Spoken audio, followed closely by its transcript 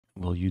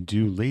Will you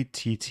do late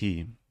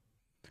TT?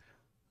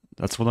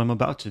 That's what I'm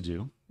about to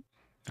do.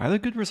 I had a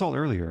good result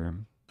earlier.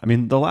 I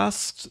mean, the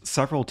last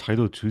several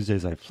Title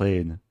Tuesdays I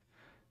played,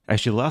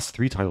 actually, the last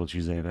three Title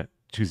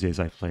Tuesdays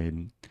I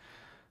played,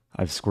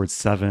 I've scored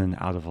 7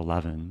 out of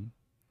 11.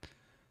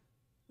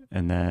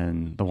 And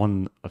then the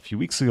one a few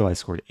weeks ago, I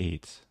scored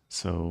 8.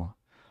 So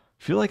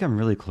I feel like I'm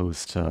really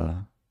close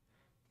to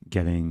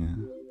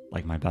getting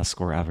like my best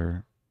score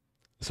ever.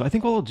 So I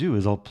think what I'll do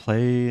is I'll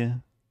play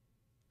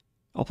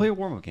a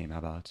warm-up game. How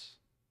about?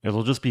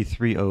 It'll just be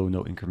 3-0,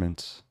 no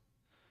increment.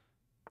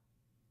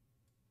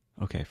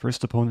 Okay,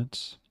 first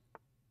opponent.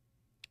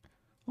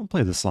 I'll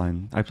play this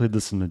line. I played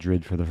this in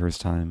Madrid for the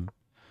first time.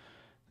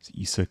 It's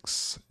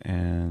e6,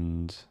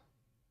 and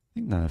I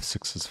think knight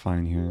f6 is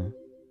fine here.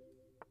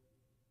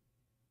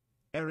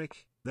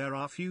 Eric, there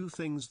are few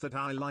things that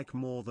I like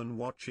more than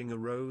watching a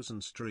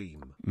Rosen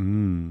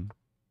stream.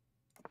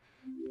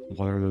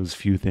 What are those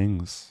few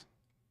things?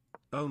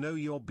 Oh no,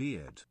 your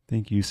beard.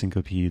 Thank you,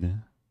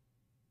 Syncopede.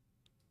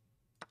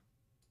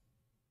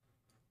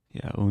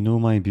 Yeah, oh no,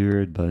 my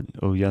beard, but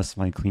oh yes,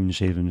 my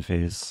clean-shaven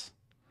face.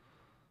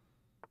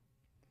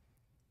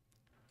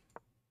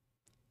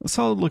 A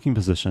solid-looking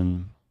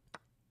position.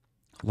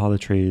 A lot of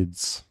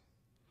trades.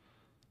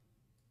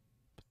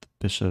 The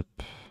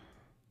bishop.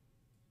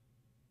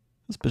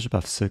 This bishop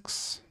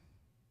f6.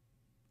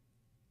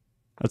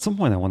 At some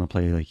point, I want to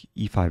play like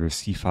e5 or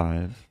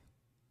c5.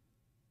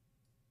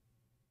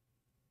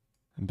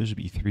 And bishop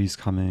e3 is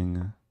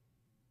coming.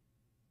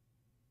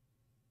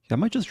 Yeah, I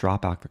might just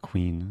drop back the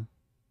queen.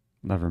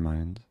 Never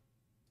mind.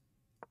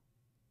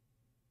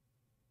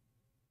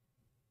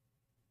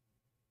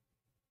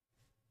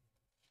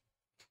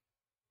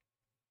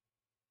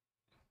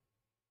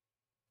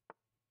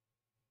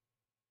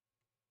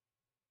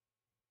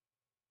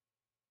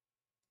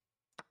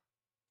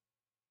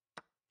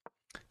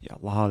 Yeah,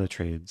 a lot of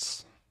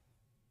trades.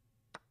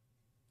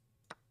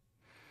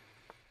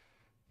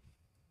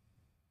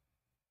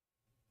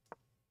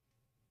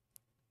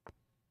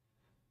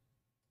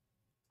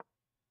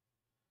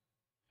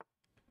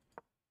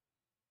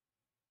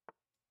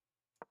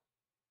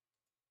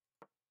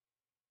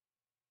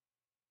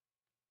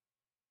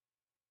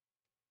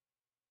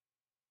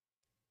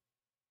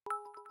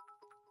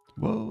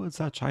 Whoa, it's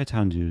that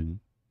Chi-Town dude.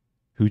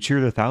 Who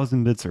cheered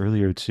 1,000 bits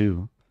earlier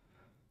too.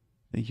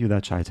 Thank you,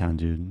 that Chi-Town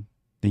dude.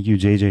 Thank you,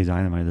 JJ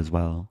Dynamite, as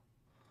well.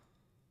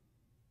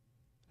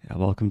 Yeah,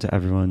 welcome to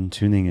everyone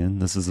tuning in.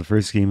 This is the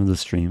first game of the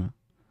stream.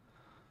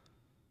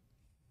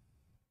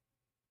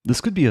 This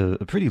could be a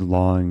pretty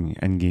long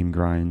endgame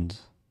grind.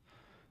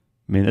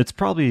 I mean, it's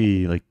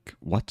probably like,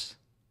 what?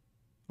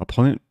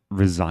 Opponent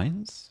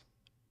resigns?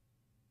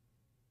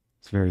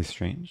 It's very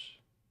strange.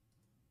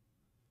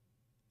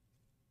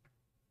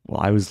 Well,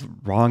 I was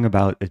wrong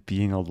about it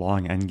being a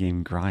long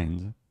endgame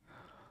grind.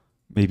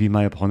 Maybe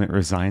my opponent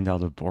resigned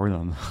out of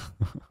boredom.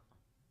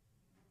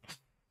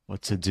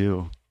 What to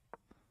do?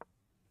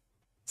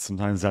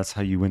 Sometimes that's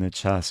how you win at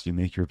chess. You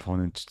make your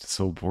opponent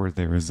so bored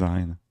they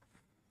resign.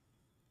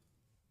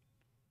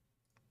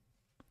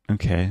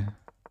 Okay.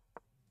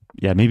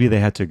 Yeah, maybe they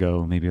had to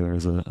go. Maybe there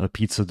was a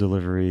pizza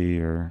delivery,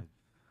 or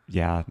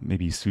yeah,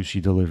 maybe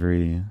sushi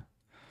delivery.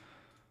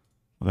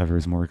 Whatever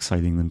is more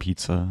exciting than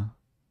pizza.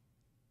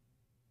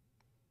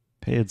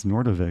 Hey, it's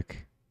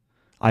Nordovic.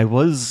 I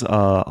was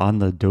on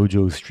the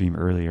dojo stream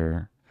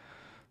earlier.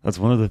 That's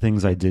one of the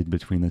things I did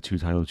between the two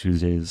Title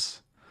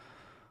Tuesdays.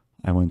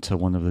 I went to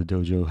one of the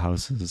dojo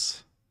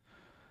houses.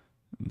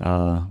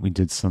 We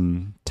did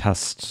some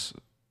test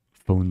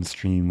phone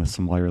stream with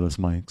some wireless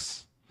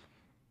mics.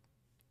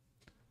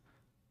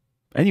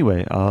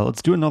 Anyway,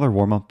 let's do another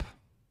warm-up.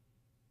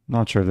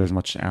 Not sure if there's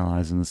much to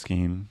analyze in this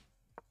game.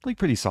 Like,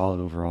 pretty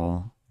solid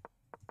overall.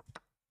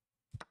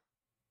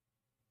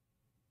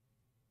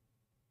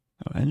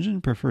 Oh, Engine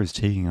prefers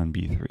taking on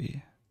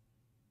b3.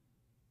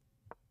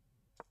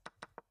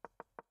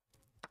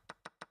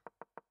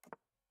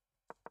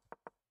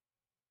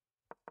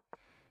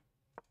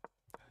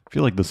 I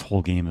feel like this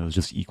whole game it was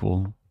just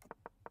equal.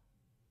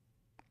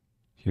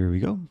 Here we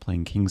go,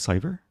 playing King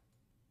Cyber.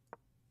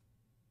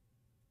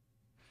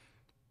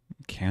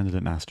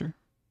 Candidate Master.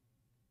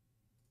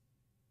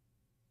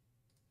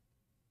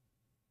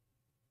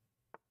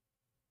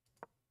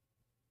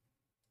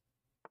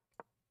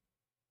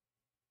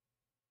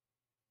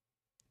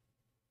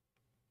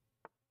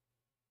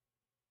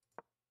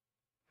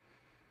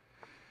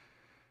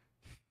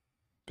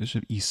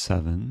 Bishop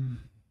e7.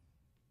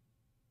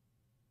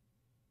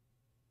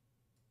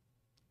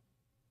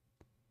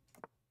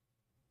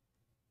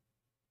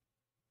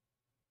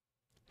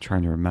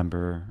 Trying to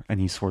remember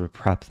any sort of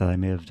prep that I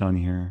may have done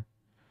here.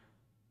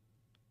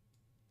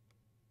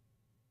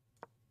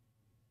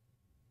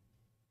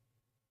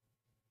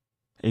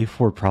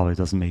 A4 probably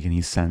doesn't make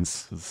any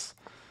sense.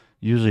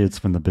 Usually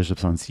it's when the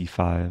bishop's on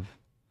c5.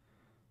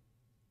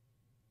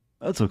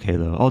 That's okay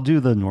though. I'll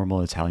do the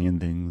normal Italian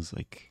things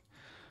like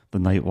the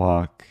knight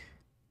walk,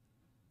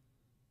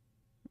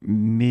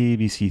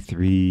 maybe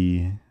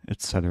c3,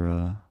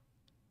 etc.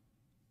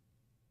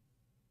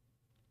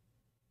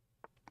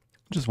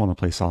 Just want to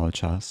play solid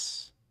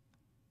chess.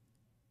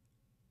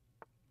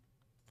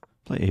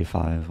 Play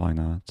a5, why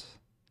not?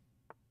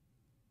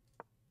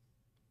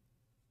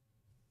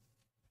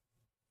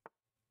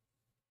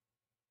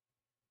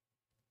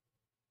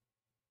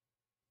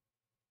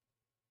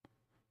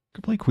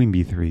 Could play queen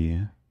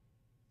b3.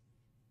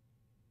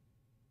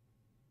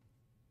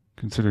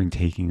 Considering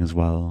taking as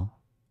well.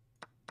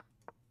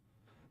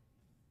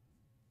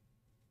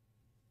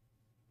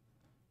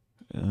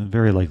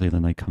 Very likely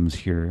the knight comes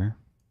here.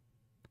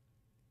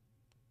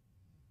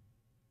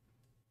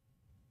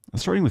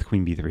 Starting with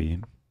queen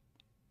b3.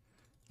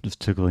 Just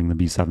tickling the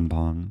b7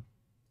 pawn.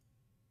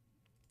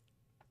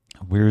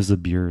 Where's the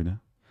beard?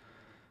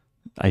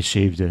 I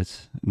shaved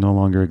it. It no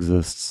longer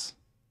exists.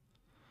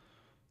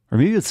 Or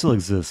maybe it still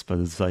exists, but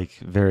it's like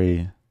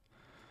very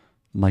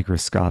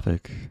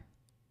microscopic.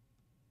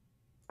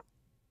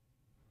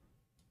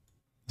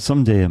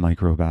 Someday it might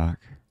grow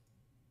back.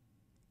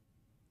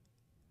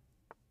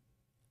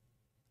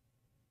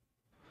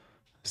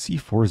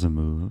 c4 is a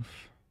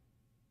move.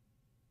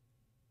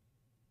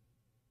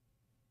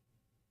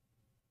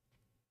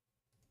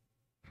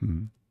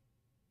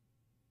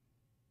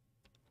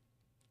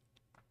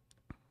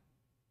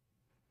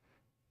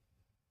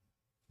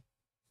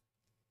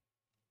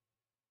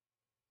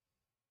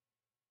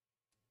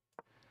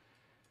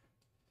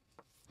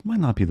 Might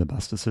not be the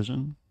best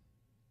decision.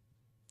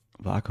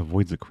 Black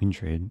avoids a queen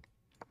trade.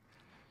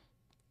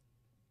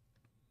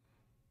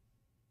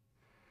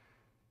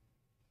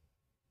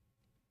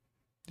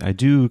 I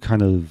do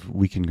kind of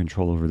weaken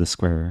control over this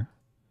square,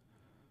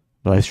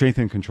 but I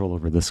strengthen control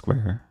over this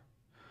square.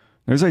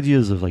 There's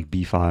ideas of like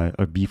b5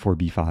 or b4,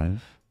 b5.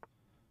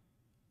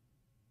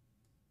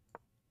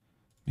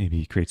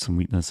 Maybe create some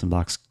weakness in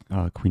black's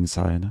queen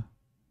side.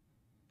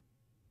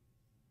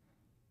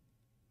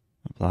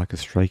 Black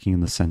is striking in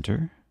the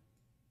center.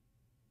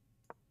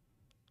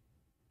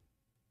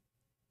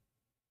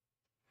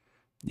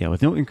 Yeah,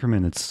 with no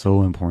increment, it's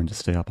so important to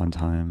stay up on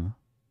time.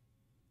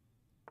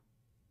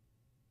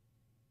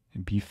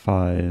 And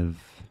b5.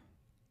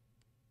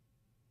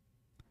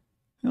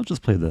 I'll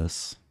just play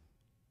this.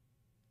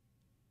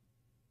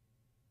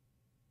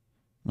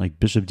 Like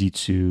bishop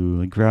d2,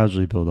 like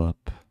gradually build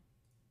up.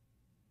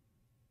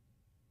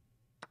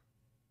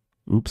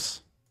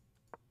 Oops.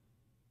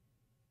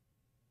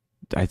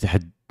 I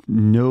had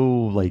no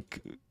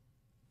like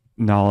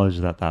knowledge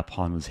that that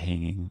pawn was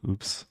hanging.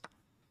 Oops.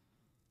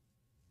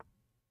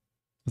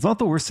 It's not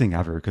the worst thing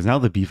ever, because now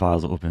the b file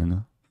is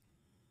open.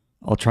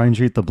 I'll try and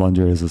treat the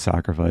blunder as a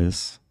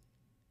sacrifice.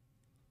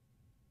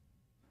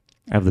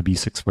 I have the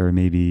b6 square,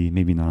 maybe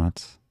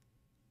not.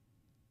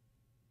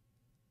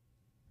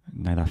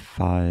 Knight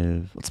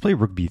f5. Let's play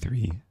rook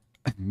b3.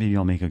 Maybe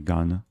I'll make a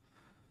gun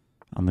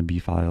on the b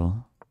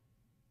file.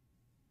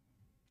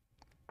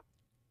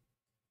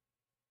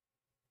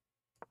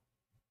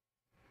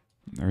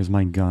 There's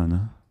my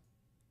gun.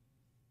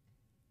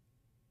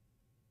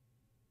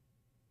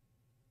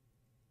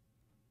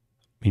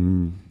 I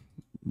mean,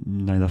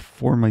 knight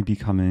f4 might be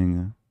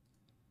coming.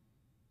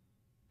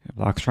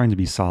 Black's trying to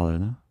be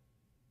solid.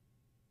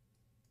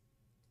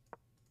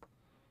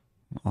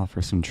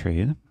 Offer some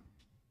trade.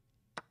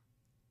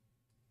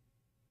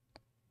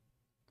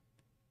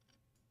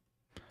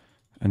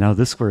 And now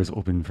this square is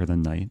open for the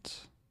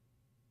knight.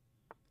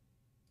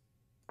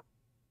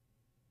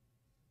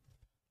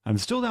 I'm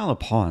still down a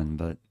pawn,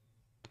 but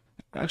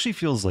it actually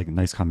feels like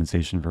nice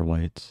compensation for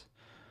white.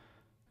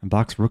 And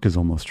black's rook is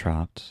almost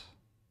trapped.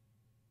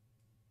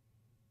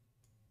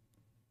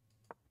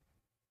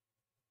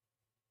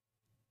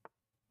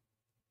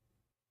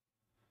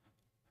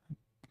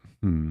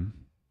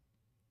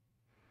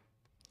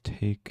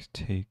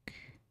 Take.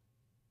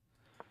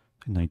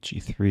 Knight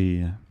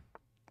g3.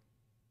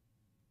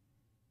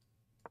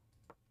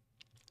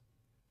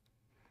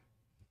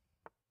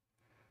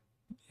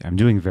 Yeah, I'm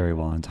doing very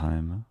well on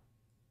time.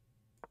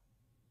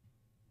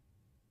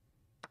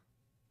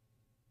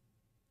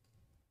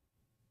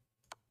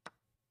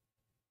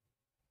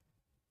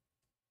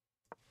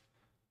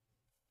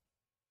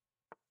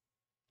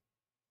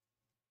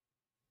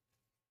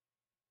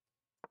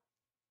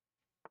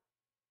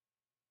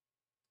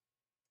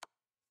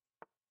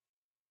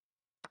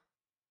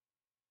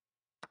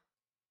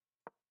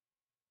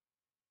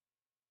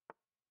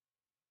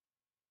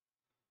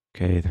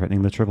 Okay,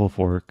 threatening the triple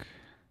fork.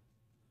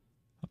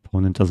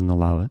 Opponent doesn't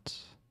allow it.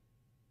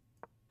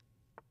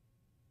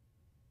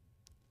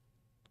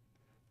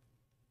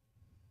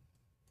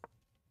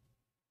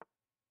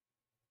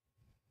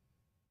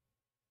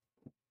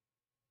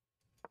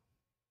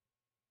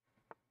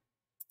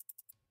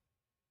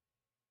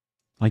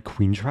 Like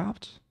queen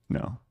trapped?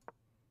 No.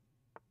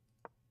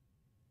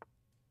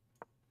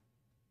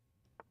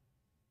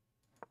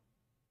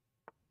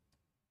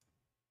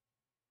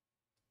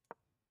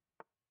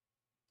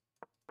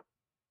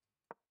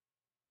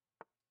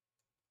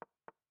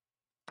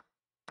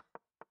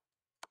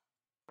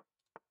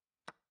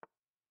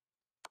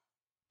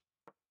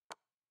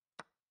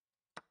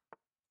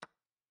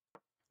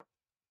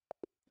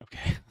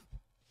 Okay.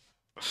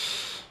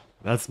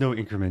 That's no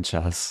increment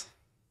chess.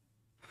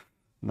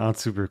 Not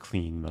super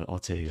clean, but I'll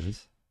take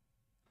it.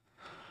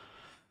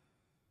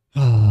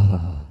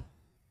 I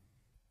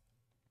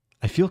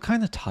feel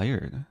kind of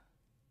tired.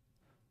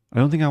 I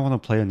don't think I want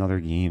to play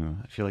another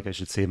game. I feel like I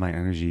should save my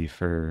energy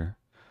for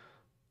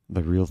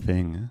the real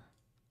thing.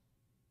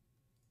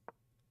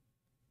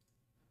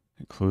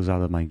 Close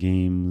out of my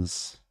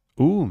games.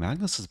 Ooh,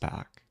 Magnus is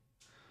back.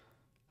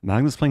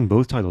 Magnus playing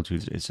both Title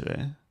Tuesdays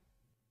today.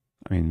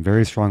 I mean,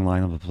 very strong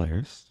lineup of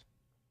players.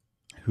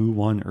 Who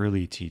won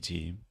early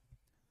TT?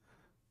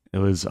 It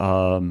was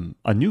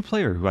a new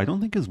player who I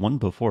don't think has won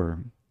before.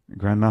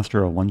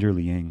 Grandmaster Wonder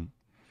Liang.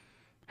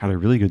 Had a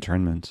really good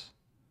tournament.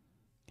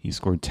 He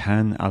scored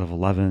 10 out of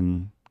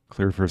 11.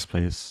 Clear first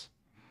place.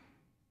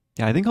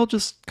 Yeah, I think I'll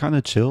just kind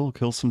of chill,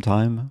 kill some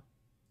time.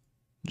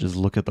 Just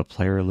look at the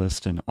player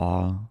list in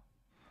awe.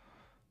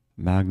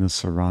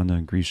 Magnus,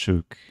 Sarana,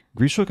 Grishuk.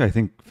 Grishuk, I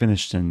think,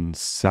 finished in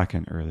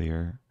second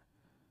earlier.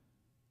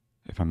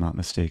 If I'm not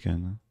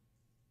mistaken.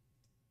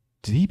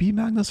 Did he beat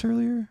Magnus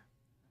earlier?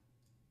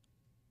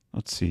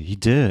 Let's see. He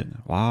did.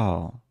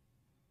 Wow.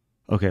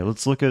 Okay,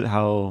 let's look at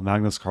how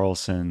Magnus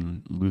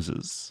Carlsen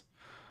loses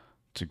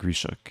to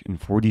Grishuk in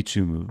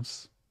 42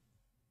 moves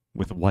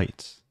with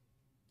white.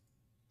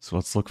 So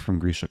let's look from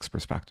Grishuk's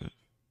perspective.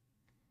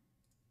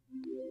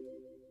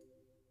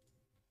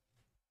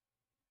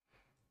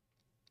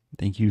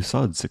 Thank you,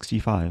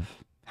 Sud65.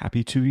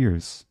 Happy 2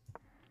 years.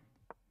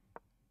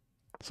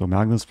 So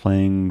Magnus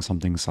playing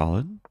something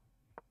solid.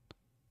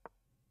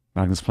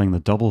 Magnus playing the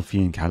double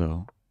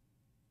fianchetto.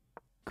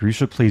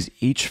 Grishuk plays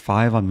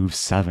h5 on move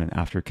 7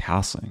 after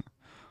castling.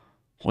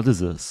 What is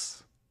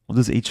this? What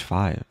is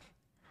h5? Is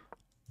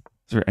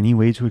there any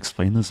way to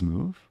explain this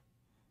move?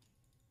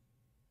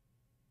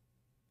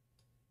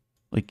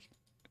 Like,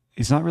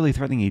 he's not really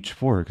threatening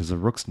h4 because the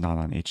rook's not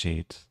on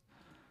h8.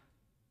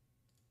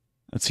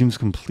 That seems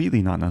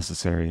completely not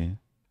necessary.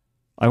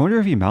 I wonder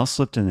if he mouse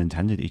slipped and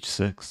intended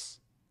h6.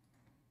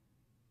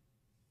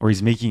 Or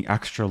he's making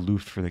extra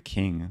loot for the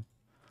king.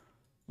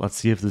 Let's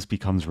see if this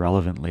becomes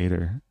relevant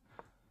later.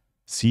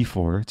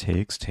 c4,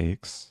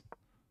 takes.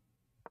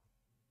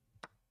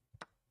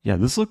 Yeah,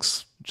 this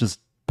looks just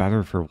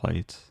better for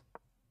white.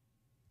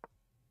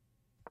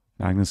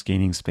 Magnus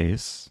gaining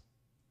space.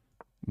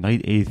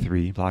 Knight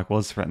a3. Black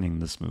was threatening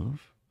this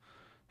move.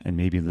 And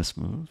maybe this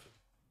move.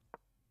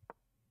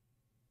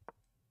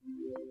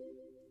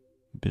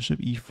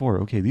 Bishop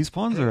e4. Okay, these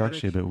pawns are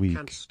actually a bit weak.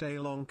 Can't stay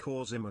long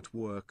cause him at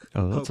work.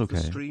 Oh, that's Hope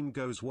okay. The stream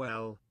goes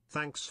well.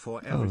 Thanks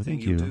for everything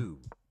you do.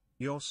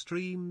 Your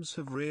streams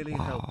have really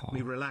helped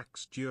me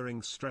relax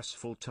during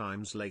stressful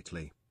times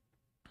lately.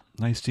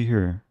 Nice to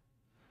hear.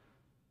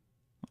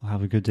 I'll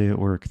have a good day at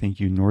work. Thank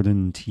you,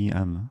 Norden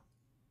TM.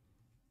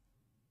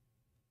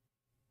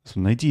 So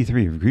knight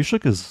d3.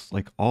 Grishuk is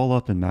like all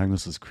up in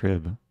Magnus's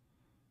crib.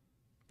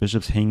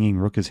 Bishop's hanging,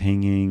 rook is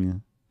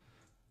hanging.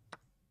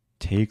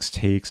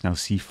 Takes. Now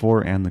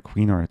c4 and the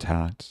queen are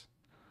attacked.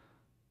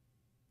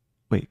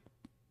 Wait,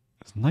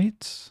 is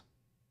knight?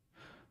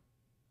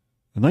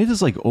 The knight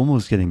is like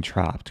almost getting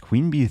trapped.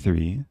 Queen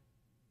b3.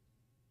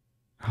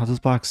 How does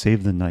black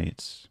save the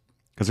knight?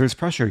 Because there's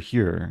pressure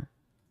here.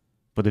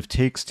 But if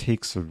takes,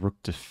 the rook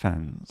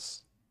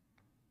defends.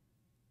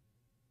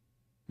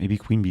 Maybe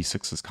queen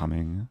b6 is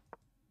coming.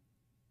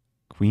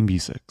 Queen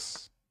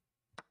b6.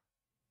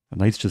 The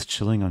knight's just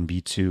chilling on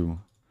b2.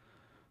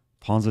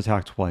 Pawns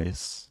attack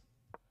twice.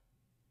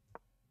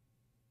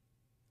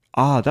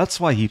 Ah, that's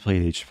why he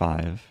played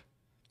h5.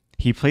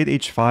 He played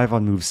h5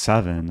 on move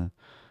 7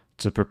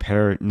 to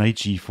prepare knight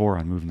g4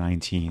 on move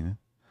 19.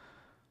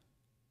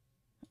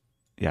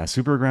 Yeah,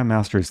 Super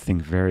Grandmasters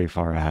think very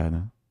far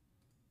ahead.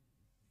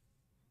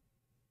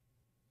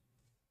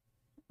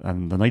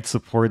 And the knight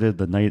supported,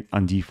 the knight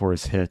on d4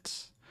 is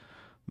hit.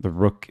 The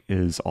rook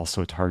is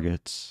also a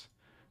target.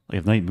 Like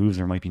if knight moves,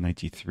 there might be knight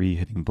d3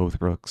 hitting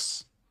both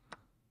rooks.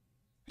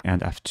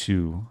 And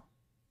f2.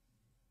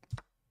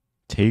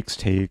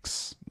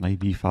 Takes, knight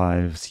b5,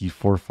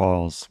 c4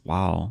 falls.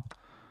 Wow.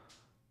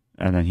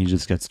 And then he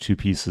just gets 2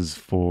 pieces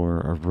for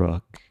a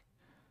rook.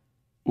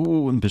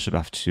 Ooh, and bishop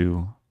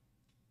f2.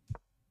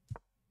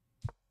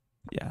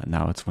 Yeah,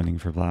 now it's winning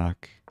for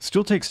black.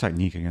 Still takes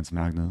technique against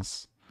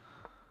Magnus.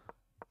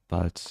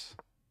 But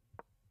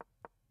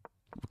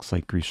looks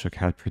like Grishuk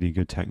had pretty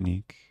good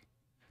technique.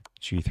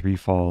 g3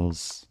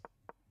 falls.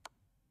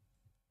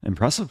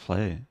 Impressive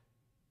play.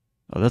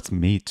 Oh, that's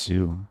mate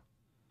too.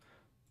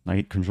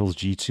 Knight controls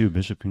g2,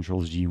 bishop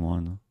controls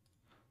g1,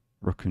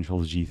 rook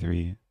controls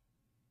g3.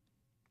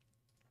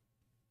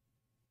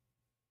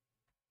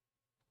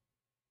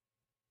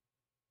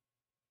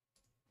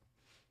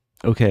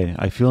 Okay,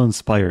 I feel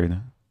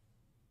inspired.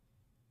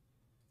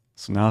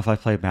 So now if I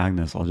play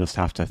Magnus, I'll just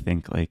have to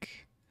think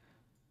like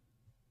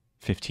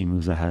 15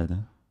 moves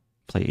ahead.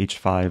 Play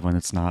h5 when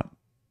it's not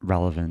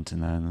relevant,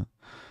 and then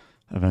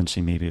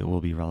eventually maybe it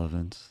will be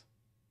relevant.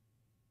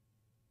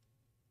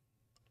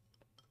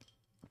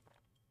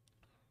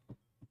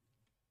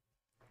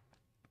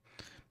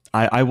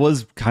 I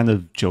was kind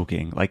of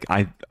joking. Like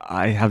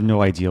I have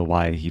no idea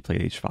why he played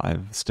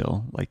h5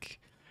 still. Like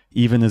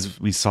even as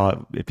we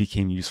saw it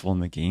became useful in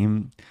the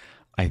game,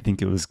 I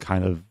think it was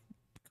kind of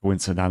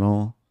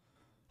coincidental.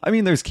 I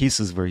mean, there's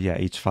cases where, yeah,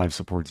 h5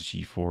 supports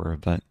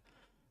g4, but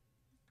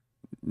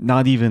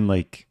not even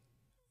like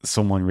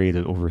someone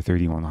rated over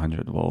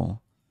 3100 will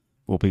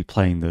be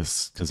playing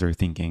this because they're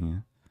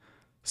thinking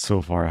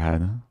so far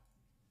ahead.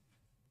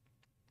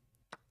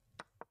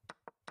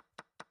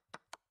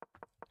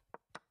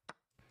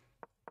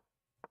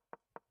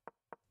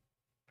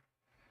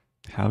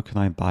 How can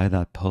I buy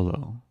that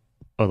polo?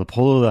 Oh, the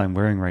polo that I'm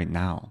wearing right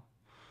now.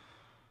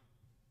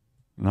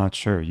 I'm not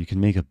sure. You can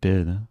make a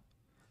bid.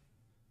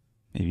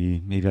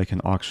 Maybe I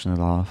can auction it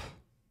off.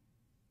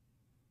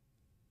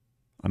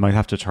 I might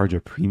have to charge a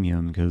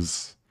premium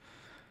because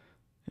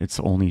it's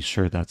the only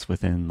shirt that's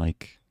within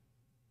like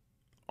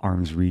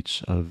arm's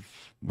reach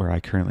of where I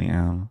currently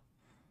am.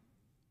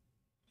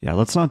 Yeah,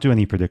 let's not do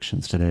any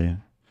predictions today.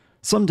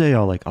 Someday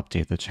I'll like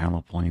update the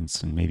channel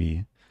points and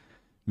maybe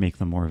make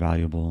them more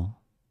valuable.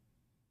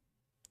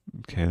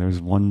 Okay, there's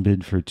one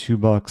bid for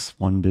 $2,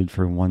 one bid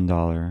for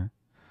 $1,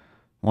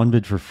 one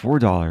bid for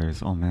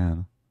 $4. Oh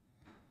man.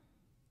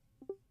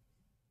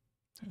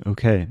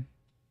 Okay.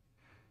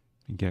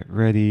 Get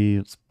ready.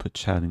 Let's put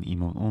chat in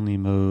emote only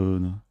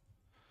mode.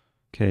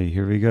 Okay,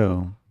 here we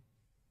go.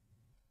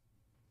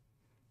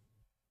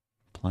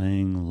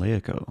 Playing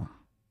Laico.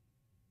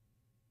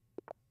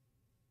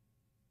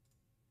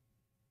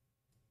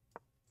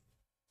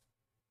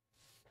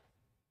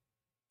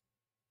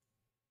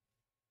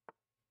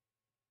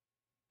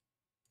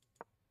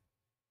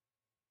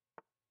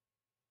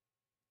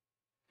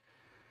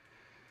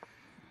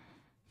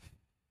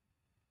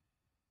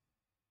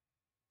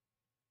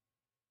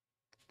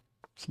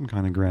 Some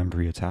kind of Grand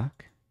Prix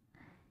attack.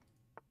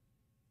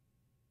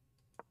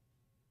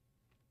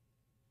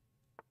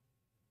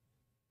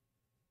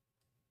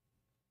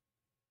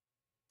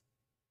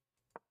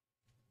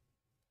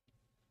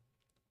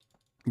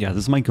 Yeah,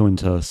 this might go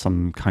into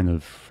some kind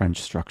of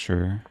French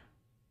structure.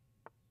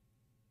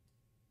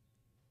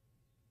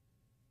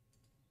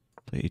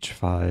 Play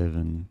h5,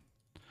 and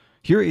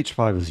here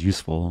h5 is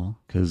useful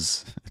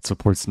because it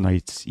supports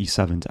knight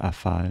e7 to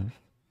f5.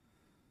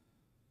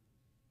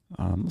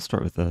 We'll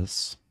start with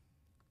this.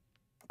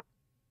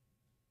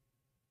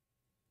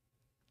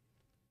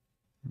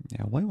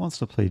 Yeah, white wants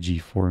to play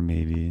g4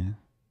 maybe.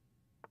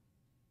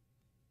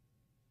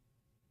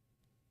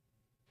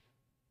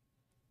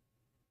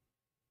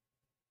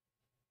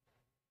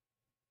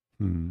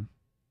 I'm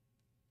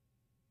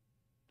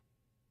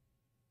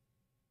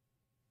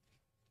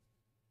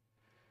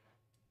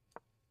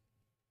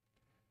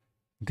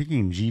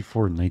thinking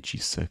g4, knight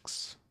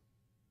g6.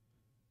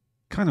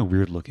 Kind of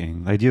weird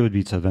looking. The idea would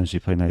be to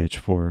eventually play knight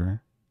h4.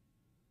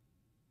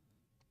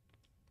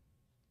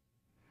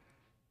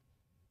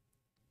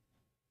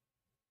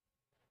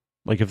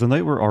 Like if the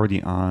knight were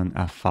already on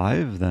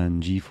f5,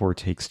 then g4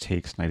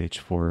 takes knight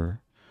h4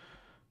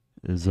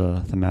 is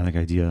a thematic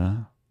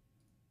idea.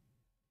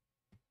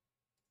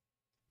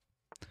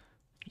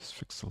 Just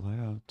fix the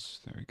layout.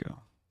 There we go.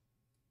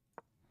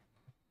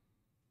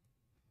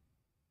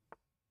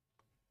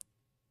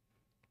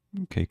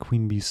 Okay,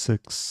 queen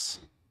b6.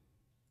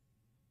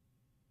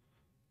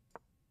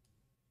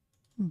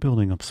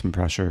 Building up some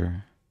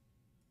pressure.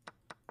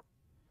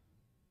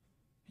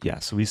 Yeah,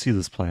 so we see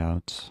this play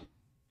out.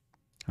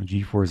 Now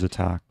g4 is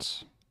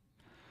attacked,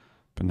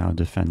 but now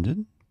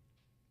defended.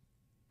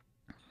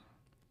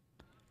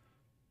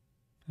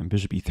 And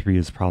bishop e3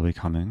 is probably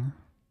coming.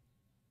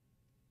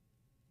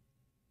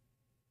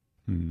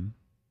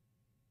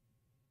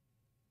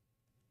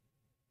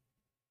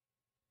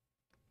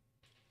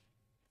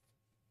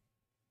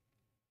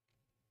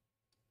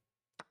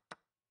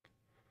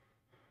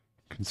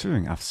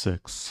 Considering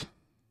f6.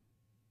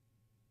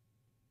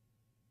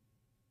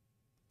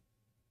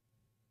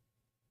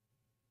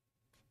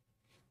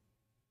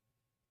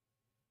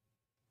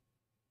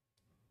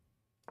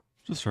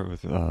 Just start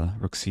with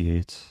rook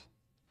c8.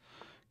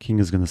 King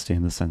is going to stay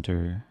in the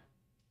center.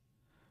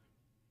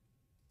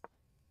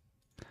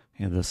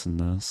 Yeah, this and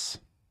this.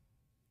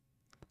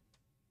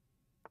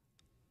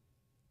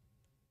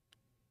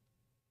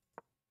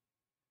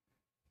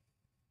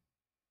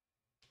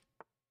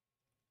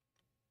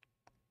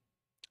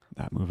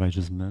 That move I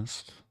just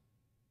missed.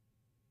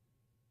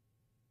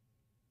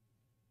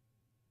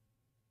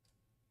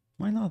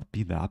 Might not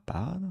be that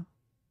bad.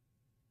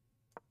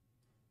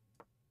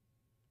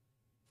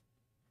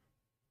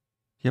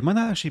 Yeah, it might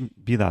not actually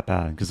be that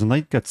bad because the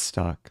knight gets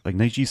stuck. Like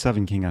knight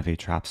g7, king f8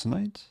 traps the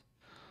knight.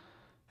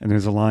 And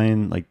there's a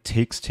line like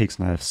takes,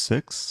 knight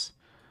f6,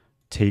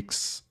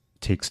 takes,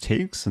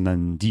 and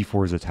then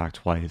d4 is attacked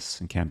twice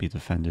and can't be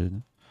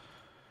defended.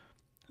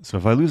 So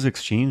if I lose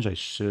exchange, I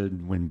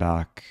should win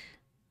back.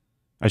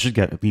 I should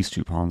get at least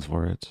 2 pawns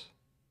for it.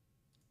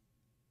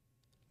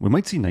 We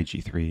might see knight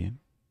g3.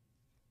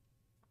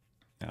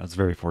 Yeah, it's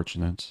very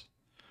fortunate.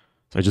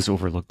 So I just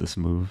overlooked this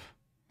move.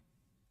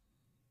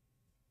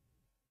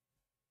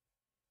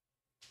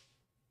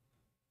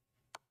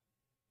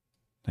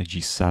 Knight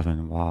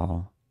g7,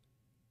 wow.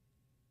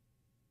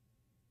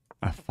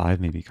 f5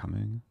 may be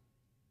coming.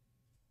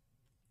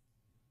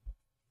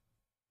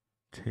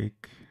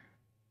 Take.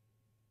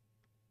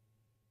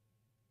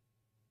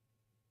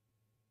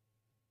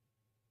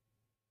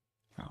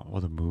 Oh,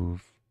 what a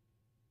move.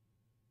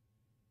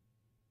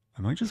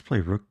 I might just play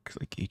rook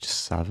like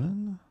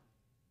h7.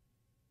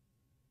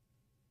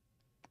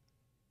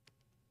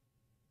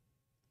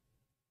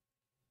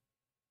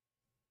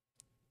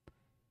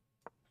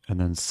 And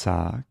then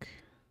sack.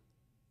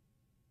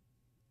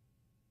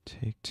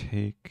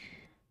 Take.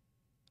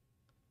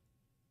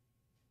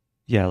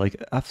 Yeah, like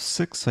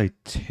f6 I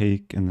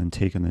take and then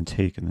take and then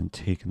take and then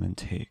take and then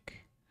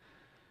take.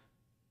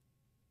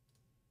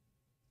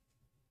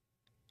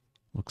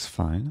 Looks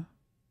fine.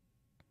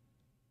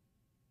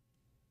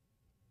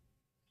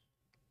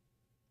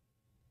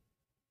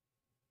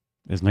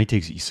 Is knight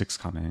takes e6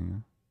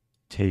 coming?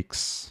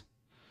 Takes.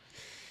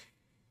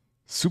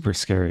 Super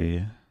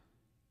scary.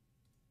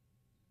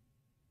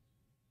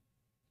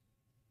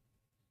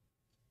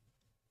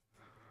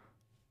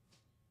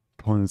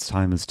 Opponent's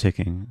time is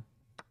ticking.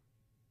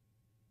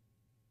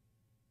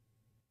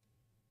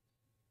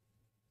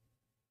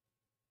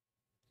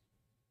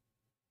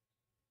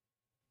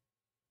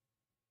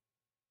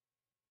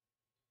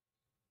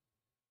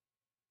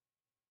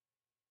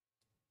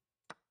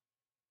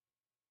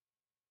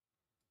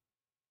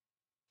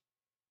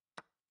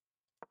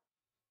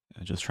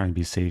 Just trying to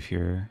be safe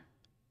here.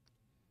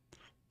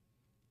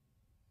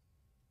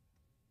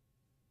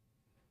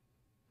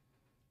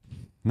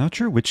 Not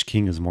sure which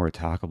king is more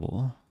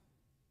attackable.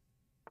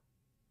 I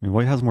mean,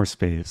 white has more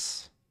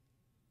space.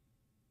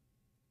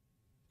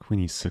 Queen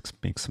e6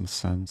 makes some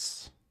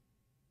sense.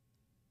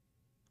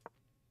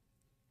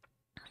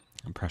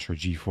 And pressure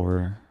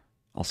g4.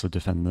 Also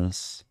defend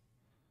this.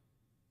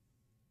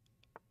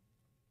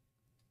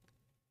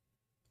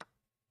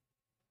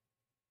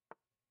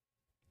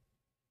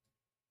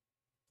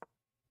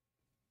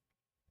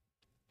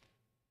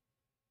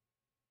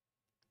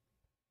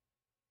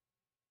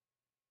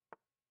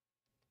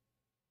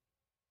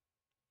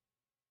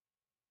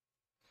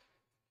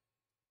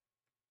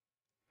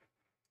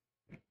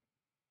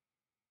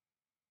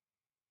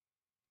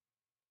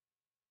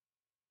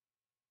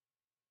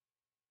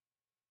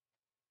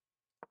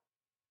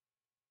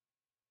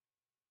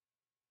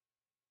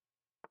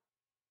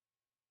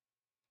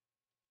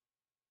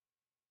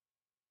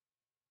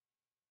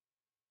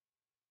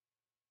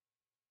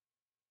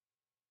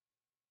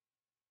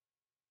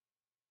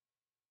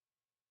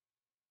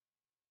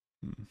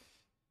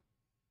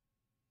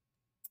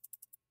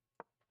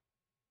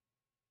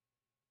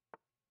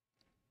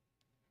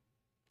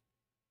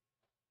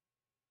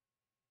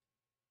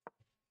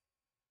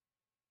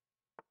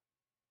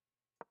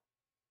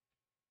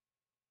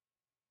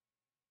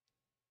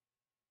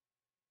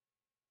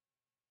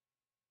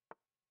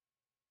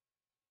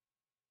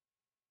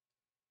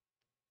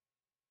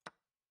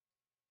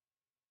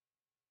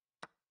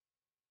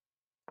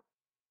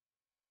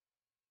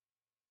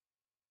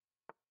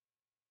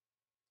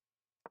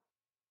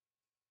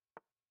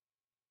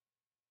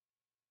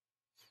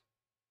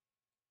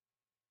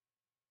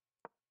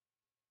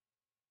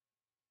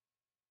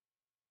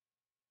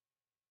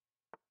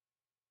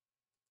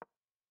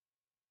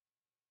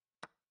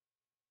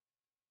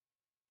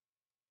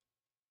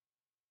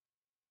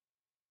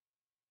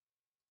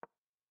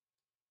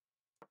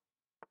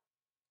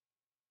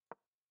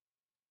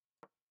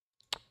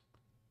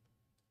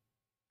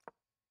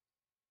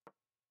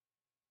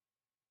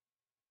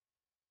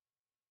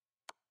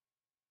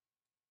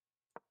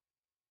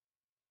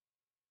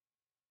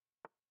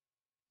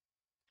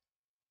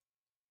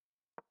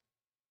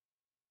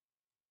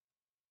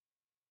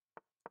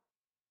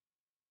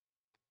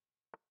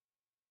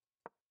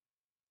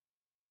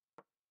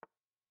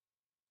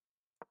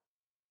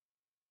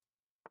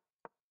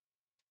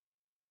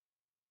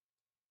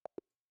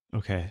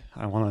 Okay,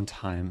 I won on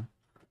time.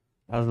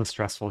 That was a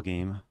stressful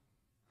game.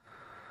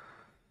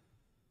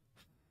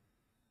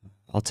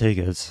 I'll take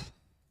it.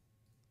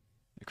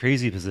 A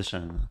crazy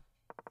position.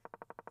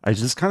 I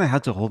just kind of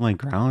had to hold my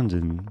ground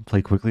and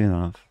play quickly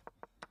enough.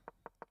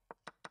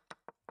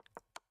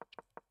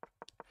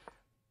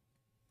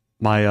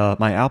 My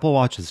Apple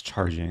Watch is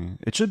charging.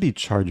 It should be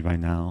charged by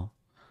now.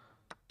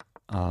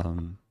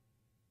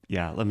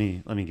 Yeah, let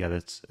me get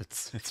it.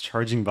 It's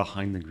charging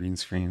behind the green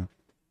screen.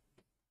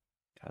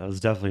 Yeah, that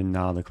was definitely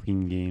not a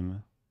clean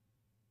game.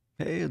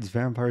 Hey, it's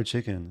Vampire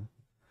Chicken.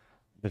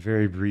 The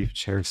very brief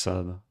chair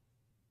sub.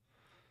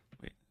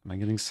 Wait, am I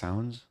getting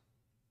sound?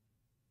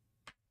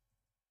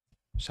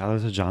 Shout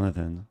out to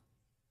Jonathan.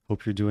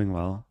 Hope you're doing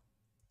well.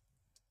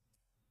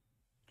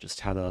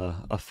 Just had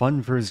a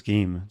fun first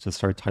game to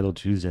start Title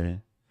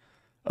Tuesday.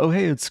 Oh,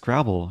 hey, it's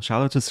Scrabble.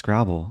 Shout out to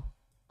Scrabble.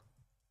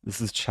 This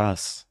is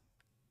chess.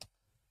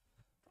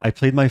 I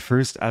played my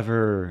first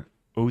ever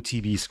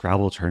OTB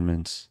Scrabble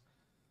tournament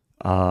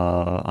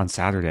on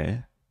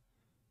Saturday.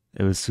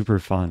 It was super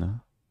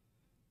fun.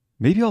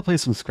 Maybe I'll play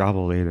some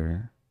Scrabble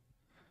later.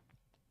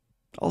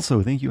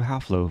 Also, thank you,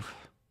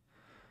 Half-Loaf.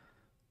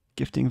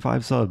 Gifting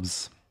 5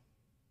 subs.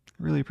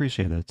 Really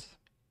appreciate it.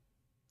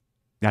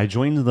 I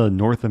joined the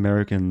North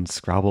American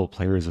Scrabble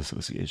Players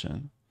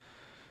Association.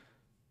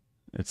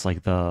 It's like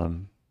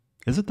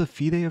is it the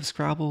FIDE of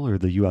Scrabble or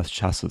the US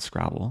chess of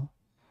Scrabble?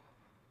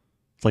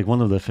 It's like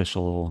one of the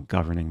official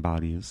governing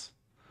bodies.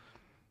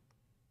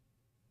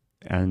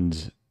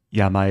 And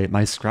yeah,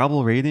 my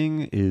Scrabble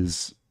rating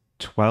is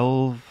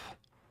 12.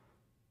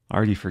 I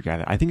already forget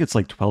it. I think it's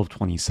like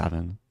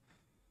 1227.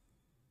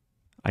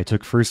 I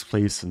took first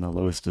place in the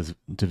lowest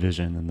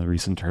division in the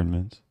recent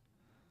tournament.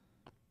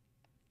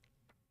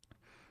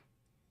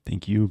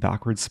 Thank you,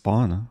 backward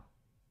spawn.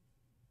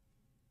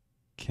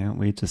 Can't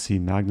wait to see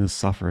Magnus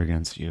suffer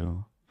against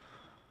you.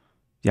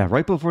 Yeah,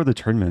 right before the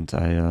tournament,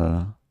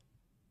 I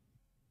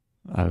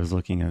was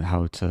looking at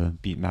how to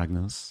beat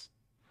Magnus.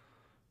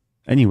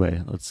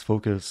 Anyway, let's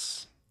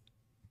focus.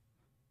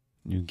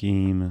 New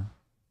game.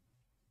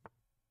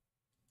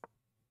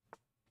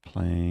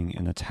 Playing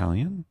in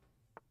Italian.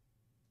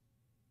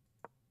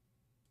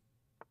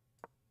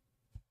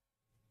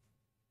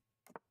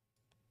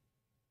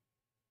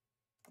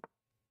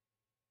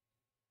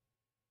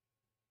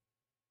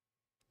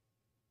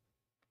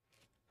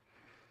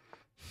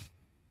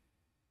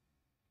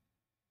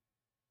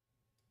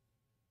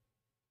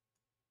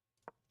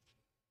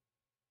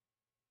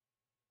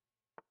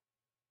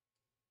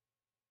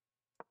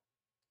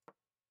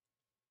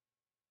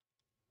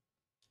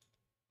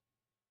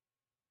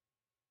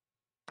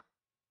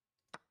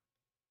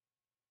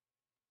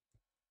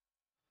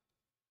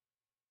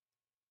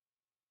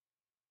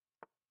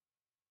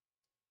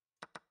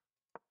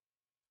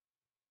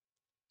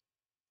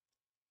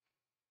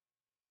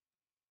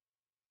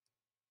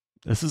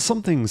 This is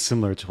something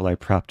similar to what I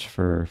prepped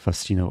for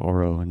Faustino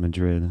Oro in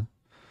Madrid,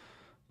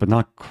 but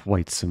not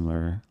quite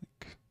similar.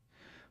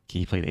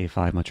 He played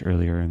a5 much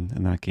earlier in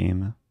that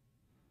game.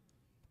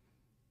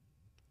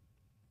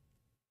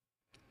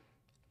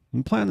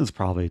 The plan is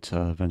probably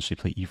to eventually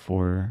play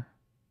e4.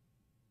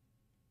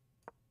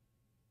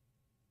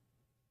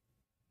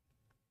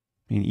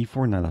 I mean,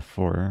 e4, knight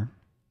f4.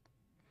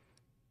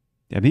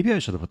 Yeah, maybe I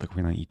should have put the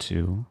queen on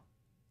e2.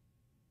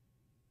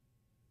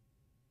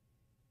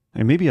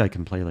 And maybe I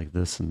can play like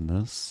this and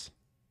this.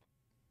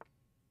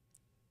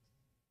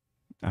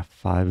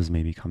 f5 is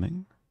maybe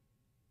coming.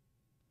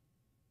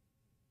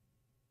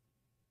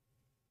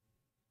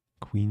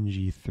 Queen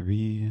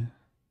g3.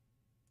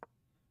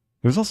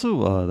 There's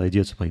also the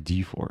idea to play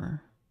d4.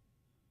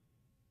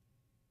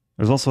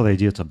 There's also the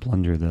idea to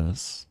blunder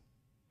this.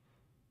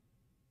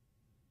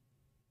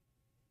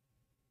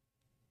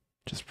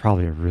 Just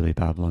probably a really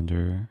bad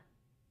blunder.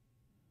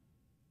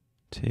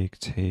 Take,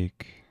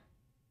 take.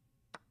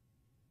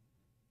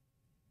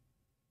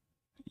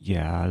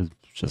 Yeah,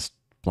 just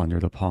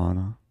blundered a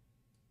pawn.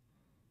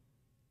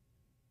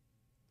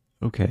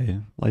 Okay,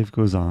 life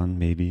goes on,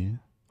 maybe.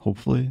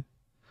 Hopefully.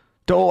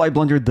 Oh, I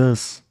blundered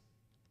this.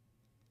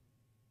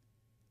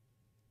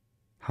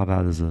 How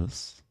bad is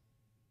this?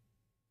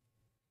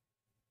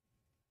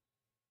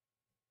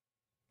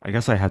 I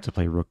guess I had to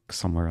play rook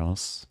somewhere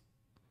else.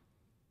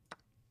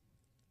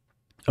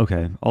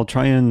 Okay, I'll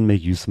try and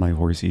make use of my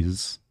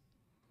horsies.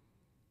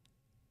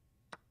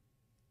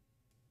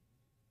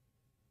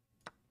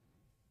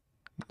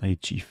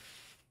 Knight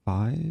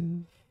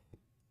g5.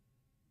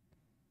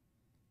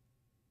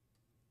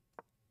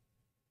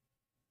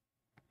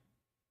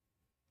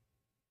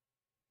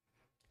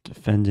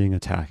 Defending,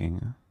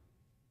 attacking.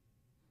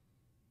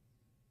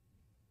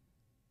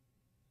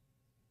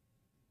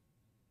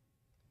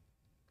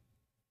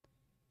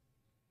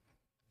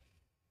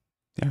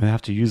 Yeah, I'm gonna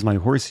have to use my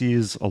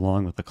horsies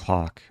along with the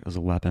clock as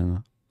a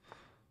weapon.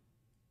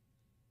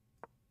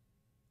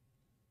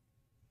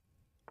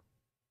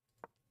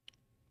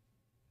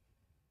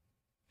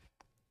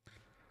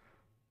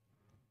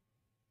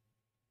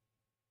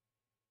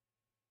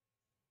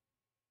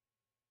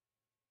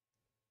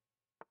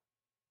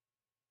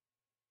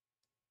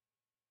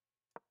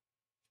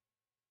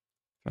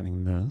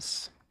 Running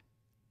this.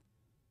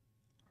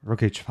 Rook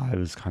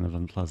h5 is kind of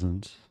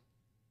unpleasant.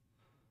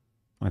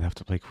 Might have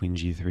to play queen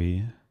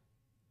g3.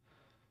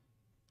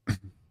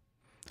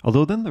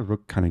 Although then the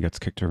rook kind of gets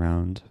kicked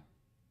around.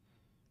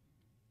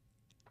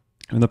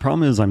 And the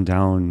problem is I'm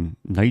down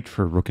knight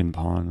for rook and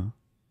pawn.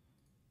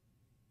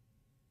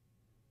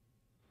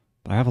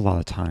 But I have a lot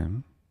of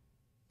time.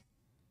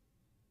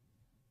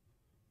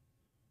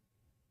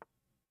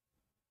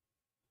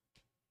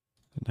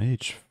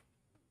 Knight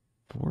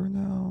h4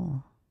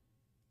 now?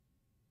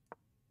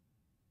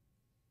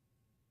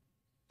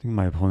 I think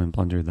my opponent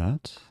blundered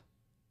that.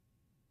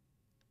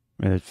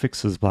 I mean, it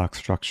fixes black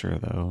structure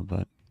though,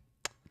 but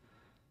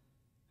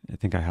I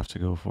think I have to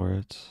go for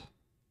it.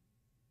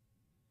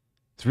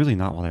 It's really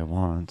not what I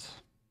want.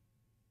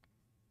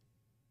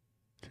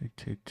 Take,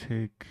 take,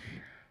 take.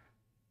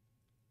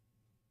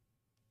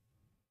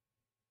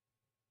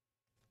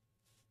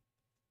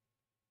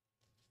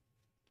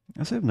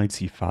 I guess I have knight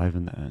c5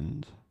 in the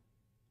end.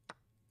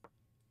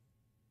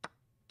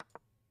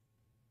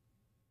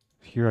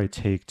 Here I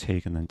take,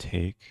 take, and then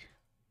take.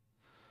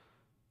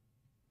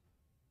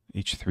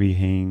 h3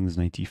 hangs,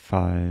 knight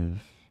d5.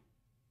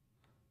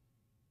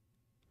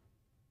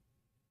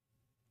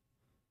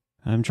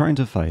 I'm trying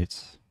to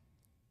fight.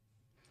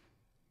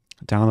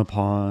 Down a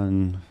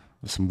pawn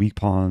with some weak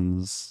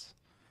pawns.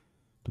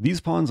 But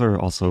these pawns are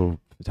also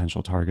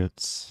potential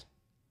targets.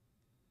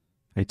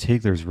 I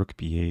take there's rook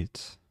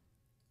b8.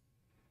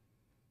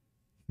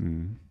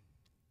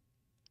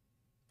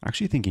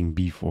 Actually thinking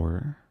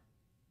b4.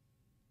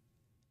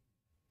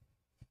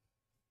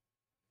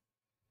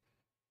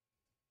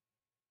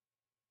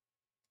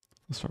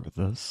 Let's start with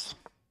this.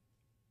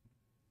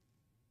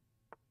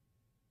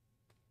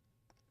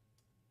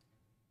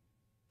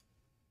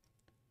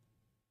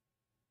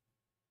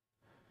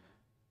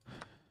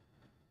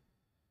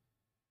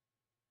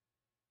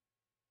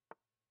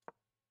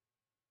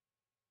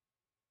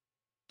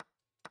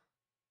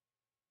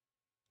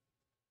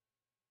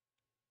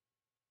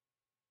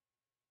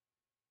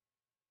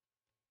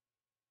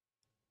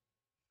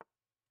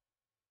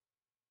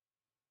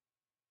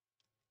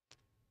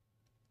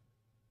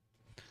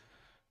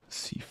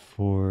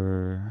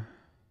 c4.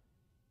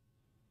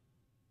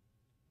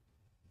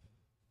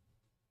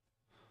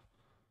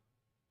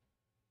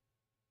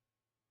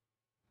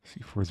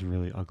 c4 is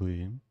really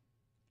ugly.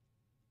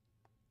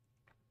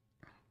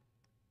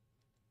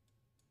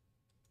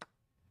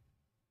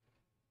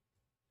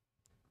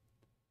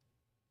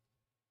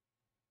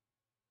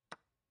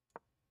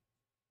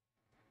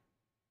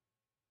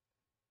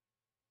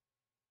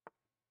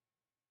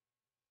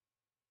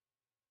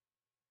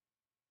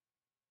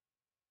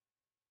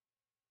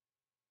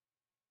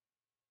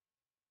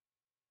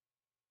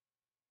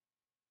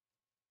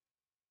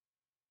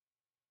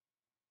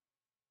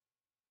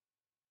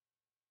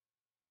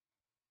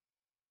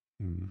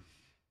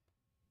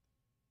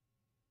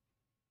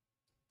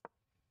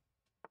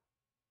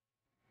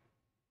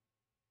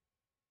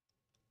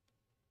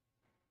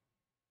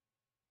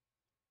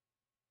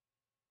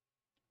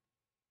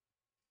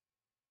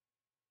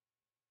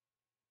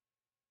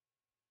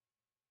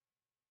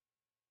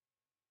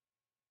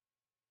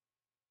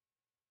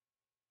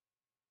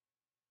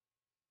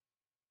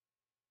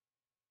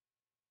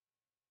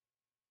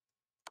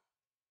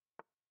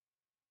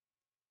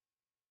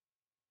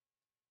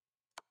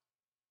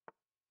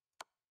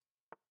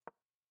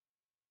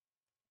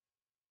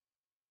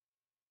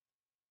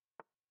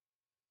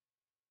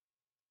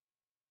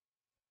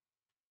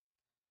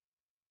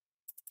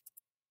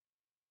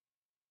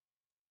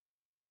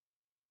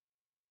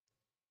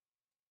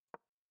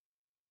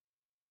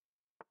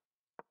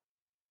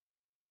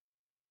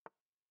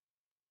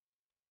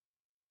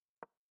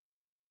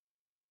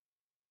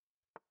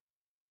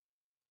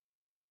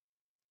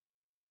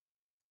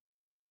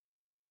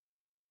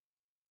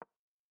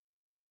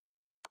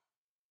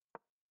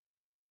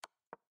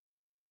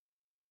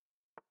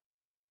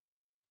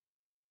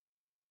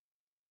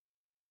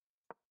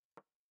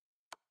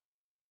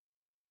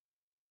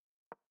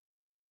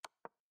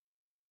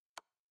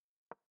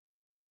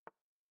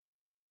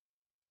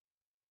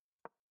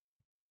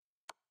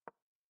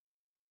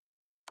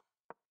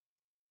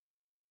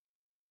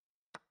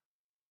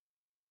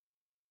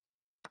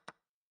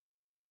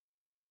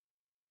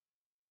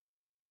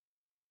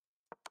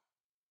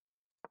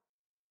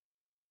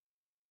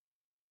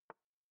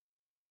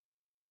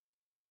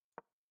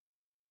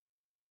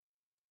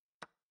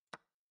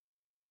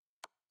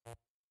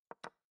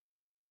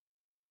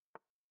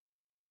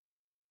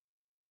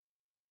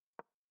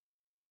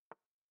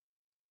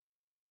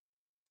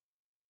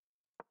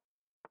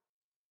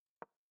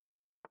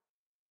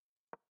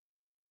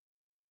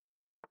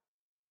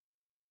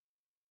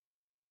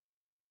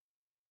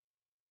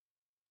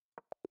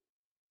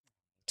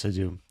 To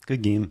do.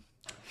 Good game.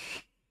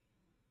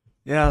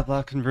 Yeah,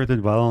 black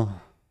converted well.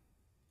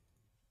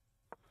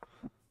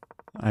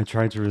 I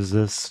tried to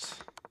resist.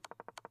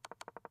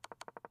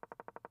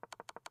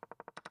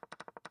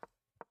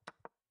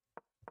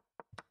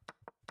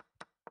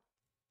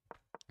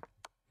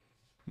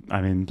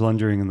 I mean,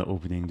 blundering in the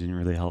opening didn't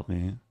really help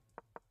me.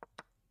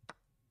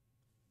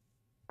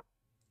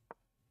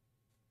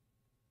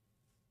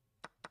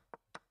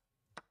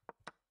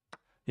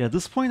 Yeah, at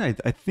this point,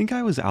 I think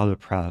I was out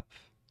of prep.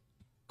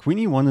 Queen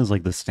e1 is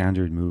like the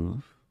standard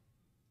move.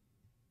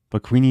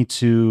 But queen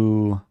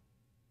e2...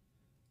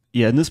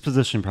 Yeah, in this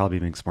position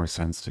probably makes more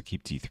sense to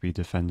keep d3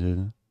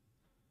 defended.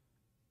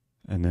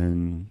 And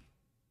then...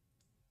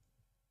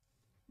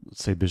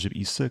 let's say bishop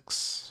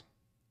e6.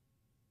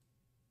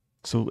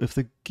 So if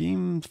the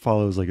game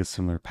follows like a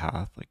similar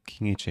path, like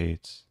king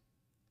h8...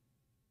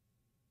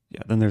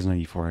 yeah, then there's no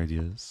e4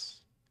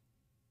 ideas.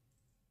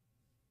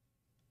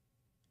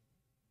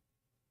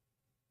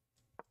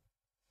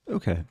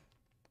 Okay.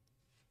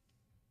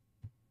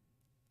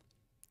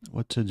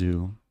 What to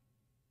do?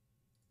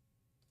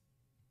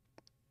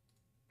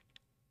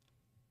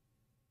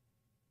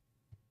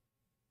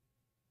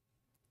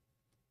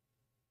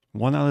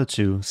 One out of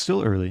two,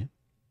 still early.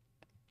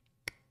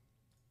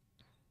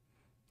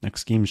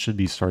 Next game should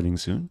be starting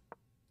soon.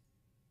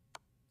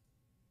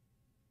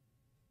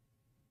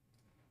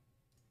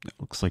 It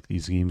looks like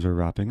these games are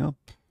wrapping up.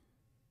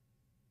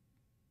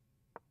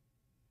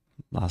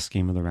 Last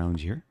game of the round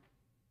here.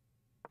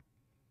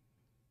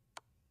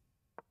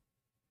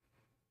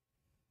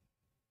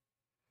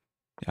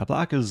 Yeah,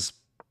 black is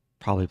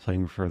Probably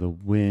playing for the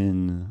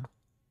win.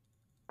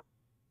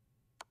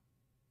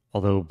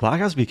 Although black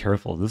has to be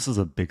careful. This is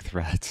a big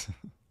threat.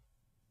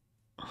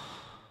 I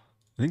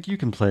think you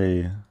can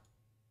play...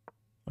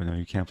 Oh no,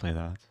 you can't play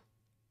that.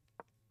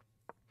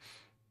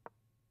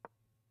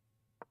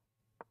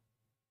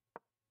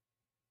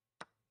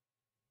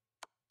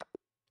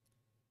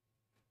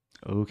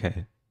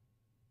 Okay.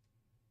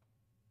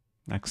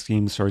 Next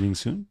game starting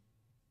soon.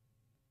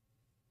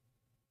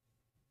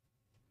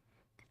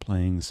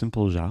 Playing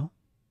simplerXiao.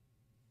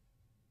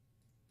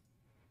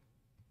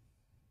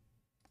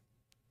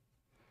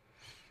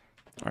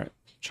 All right,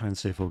 try and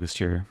stay focused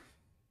here.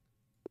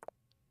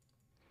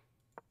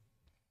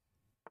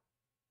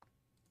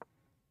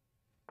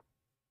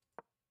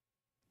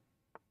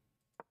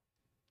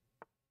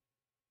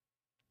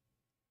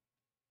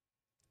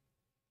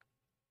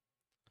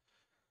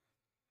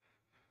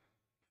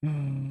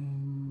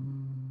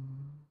 Mm,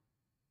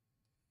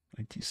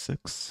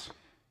 96.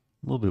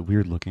 A little bit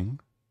weird looking.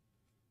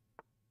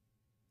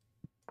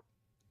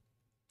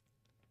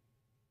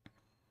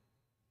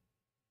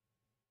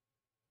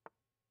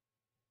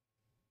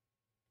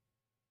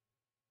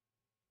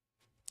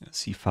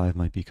 C5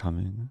 might be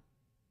coming.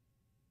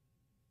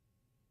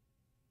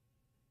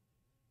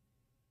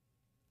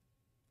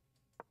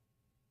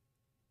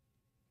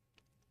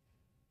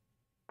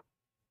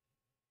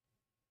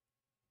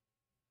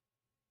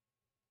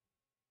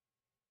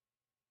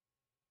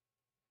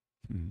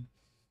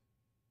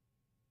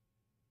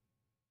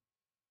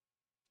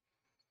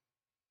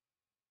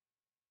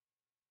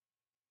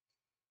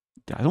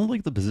 Yeah, I don't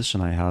like the position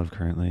I have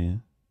currently.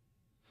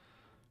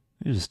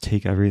 I just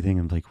take everything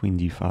and play queen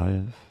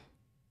d5.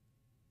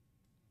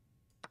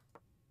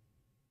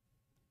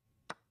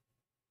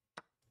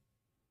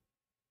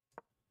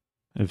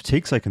 If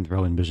takes, I can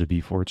throw in bishop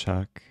b4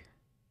 check.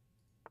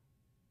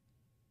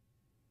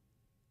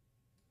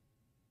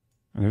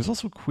 And there's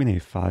also queen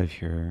a5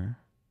 here.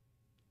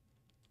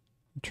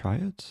 Try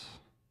it.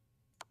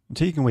 I'm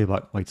taking away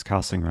white's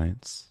casting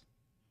rights.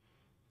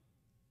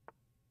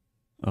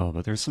 Oh,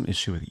 but there's some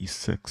issue with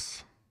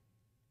e6.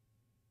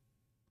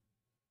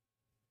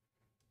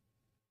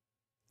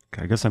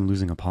 Okay, I guess I'm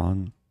losing a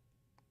pawn.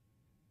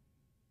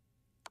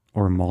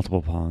 Or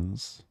multiple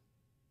pawns.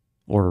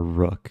 Or a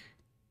rook.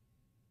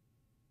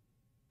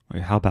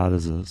 Wait, how bad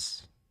is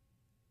this?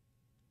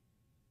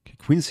 Okay,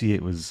 queen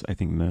c8 was, I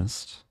think,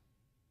 missed.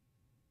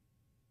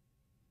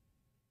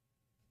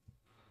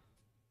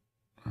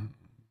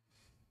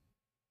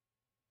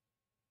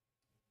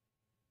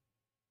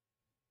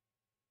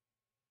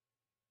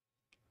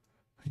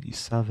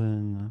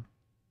 d7.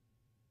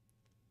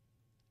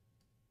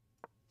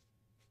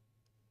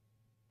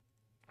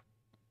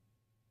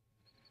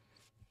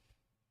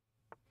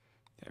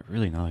 Yeah,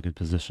 really not a good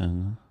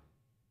position.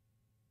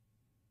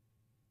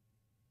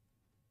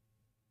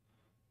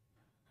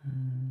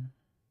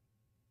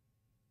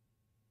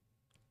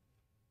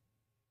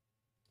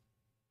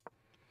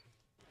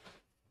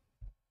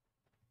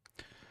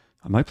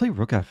 I might play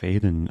rook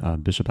f8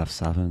 and bishop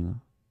f7.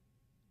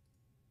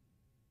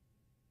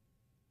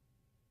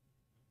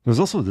 There's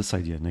also this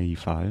idea, knight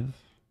e5.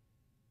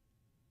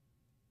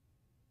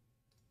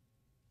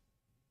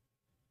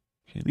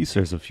 Okay, at least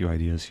there's a few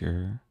ideas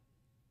here.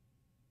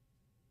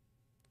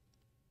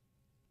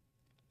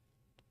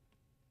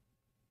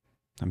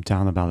 I'm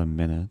down about a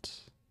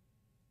minute.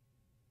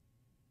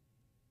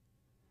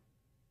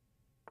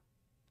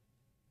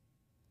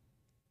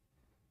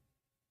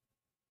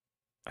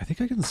 I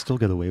think I can still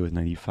get away with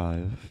knight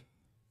e5.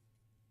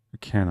 Or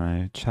can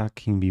I? Check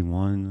king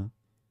b1.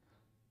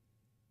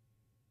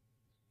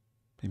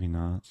 Maybe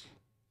not.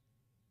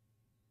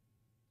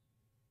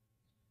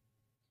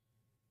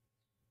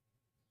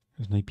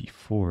 There's knight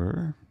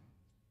b4.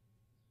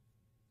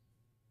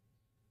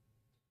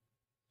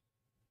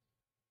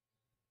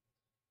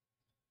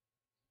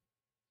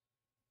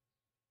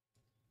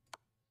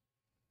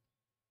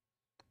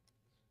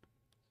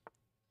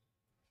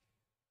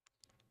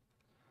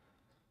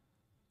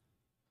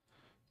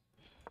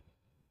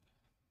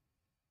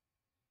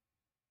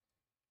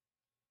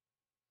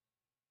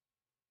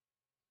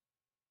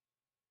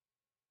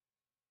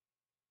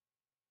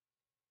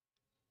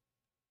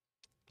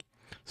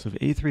 So if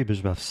a3,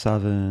 bishop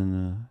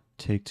f7,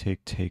 take,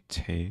 take, take,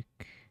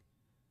 take.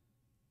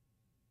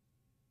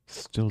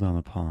 Still down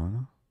a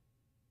pawn.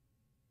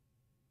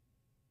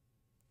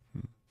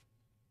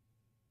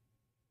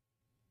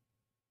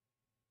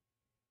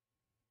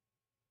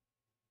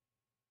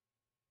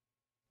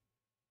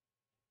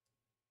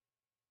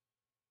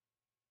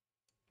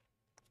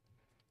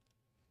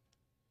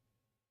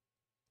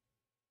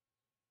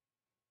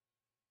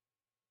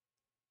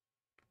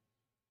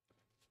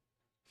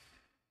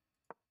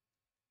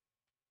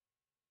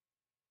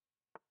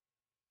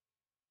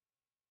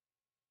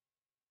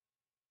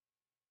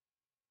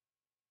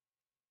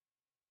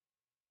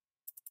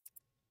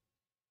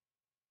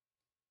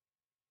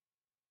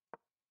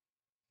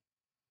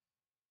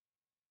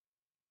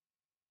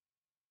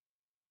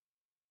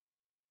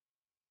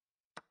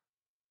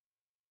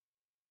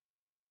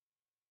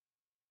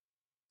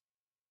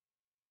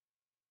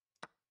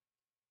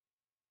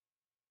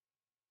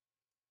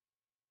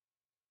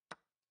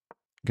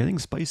 Getting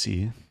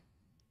spicy.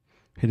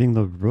 Hitting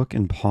the rook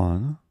and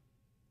pawn.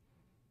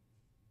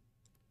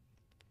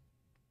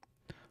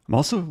 I'm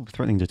also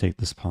threatening to take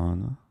this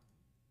pawn.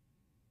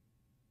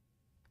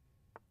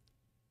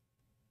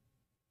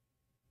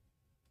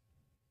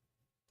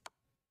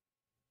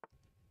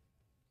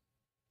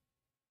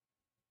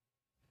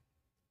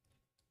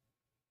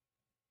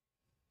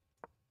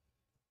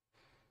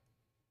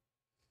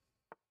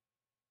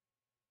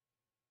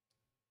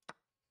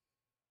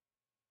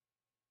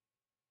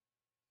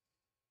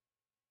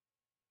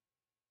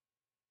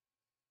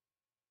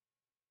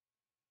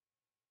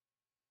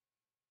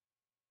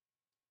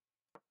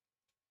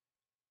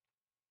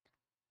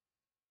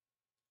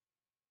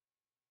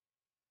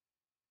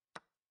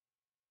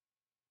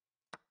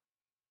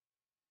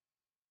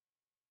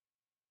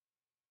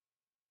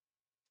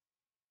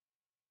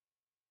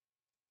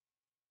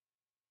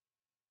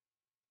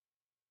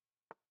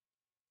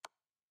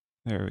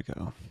 There we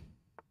go.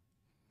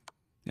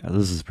 Yeah,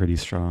 this is pretty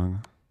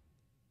strong.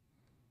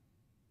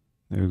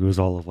 There goes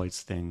all of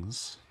white's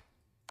things.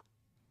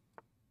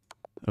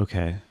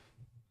 Okay.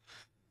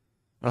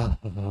 Felt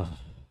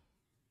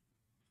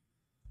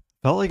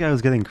like I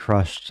was getting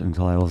crushed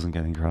until I wasn't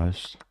getting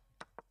crushed.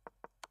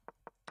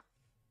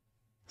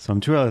 So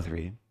I'm 2 out of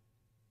 3.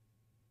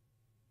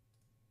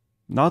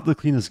 Not the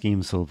cleanest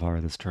game so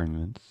far this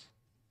tournament.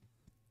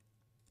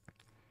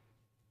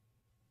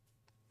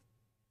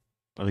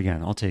 But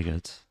again, I'll take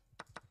it.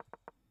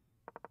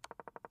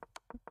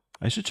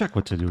 I should check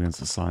what to do against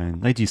this line.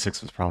 Knight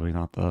d6 was probably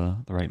not the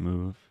right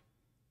move.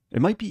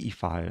 It might be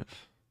e5.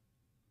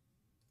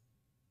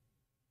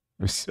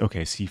 Or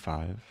okay,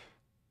 c5.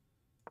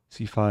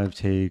 c5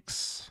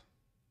 takes...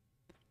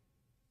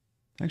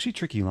 Actually,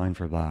 tricky line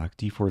for black.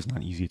 d4 is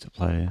not easy to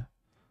play.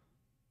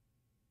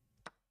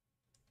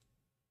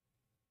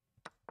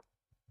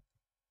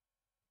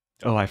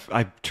 Oh,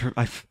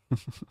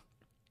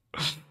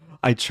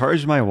 I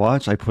charged my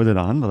watch, I put it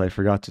on, but I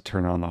forgot to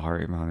turn on the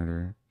heart rate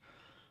monitor.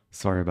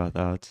 Sorry about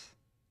that.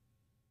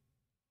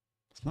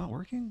 It's not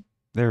working?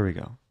 There we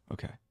go.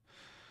 Okay.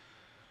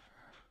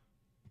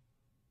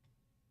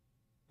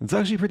 It's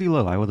actually pretty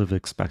low. I would have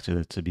expected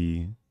it to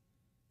be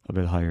a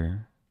bit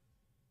higher.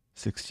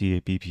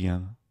 68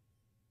 BPM.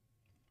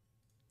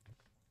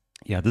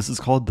 Yeah, this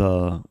is called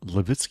the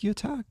Levitsky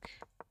attack.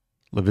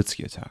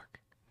 Levitsky attack.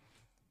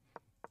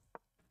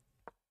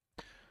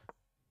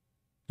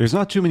 There's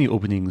not too many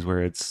openings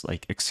where it's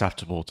like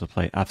acceptable to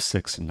play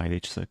f6 and knight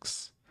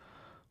h6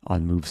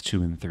 on moves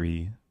 2 and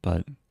 3,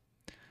 but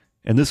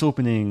in this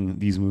opening,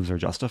 these moves are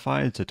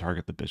justified to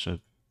target the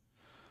bishop.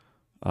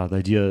 The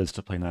idea is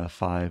to play knight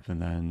f5,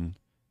 and then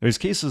there's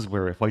cases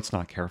where if white's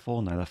not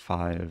careful, knight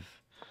f5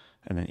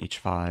 and then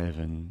h5,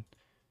 and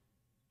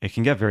it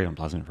can get very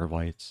unpleasant for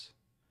white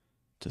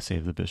to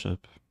save the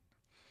bishop.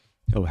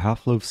 Oh,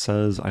 Half-Loaf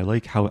says, I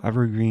like how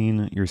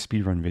evergreen your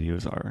speedrun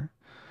videos are.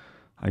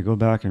 I go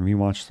back and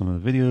rewatch some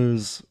of the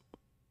videos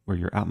where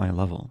you're at my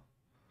level,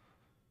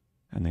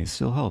 and they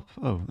still help.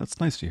 Oh,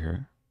 that's nice to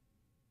hear.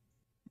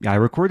 Yeah, I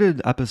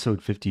recorded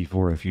episode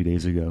 54 a few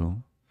days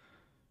ago.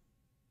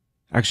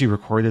 Actually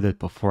recorded it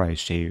before I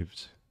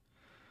shaved.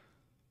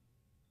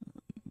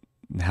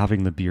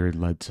 Having the beard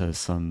led to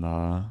some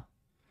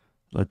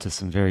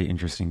very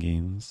interesting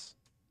games.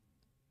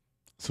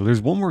 So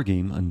there's one more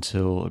game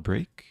until a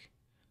break.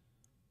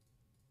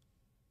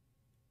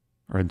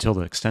 Or until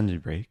the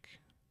extended break.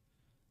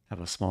 Have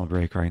a small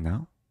break right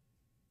now.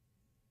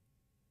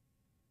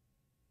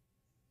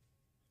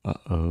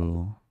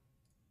 Uh-oh.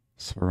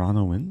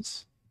 Serrano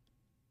wins?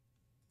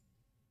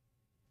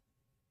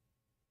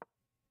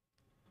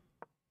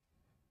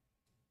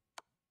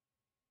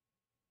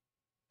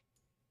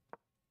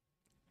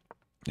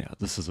 Yeah,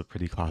 this is a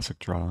pretty classic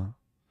draw.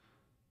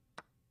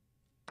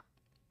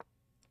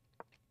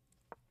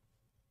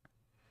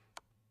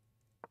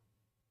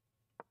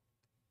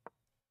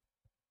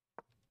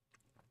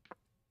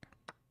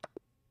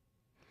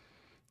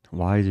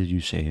 Why did you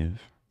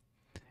shave?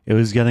 It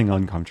was getting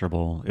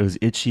uncomfortable. It was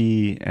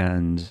itchy,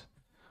 and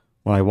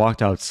when I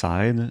walked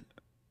outside,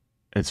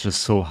 it's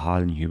just so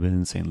hot and humid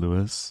in St.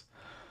 Louis.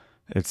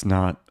 It's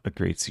not a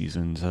great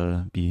season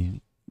to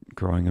be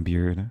growing a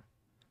beard.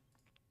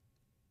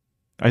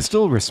 I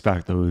still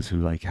respect those who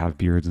like have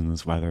beards in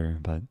this weather,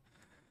 but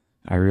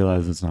I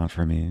realize it's not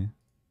for me.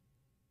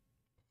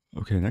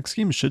 Okay, next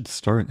game should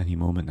start any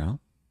moment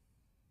now.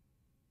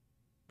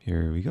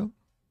 Here we go.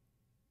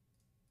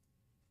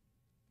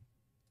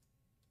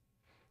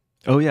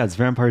 Oh yeah, it's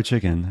Vampire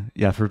Chicken.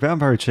 Yeah, for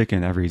Vampire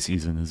Chicken, every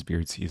season is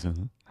beard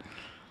season.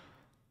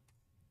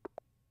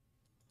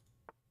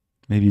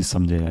 Maybe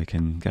someday I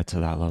can get to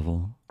that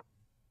level.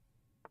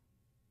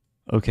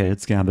 Okay,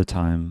 it's Gambit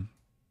time.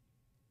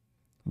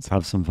 Let's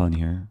have some fun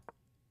here.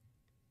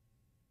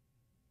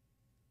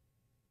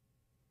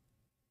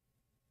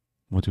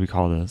 What do we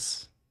call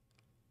this?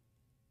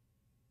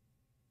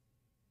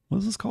 What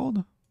is this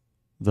called?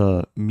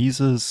 The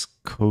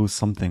Mieses-Kotrč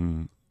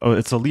something. Oh,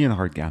 it's a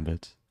Leonhard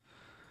Gambit.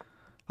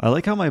 I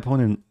like how my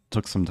opponent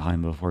took some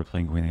time before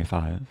playing Queen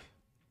A5.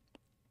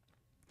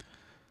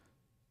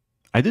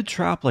 I did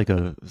trap like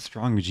a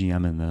strong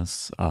GM in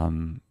this a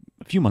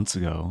few months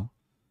ago.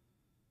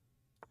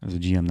 There's a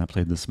GM that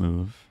played this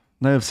move.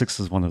 Knight of 6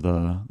 is one of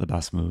the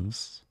best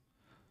moves.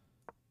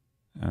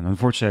 And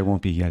unfortunately, I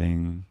won't be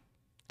getting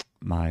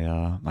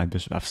my my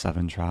bishop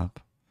f7 trap.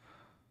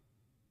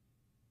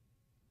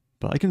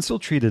 But I can still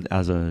treat it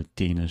as a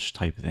Danish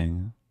type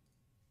thing.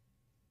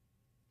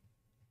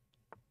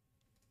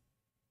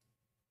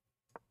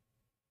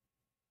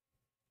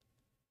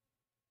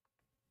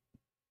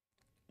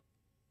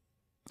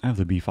 I have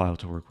the b file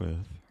to work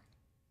with.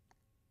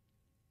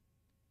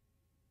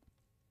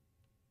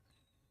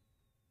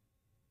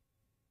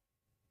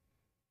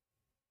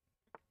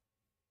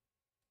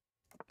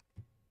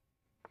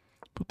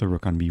 Put the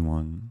rook on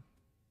b1.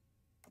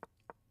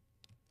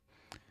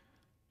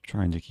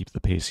 Trying to keep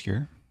the pace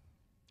here.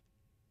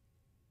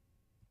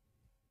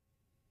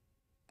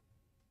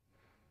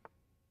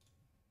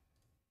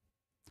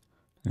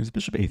 There's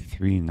bishop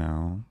a3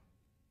 now.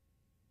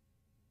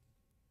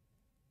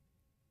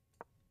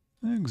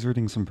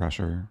 Exerting some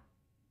pressure.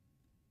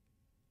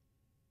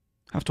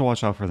 Have to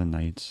watch out for the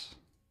knight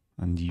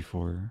on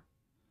d4.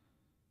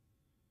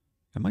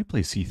 I might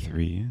play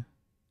c3.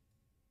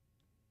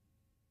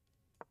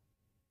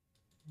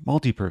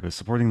 Multi-purpose,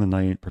 supporting the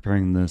knight,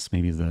 preparing this,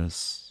 maybe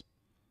this.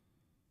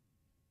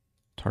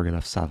 Target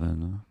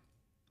f7.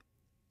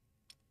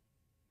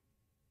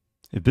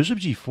 If bishop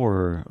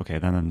g4, okay,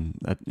 then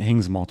that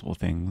hangs multiple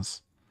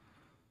things.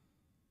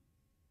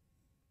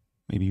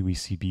 Maybe we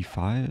see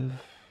b5.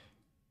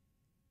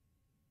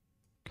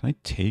 Can I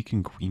take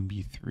in queen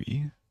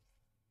b3?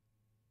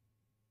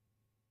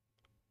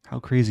 How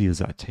crazy is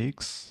that?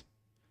 Takes?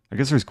 I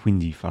guess there's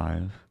queen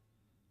d5.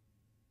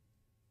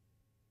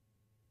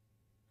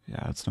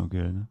 Yeah, it's no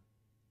good.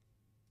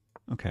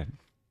 Okay.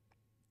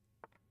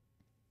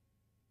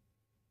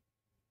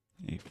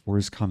 a4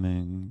 is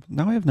coming.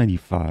 Now I have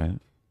 95.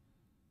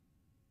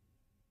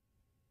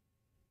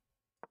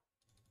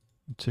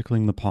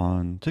 Tickling the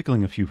pawn,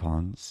 tickling a few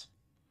pawns.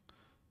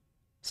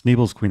 This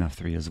enables queen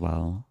f3 as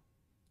well.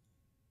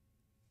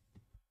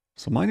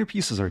 So minor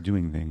pieces are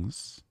doing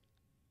things,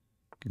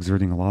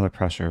 exerting a lot of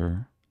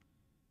pressure.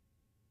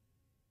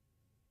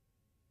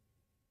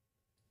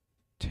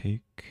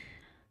 Take.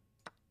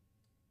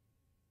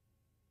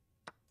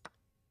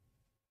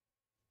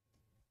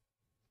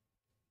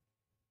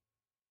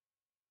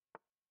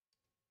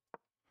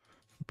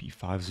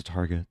 b5 is a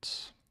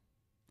target.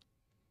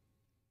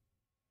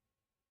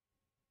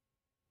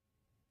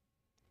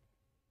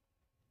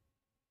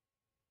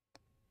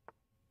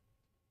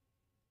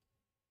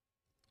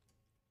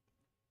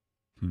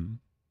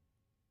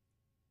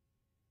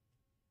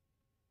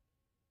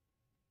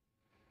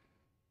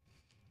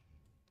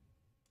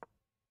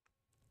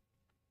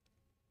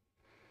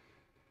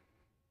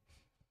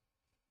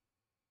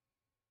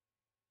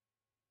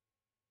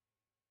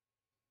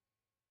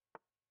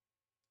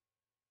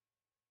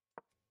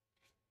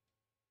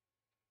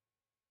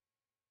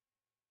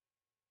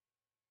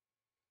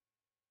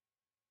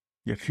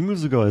 Yeah, a few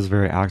moves ago I was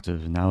very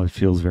active, and now it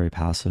feels very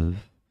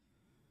passive.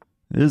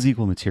 It is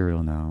equal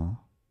material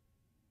now.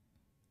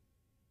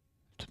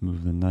 To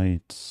move the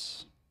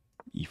knight,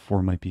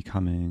 e4 might be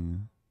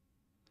coming.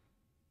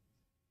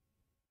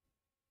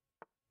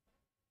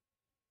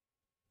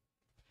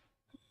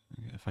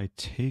 If I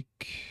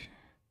take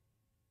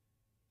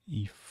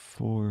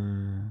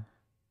e4...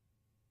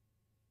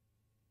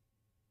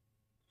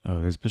 Oh,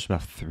 there's bishop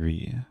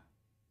f3.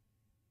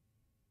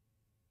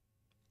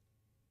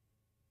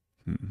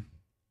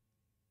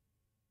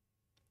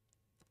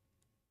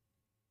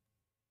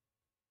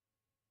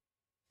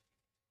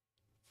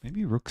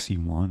 Maybe rook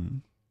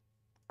c1.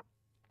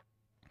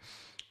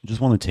 I just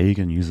want to take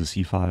and use the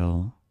c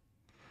file.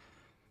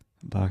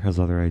 Black has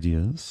other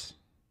ideas.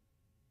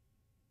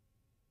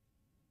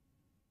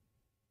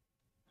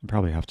 I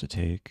probably have to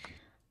take.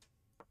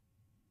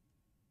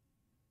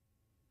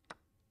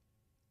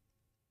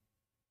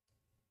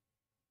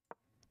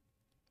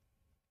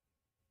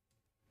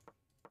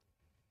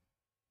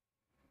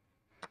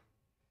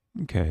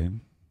 Okay.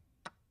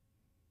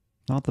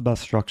 Not the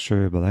best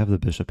structure, but I have the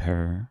bishop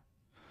pair.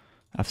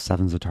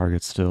 f7's a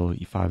target still,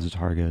 e5's a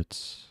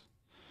target.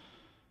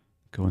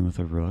 Going with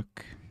a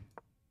rook.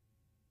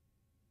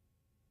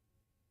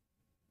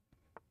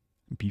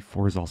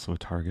 b4 is also a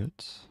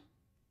target.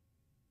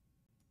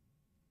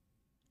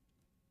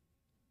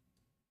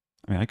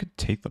 I mean, I could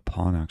take the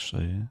pawn,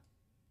 actually.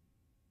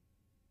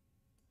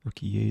 Rook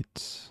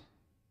e8.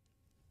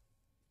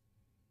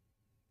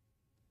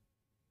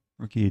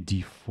 Rook e8,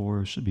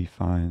 d4 should be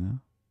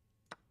fine.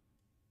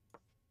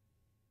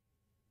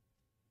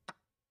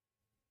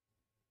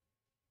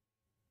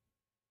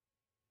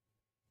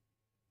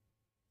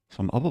 So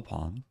I'm up a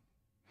pawn.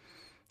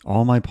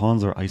 All my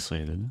pawns are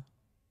isolated.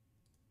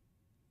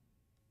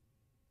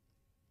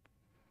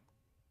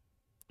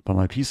 But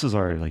my pieces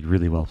are like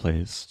really well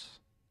placed.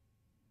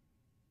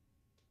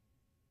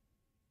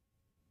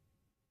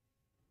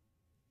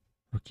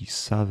 Rook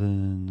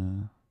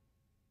e7.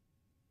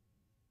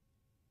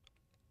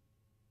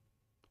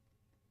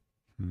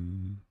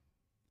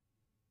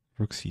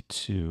 Rook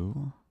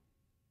c2.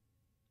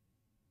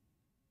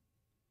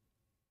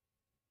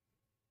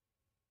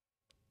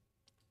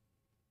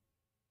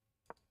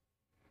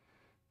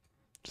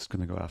 Just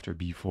going to go after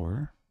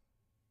b4.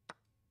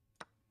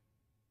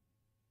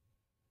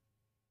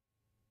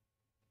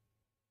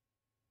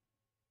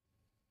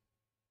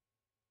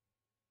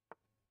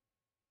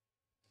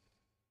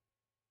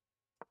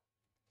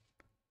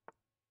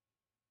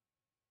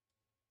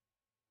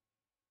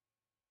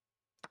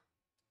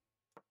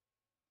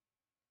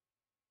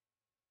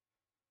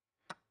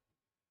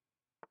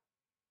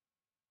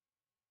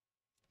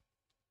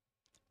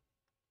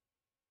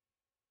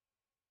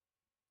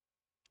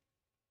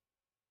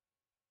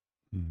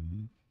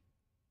 Mm-hmm.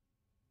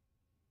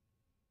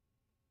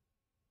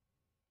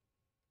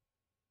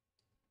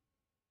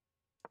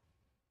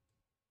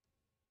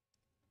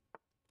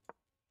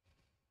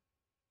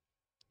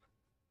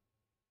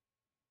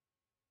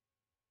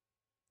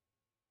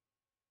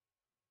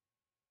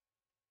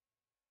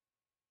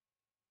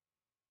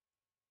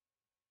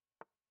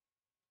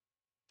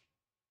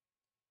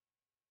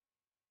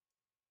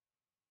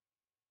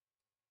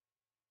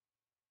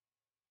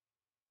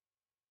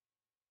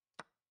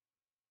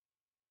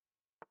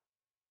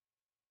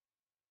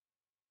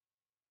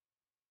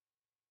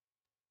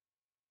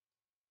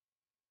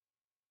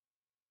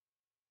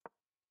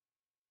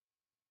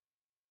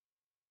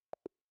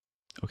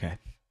 Okay.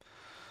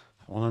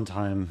 One on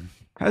time.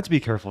 I had to be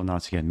careful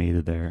not to get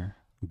mated there.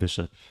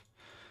 Bishop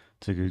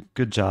did a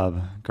good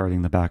job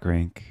guarding the back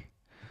rank.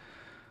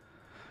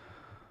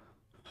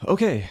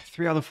 Okay,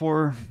 3 out of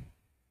 4.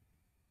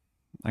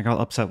 I got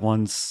upset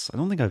once. I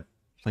don't think I've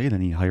played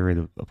any high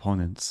rated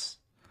opponents,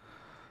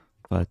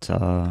 but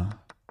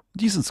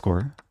decent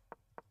score.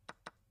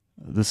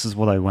 This is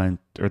what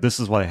this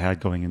is what I had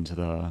going into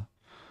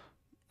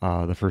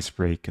the first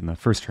break in the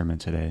first tournament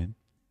today.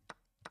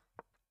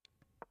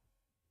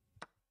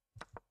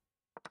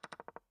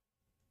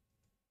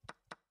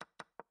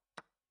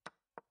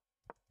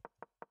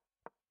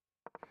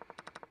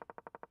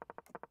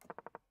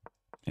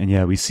 And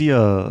yeah, we see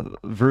a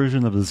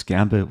version of this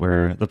Gambit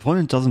where the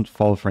opponent doesn't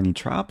fall for any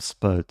traps,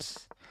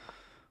 but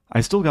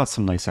I still got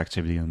some nice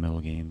activity in the middle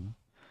game.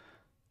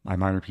 My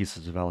minor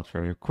pieces developed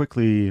very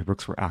quickly,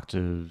 rooks were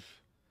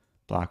active,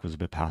 black was a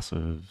bit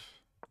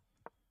passive,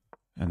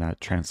 and that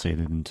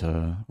translated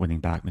into winning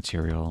back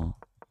material.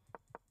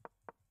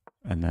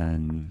 And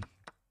then,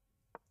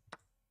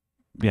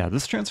 yeah,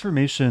 this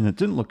transformation, it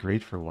didn't look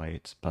great for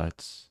white,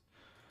 but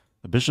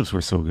the bishops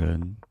were so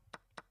good.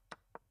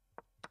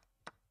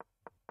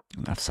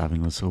 And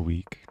f7 was so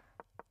weak.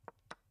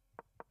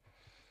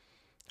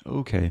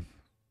 Okay.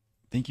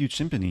 Thank you,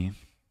 Chimpany.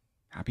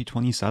 Happy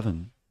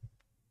 27.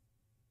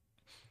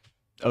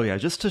 Oh yeah,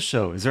 just to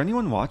show, is there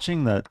anyone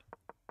watching that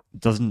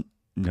doesn't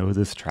know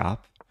this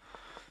trap?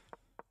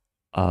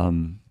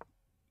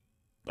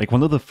 Like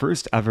one of the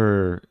first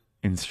ever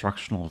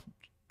instructional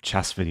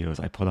chess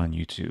videos I put on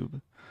YouTube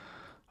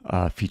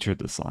featured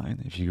this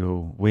line. If you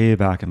go way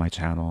back in my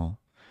channel,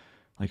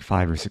 like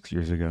 5 or 6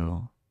 years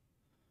ago,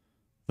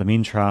 the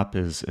main trap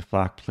is if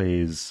black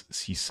plays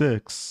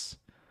c6,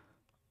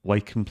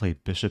 white can play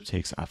bishop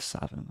takes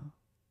f7.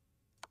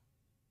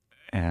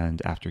 And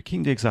after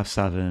king takes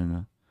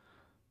f7,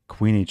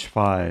 queen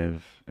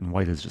h5, and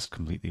white is just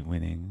completely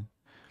winning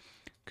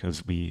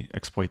because we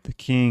exploit the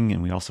king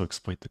and we also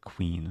exploit the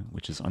queen,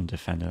 which is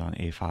undefended on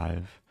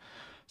a5.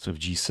 So if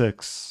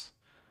g6,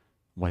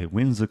 white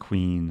wins the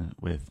queen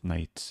with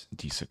knight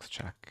d6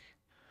 check.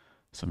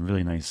 Some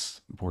really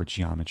nice board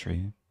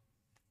geometry.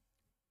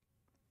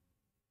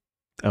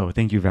 Oh,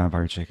 thank you,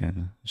 Vampire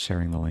Chicken,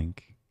 sharing the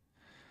link.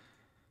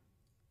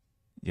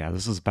 Yeah,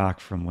 this is back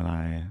from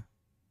when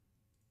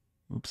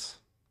it's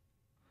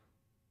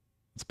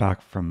back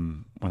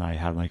from when I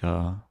had like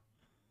a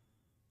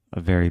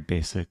very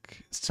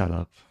basic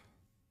setup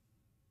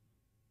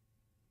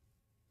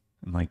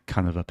and like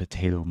kind of a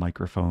potato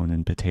microphone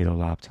and potato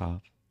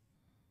laptop.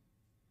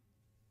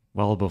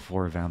 Well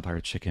before Vampire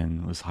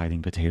Chicken was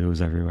hiding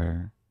potatoes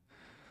everywhere.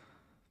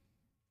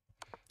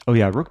 Oh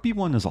yeah, Rook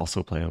B1 is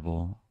also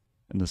playable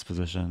in this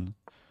position.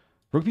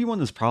 Rook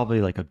B1 is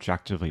probably like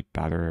objectively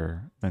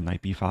better than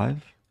Knight B5.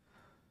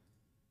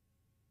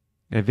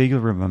 I vaguely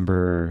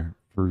remember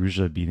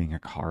Veruja beating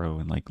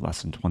Hikaru in like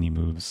less than 20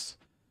 moves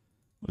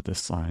with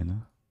this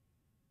line.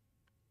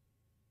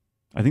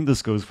 I think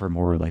this goes for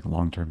more like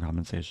long-term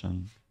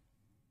compensation.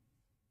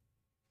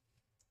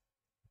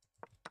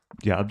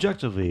 Yeah,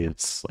 objectively,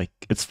 it's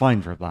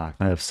fine for black.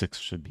 Knight f6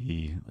 should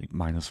be like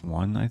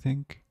 -1, I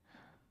think.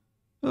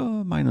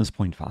 Minus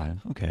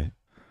 0.5. Okay.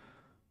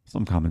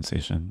 Some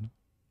compensation.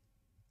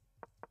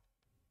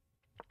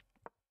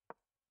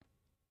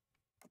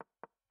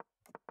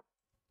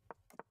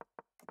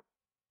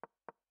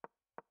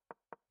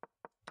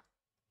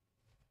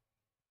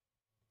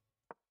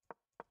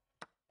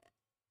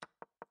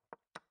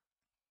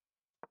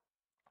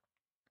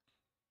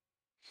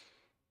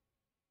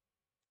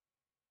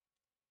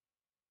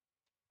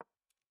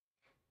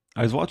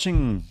 I was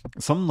watching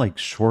some like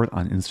short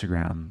on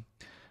Instagram.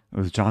 It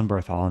was John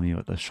Bartholomew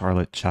at the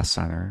Charlotte Chess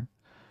Center.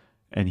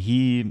 And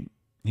he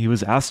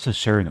was asked to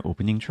share an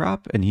opening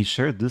trap, and he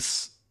shared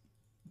this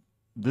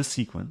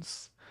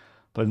sequence.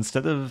 But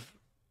instead of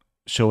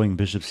showing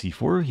bishop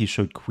c4, he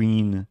showed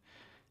queen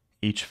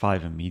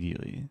h5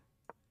 immediately,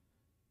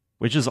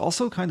 which is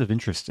also kind of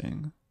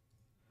interesting.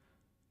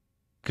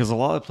 Because a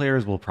lot of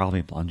players will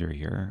probably blunder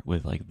here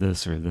with like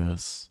this or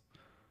this,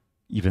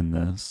 even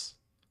this.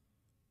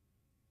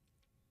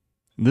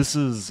 This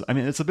is, I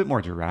mean, it's a bit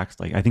more direct.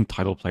 Like, I think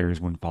title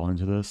players wouldn't fall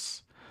into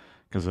this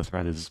because the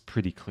threat is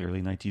pretty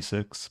clearly knight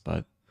d6,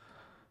 but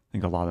I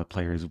think a lot of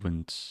players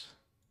wouldn't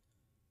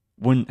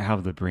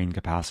have the brain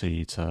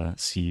capacity to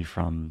see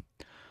from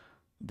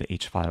the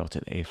H file to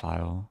the A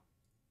file.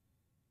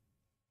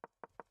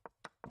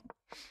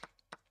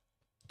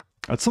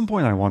 At some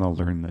point, I want to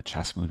learn the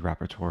chess move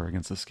repertoire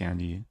against the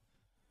Scandi.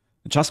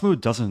 The chess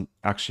move doesn't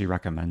actually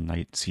recommend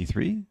knight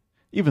c3,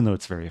 even though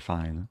it's very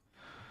fine.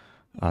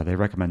 They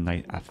recommend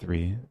knight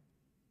f3,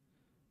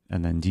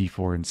 and then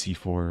d4 and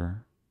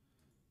c4,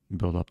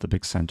 build up the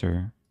big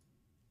center.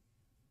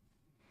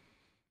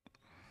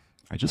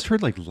 I just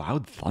heard like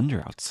loud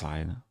thunder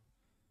outside.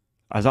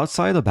 I was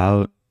outside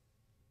about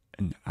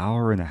an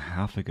hour and a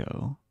half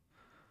ago.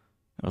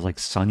 It was like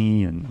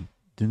sunny and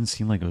didn't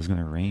seem like it was going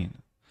to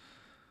rain.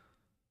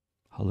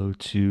 Hello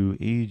to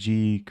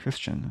AG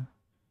Christian.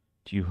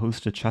 Do you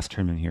host a chess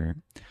tournament here?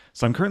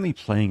 So I'm currently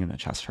playing in a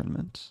chess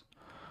tournament.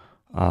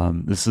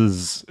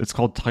 It's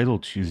called Title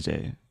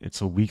Tuesday.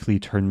 It's a weekly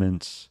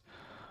tournament,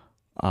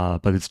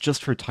 but it's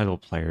just for title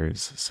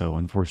players. So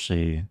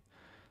unfortunately,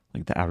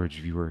 like the average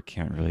viewer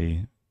can't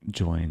really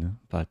join,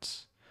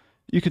 but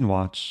you can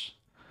watch.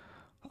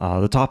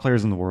 The top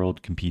players in the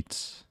world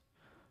compete.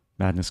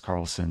 Magnus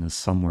Carlsen is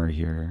somewhere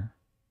here.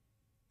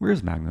 Where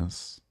is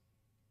Magnus?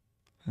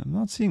 I'm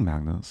not seeing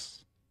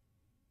Magnus.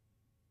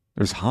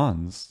 There's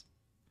Hans,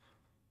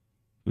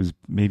 who's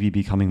maybe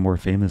becoming more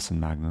famous than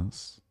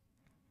Magnus.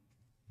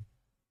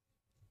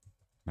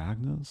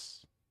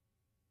 Magnus?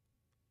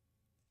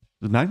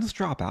 Did Magnus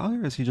drop out,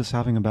 or is he just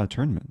having a bad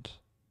tournament?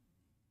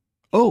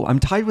 Oh, I'm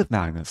tied with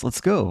Magnus. Let's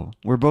go.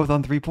 We're both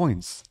on 3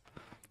 points.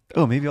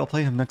 Oh, maybe I'll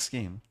play him next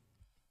game.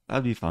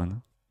 That'd be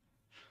fun.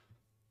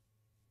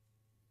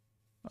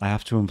 I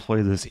have to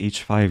employ this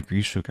h5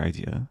 Grishuk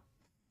idea.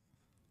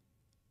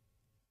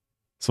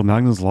 So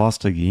Magnus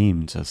lost a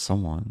game to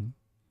someone.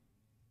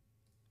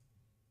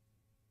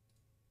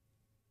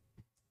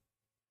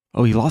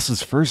 Oh, he lost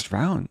his first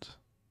round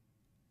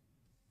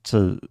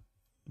to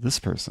this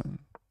person.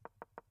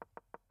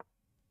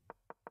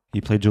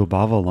 He played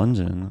Jobava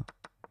London.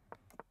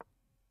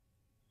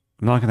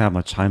 I'm not going to have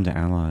much time to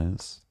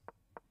analyze.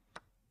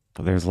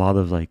 But there's a lot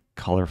of like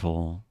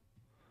colorful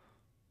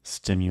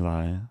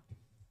stimuli.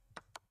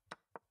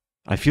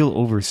 I feel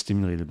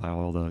overstimulated by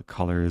all the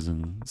colors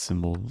and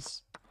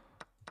symbols.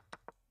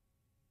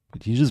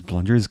 Did he just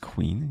blunder his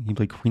queen? He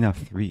played queen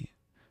f3.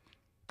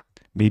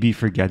 Maybe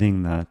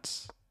forgetting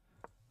that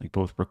like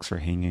both rooks are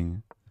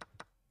hanging.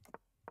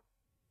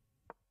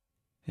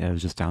 Yeah, it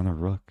was just down a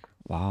rook.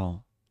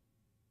 Wow.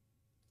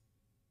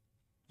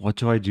 What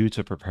do I do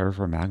to prepare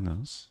for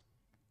Magnus?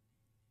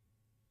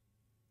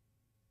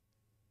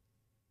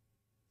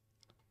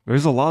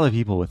 There's a lot of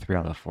people with 3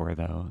 out of 4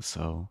 though,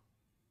 so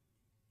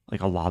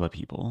like a lot of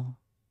people.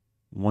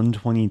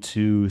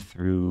 122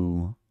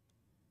 through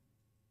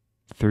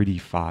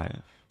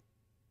 35.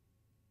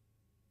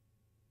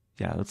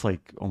 Yeah, that's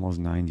like almost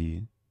 90.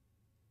 It'd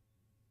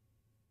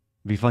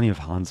be funny if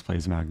Hans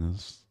plays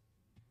Magnus.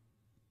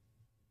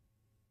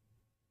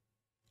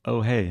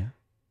 Oh, hey.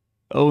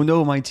 Oh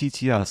no, my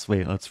TTS.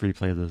 Wait, let's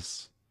replay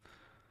this.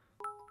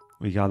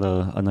 We got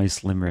a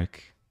nice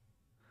limerick.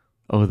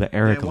 Oh, the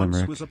Eric limerick.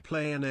 There once was a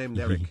player named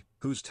Eric,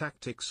 whose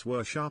tactics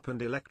were sharp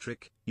and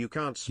electric. You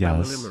can't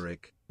spell a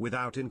limerick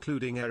without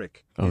including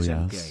Eric. His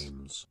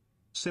games.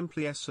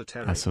 Simply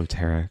esoteric.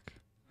 Esoteric.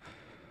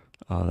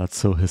 Oh, that's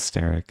so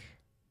hysteric.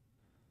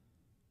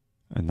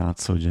 And not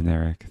so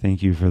generic.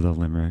 Thank you for the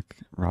limerick,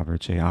 Robert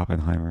J.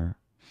 Oppenheimer.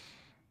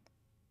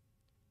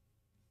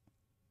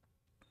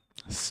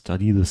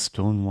 Study the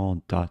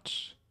Stonewall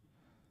Dutch.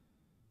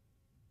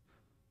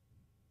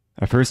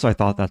 At first I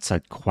thought that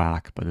said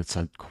quack, but it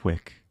said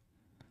quick.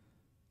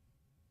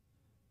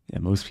 Yeah,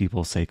 most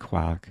people say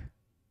quack.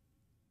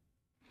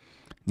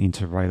 Need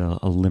to write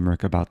a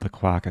limerick about the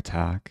quack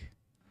attack.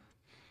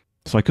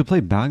 So I could play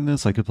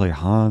Magnus, I could play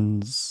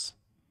Hans.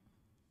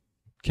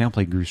 Can't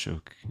play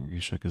Grishuk.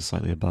 Grishuk is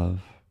slightly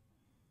above.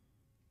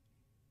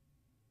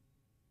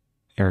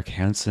 Eric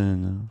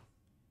Hansen.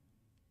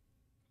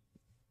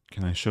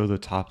 Can I show the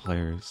top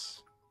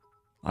players?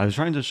 I was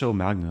trying to show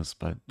Magnus,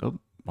 but oh,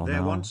 well,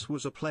 there now, once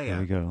was a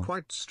player,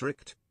 quite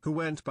strict, who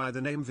went by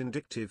the name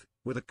Vindictive,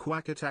 with a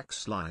quack attack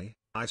sly.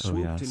 I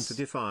swooped in to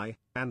defy,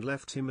 and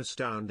left him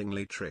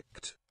astoundingly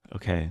tricked.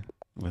 Okay,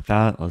 with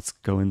that, let's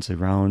go into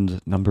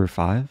round number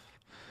 5.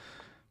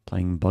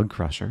 Playing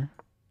Bugcrusher.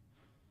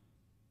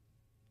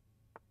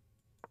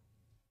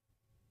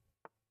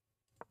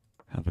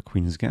 Have a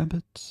Queen's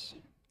Gambit.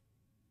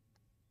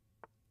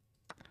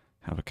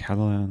 Have a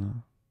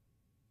Catalan.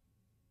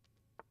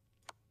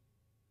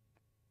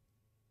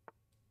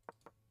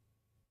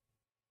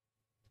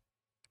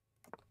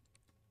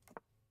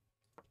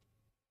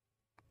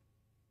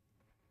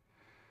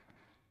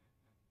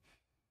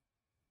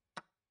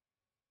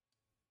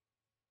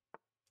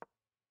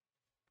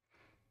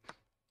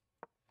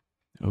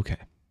 Okay.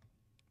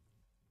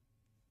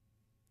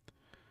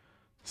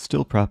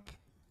 Still prep.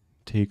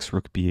 Takes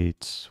rook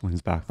b8,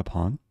 wins back the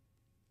pawn.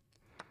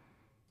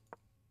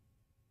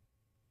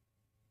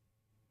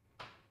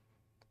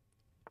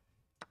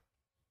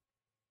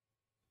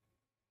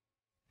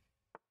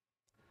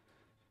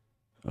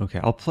 Okay,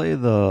 I'll play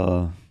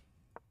the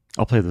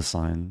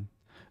sign.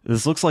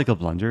 This looks like a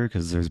blunder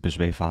because there's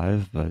bishop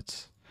a5,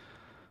 but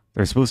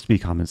there's supposed to be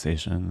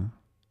compensation.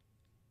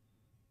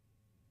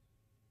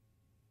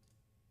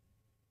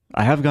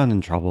 I have gotten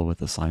in trouble with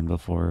the sign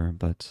before,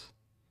 but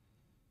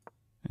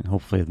and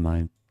hopefully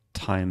my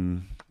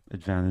time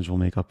advantage will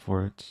make up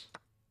for it.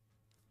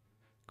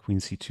 Queen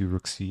c2,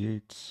 rook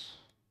c8.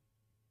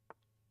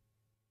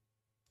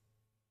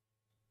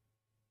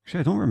 Actually,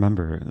 I don't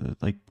remember.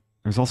 Like,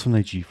 there's also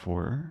knight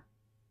g4.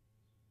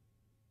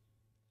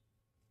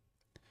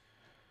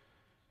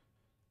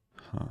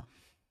 Huh.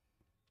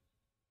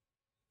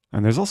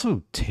 And there's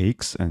also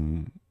takes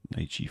and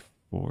knight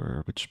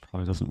g4, which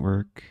probably doesn't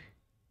work.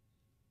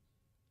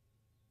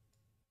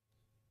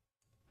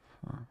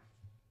 Huh.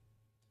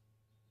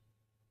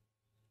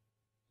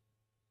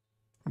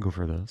 I'll go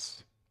for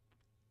this.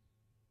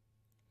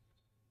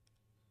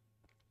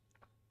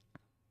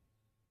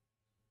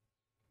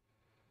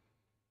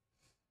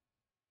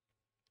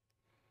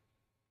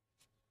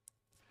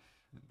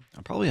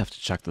 I'll probably have to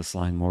check this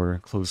line more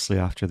closely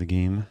after the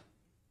game.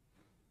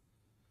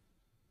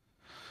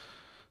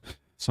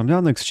 So I'm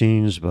down the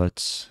exchange,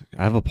 but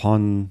I have a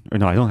pawn, or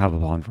no, I don't have a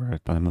pawn for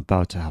it, but I'm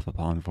about to have a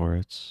pawn for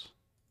it.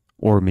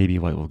 Or maybe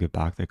white will get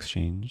back the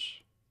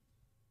exchange.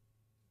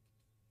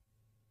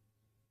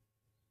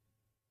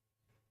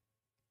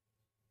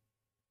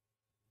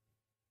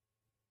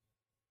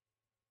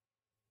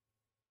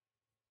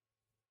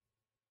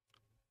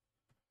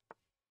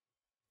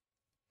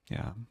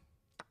 Yeah.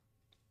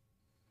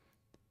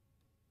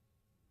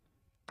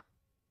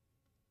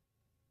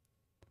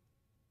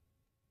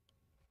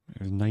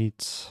 There's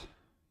knight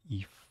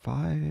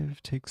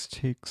e5,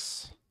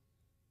 takes.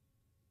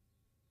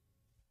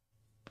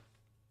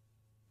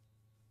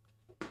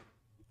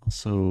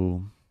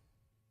 Also,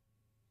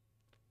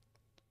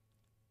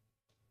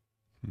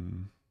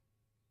 I'm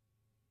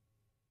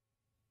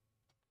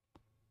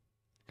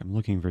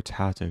looking for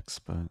tactics,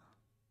 but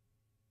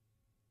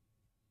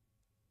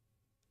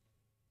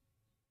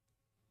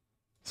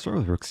start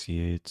with rook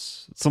c8.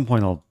 At some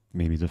point, I'll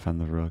maybe defend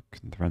the rook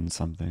and threaten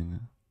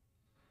something.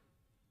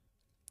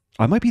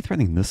 I might be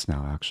threatening this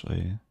now,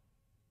 actually.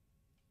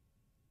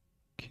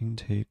 King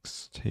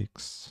takes.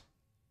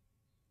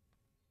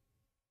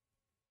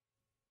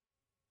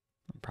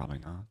 Probably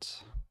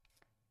not.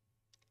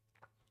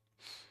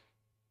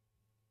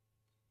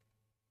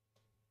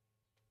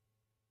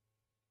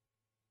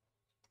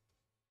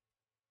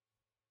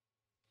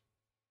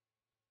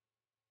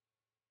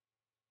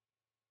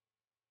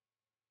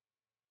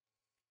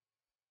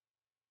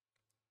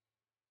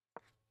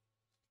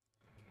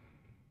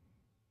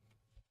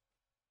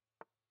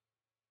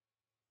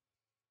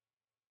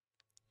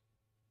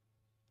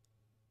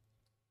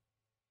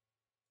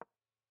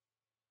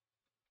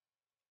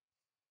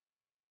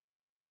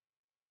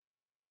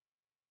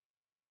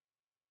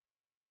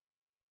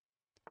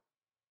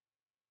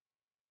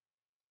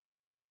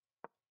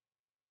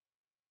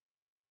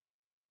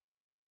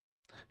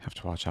 Have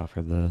to watch out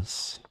for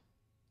this.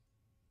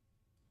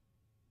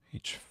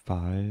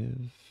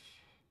 h5.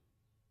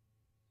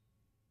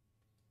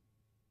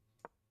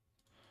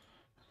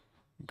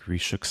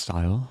 Grishuk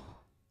style.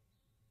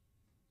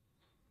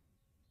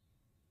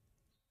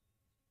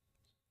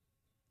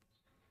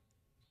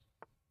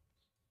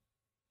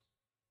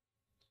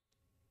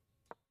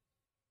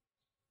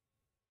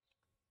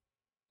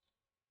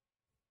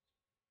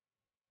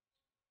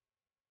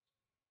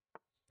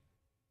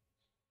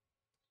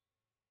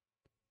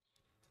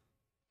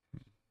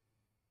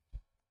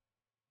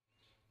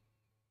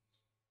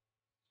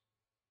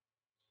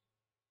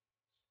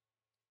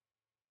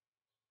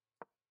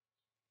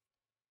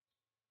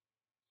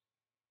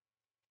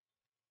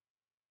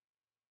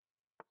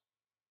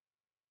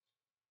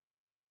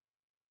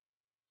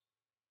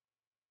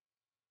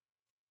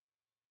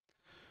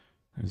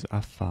 There's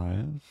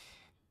f5.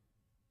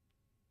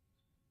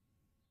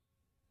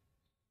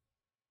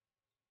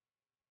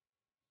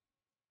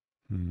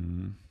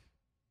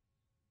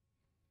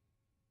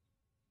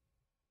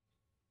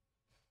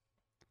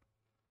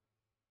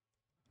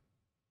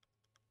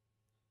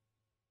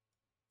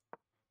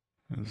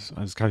 I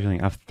was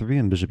calculating f3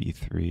 and bishop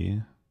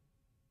e3.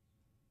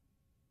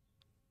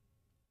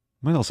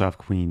 Might also have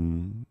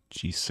queen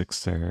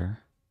g6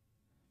 there.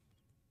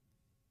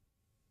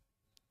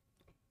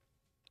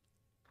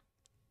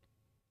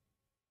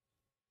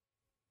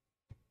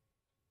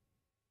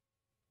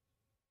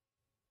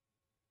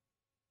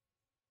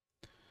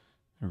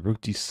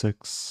 Rook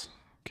d6.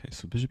 Okay,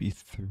 so bishop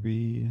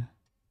e3.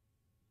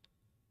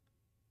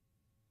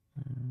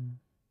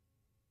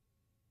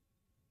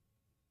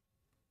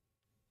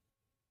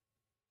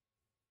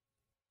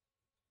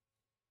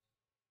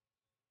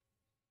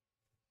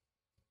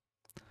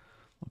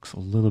 Looks a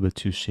little bit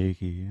too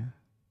shaky.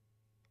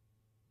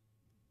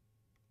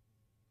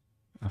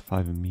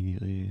 F5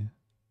 immediately.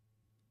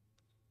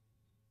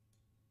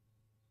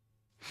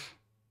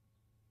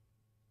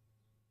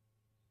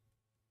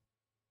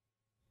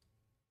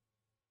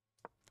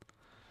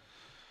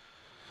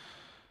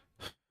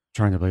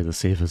 Trying to play the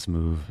safest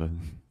move, but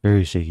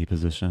very shaky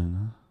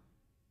position.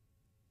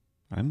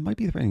 I might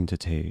be threatening to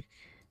take.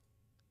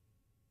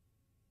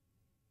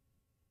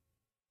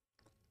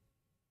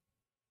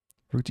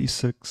 Rook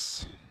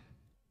d6.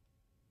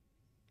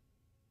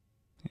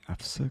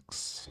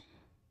 F6.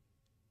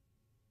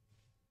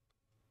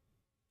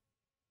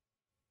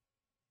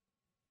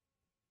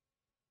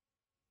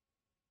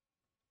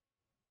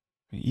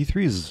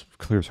 E3 is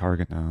clear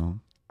target now.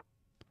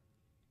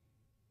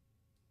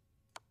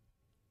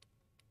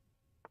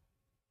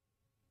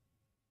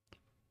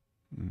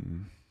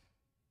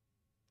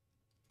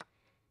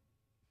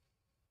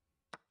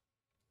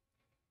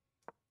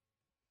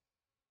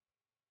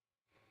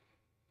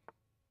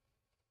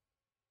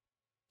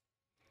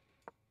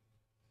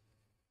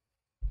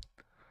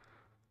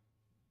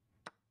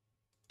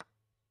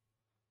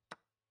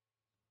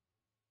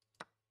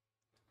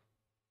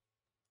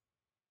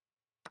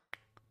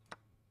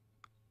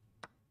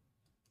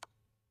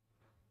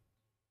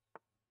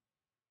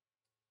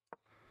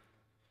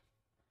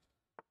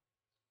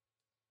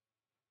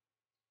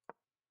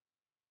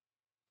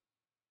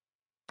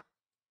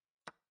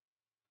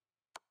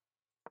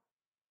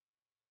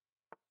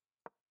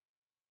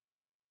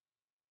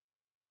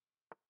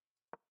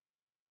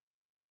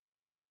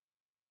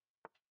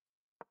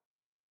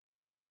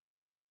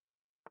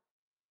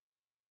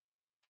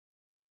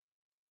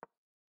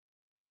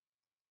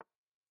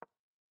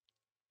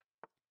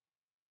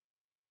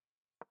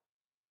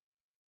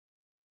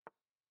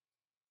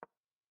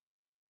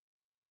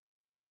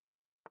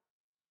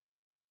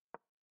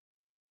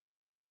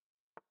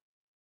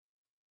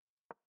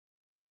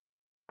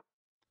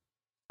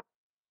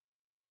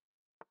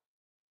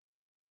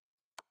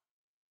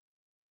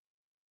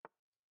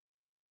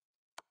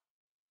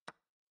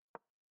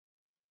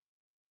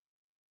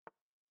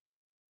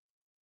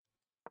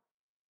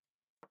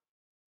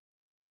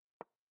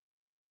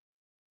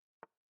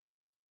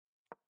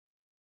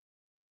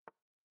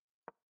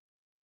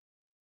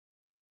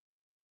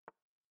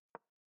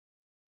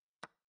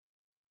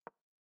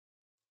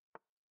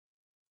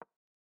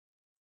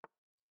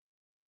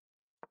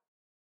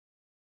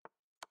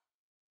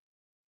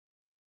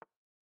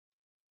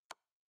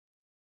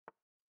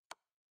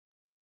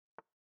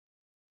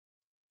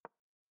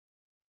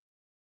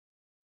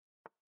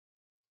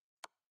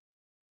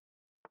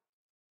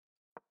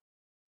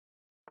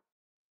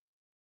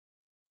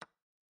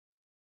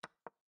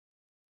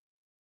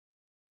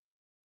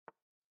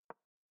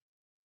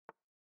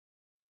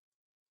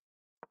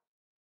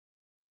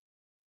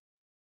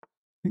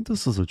 I think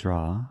this is a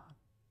draw.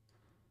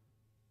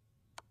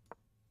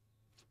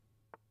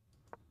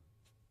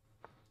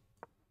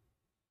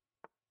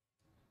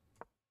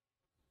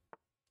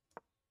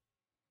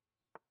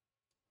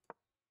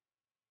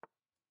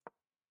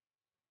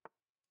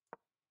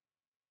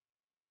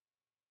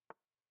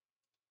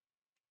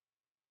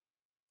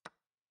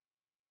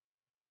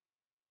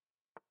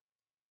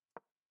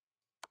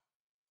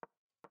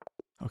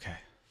 Okay.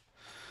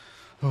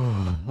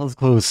 Oh, that was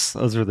close.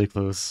 That was really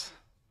close.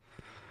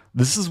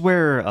 This is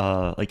where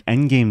like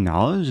endgame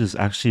knowledge is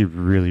actually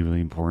really,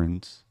 really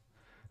important.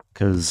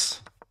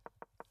 Because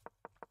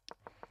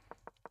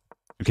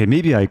okay,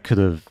 maybe I could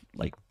have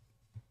like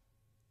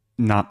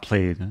not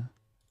played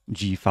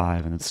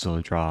G5 and it's still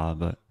a draw,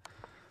 but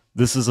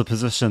this is a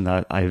position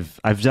that I've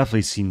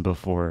definitely seen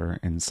before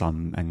in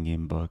some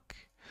endgame book.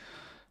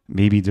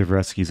 Maybe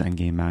Dvoretsky's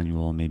endgame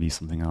manual, maybe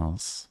something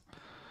else,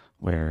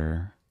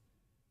 where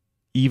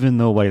even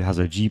though white has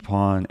a G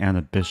pawn and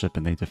a bishop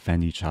and they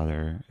defend each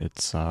other,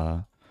 it's drawing.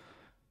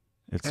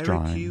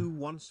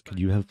 Could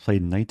you have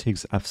played knight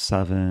takes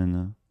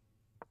f7,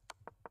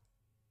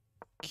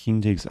 king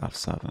takes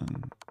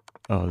f7?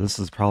 Oh, this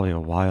is probably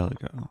a while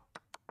ago.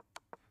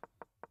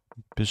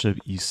 Bishop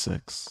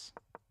e6.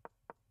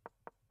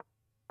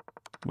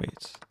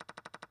 Wait.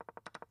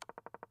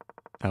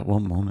 At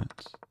what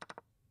moment?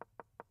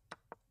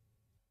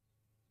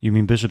 You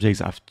mean bishop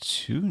takes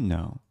f2?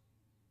 No.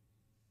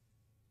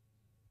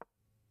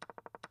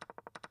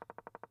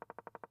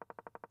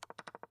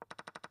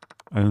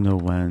 I don't know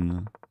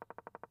when.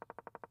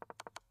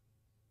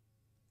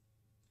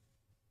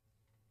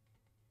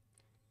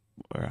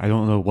 I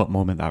don't know what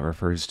moment that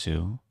refers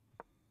to.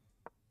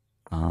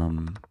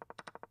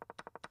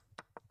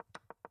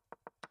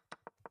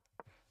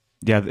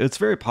 Yeah, it's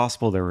very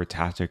possible there were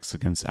tactics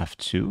against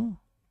f2.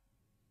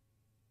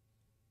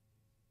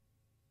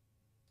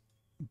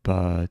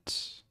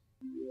 But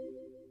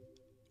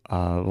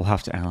we'll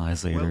have to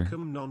analyze later.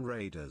 Welcome,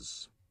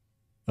 non-raiders.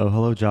 Oh,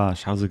 hello,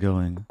 Josh. How's it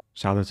going?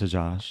 Shout out to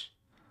Josh.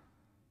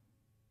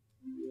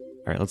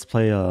 All right, let's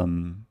play. What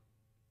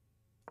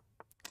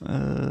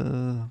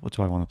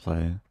do I want to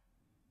play?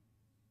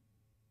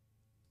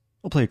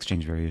 We'll play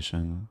exchange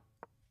variation.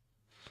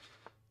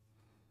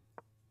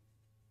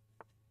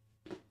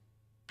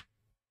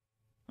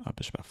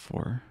 Bishop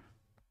f4.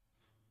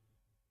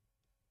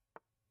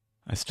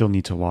 I still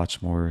need to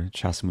watch more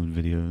chess mood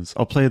videos.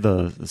 I'll play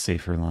the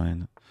safer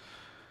line.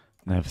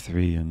 I have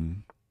 3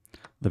 and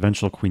the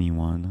eventual queen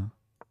e1.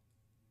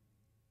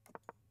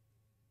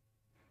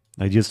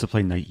 The idea is to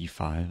play knight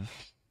e5.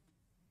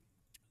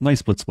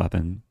 Nice blitz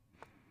weapon.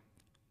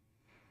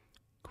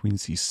 Queen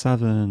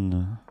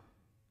c7.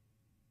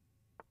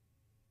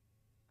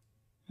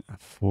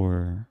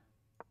 f4.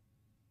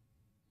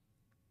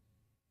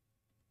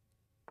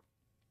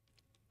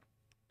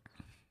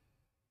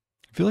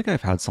 I feel like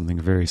I've had something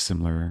very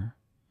similar.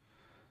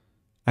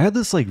 I had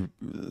this like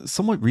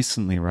somewhat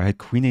recently where I had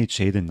queen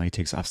h8 and knight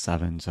takes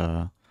f7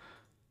 to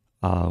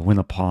win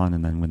a pawn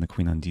and then win the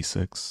queen on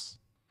d6.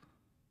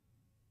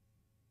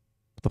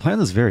 The plan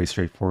is very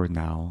straightforward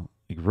now.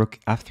 Like rook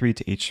f3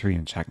 to h3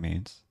 and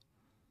checkmate.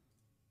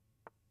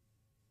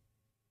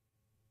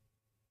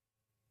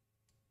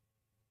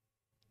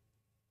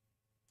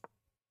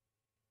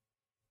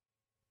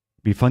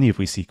 Be funny if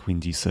we see queen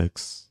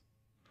d6.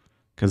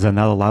 Because then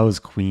that allows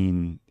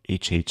queen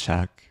h8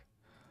 check.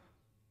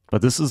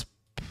 But this is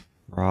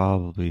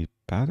probably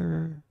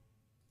better.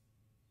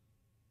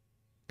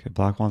 Okay,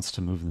 black wants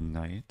to move the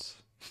knight.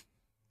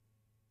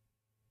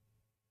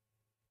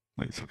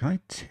 Wait, so can I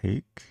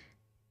take?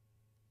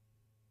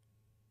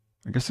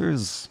 I guess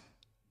there's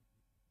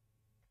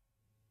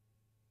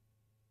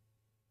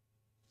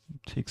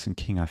takes in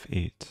king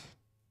f8.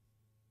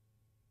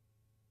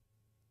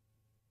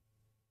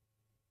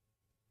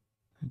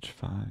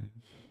 h5.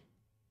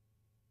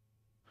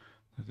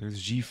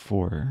 There's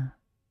g4.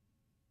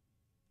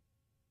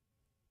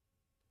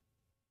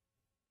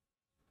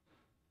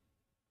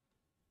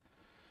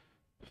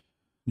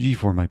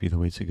 g4 might be the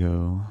way to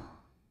go.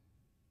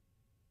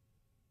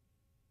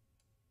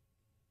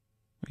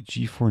 Wait,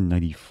 g4,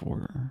 knight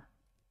e4.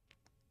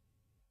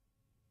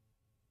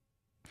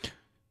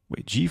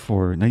 Wait,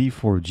 g4, knight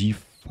e4,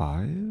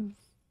 g5?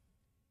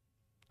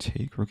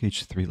 Take, rook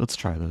h3. Let's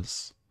try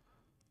this.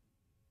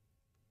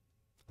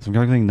 So I'm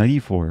calculating knight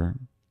e4,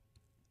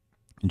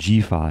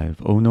 g5.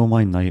 Oh no,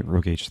 my knight,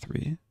 rook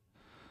h3.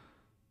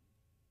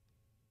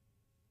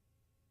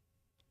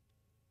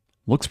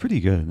 Looks pretty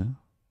good.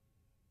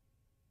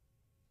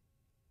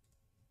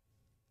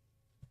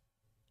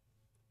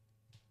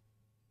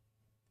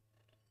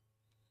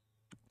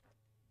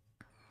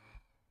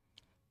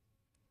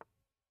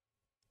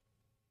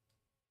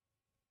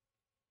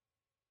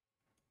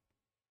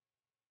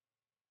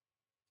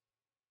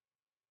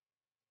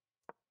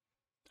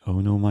 Oh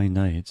no, my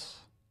knight.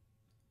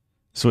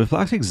 So if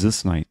black takes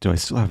this knight, do I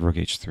still have rook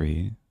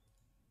h3?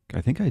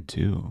 I think I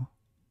do.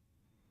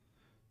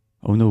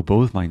 Oh no,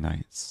 both my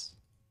knights.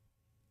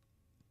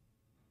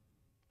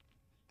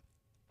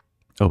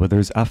 Oh, but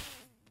there's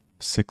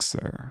f6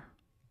 there.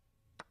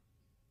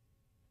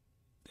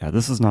 Yeah,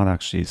 this is not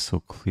actually so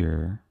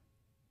clear.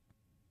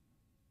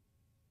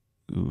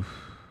 Oof.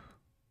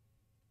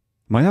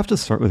 Might have to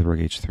start with rook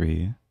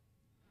h3.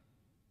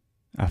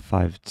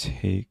 f5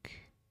 take.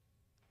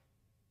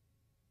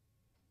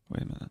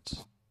 Wait a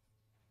minute.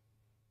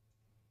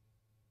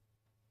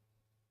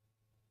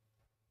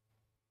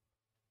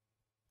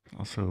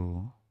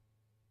 Also,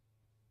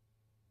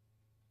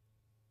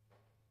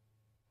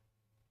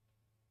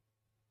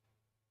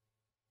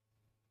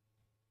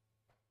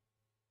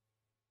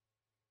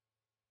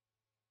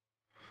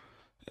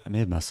 I may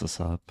have messed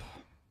this up.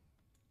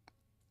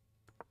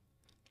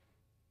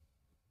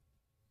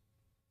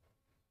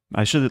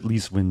 I should at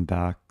least win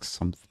back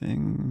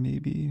something,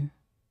 maybe.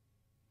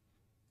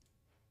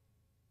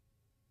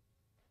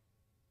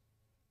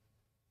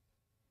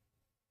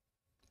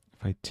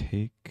 If I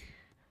take...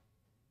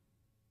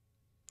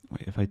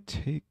 Wait, if I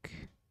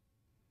take...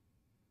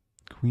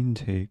 Queen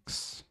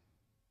takes...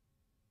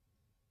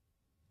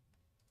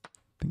 I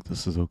think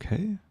this is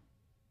okay.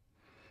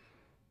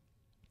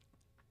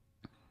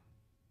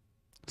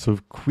 So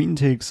if queen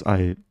takes,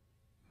 I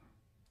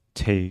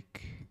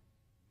take...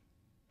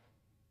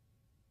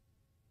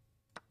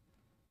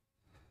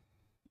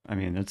 I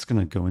mean, it's going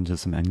to go into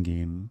some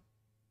endgame.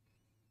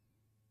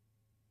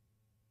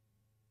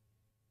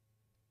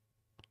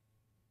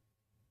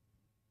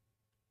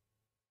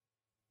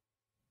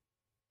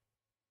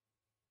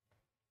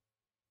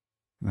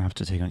 I have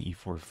to take on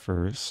e4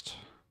 first,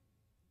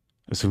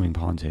 assuming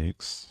pawn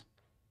takes.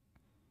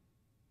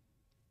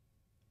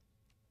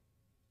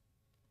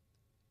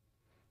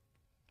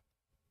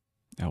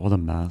 Yeah, what a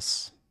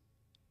mess.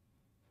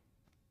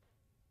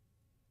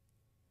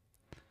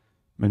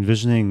 I'm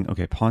envisioning,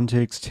 okay, pawn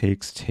takes,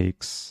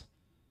 takes.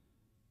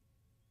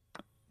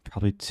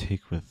 Probably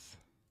take with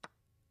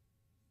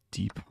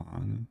d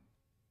pawn.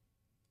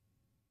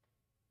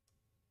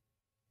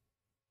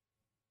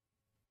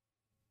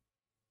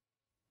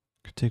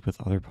 Could take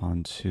with other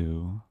pawn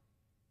too.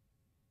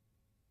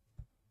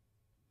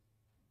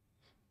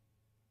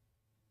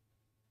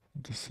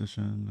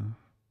 Decision.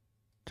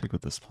 Take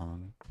with this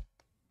pawn.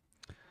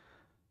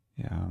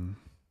 Yeah.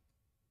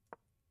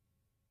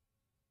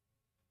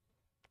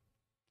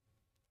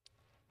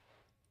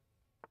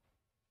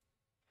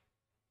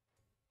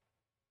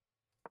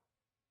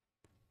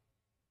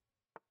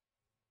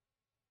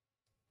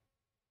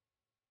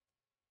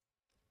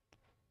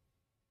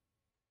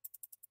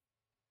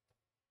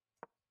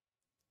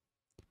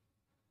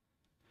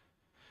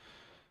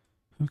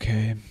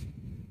 Okay.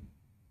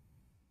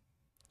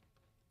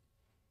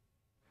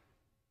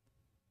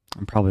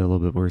 I'm probably a little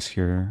bit worse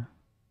here.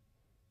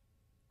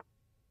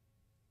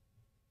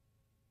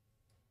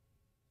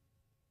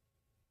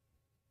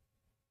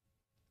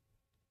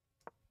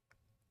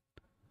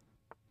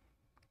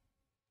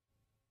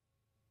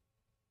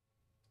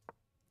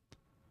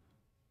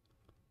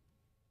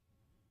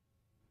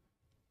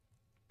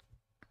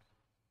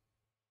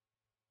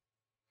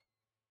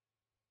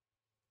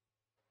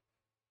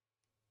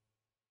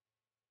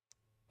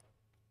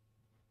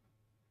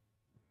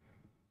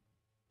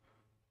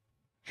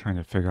 Trying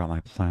to figure out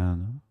my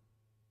plan.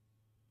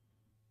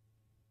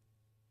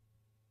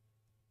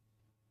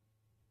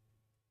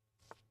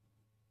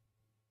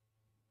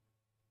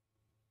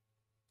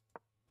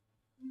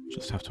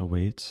 Just have to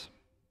wait.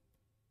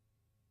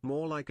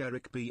 More like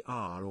Eric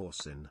B.R.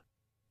 Orsin.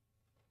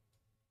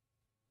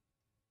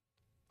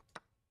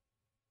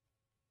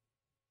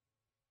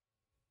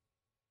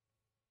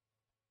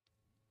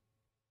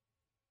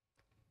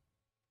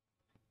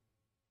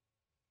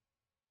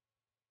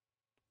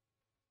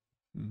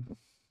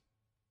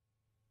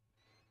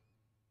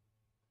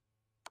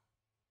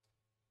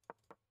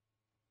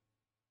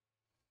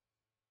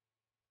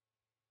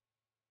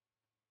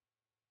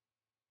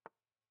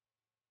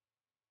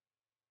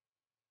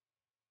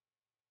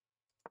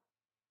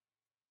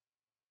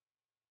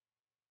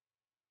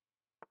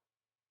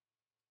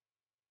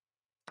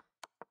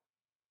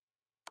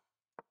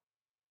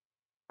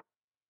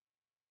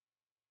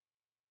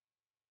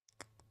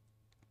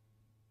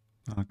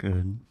 Not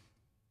good.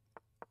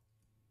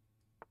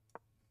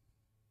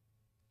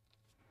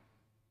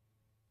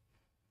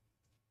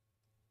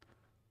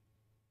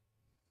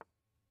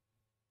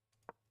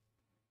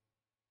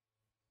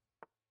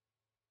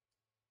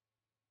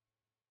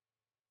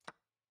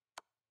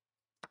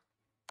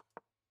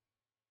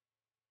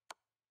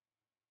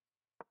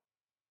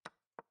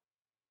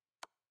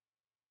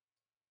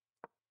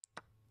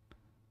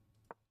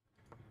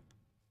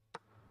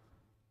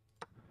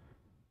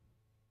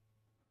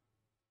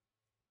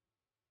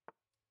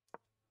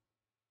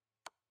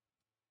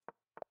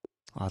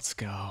 Let's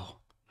go.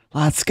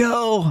 Let's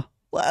go.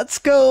 Let's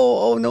go.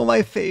 Oh no,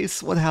 my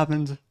face. What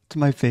happened to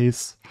my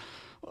face?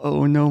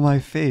 Oh no, my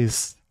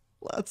face.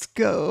 Let's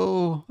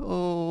go.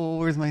 Oh,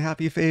 where's my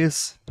happy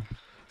face?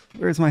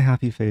 Where's my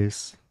happy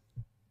face?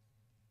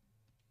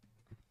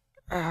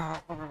 Uh-oh.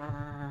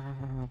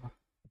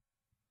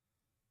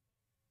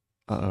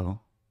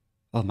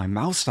 Oh, my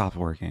mouse stopped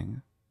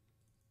working.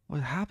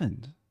 What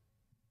happened?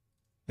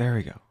 There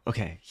we go.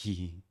 Okay.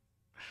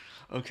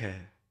 Okay.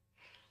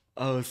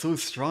 Oh, it's so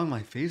strong,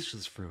 my face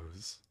just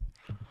froze.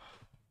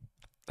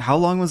 How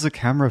long was the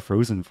camera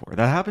frozen for?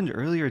 That happened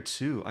earlier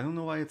too. I don't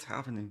know why it's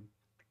happening.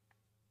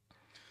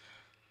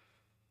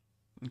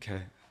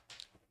 Okay.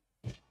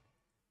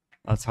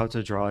 That's how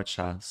to draw a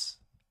chess.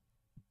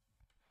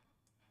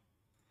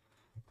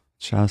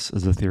 Chess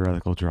is a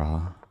theoretical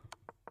draw.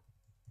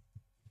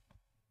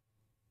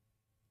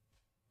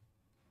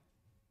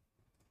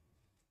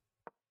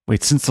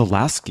 Wait, since the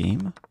last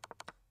game?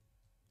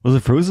 Was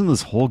it frozen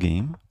this whole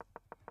game?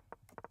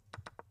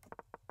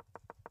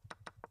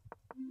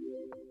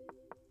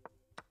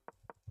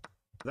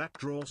 That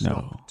draw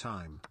stopped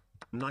time.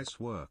 Nice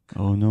work.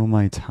 Oh no,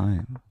 my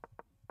time.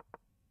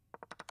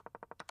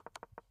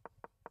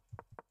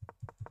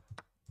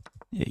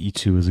 Yeah,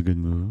 E2 is a good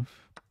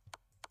move.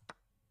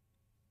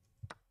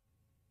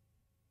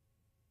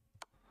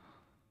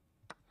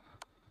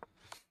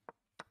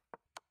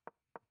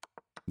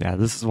 Yeah,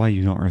 this is why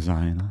you don't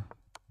resign.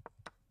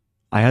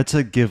 I had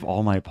to give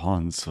all my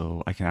pawns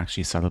so I can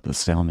actually set up the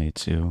stalemate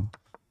too.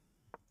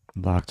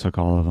 Black took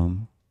all of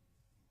them.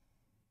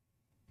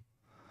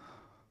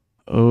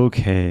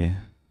 Okay.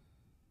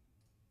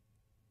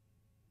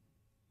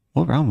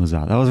 What round was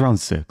that? That was round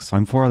 6. So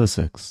I'm 4 out of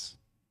 6.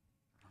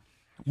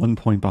 1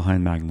 point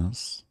behind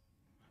Magnus.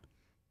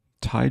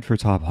 Tied for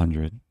top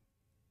 100.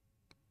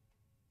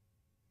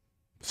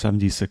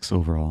 76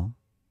 overall.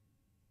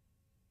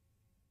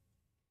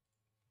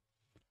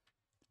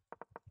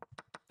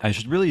 I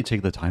should really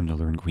take the time to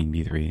learn Queen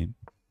B3.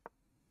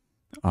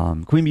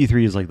 Queen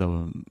B3 is like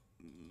the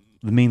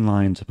main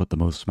line to put the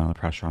most amount of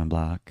pressure on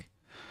black.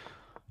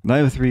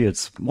 Knight of 3,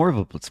 it's more of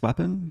a blitz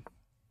weapon.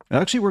 It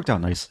actually worked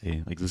out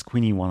nicely. Like this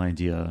Queen E1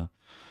 idea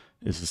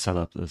is to set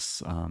up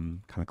this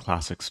kind of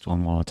classic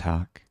stonewall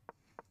attack.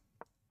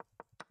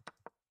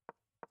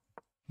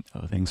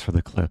 Oh, thanks for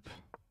the clip.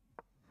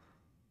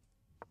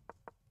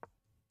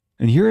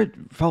 And here it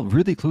felt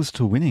really close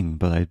to winning,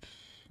 but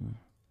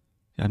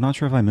I'm not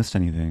sure if I missed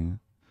anything.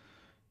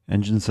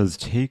 Engine says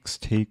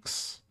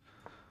takes.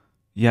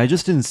 Yeah, I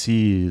just didn't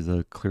see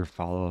the clear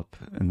follow-up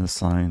in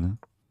this line.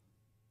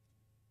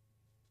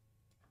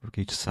 Rook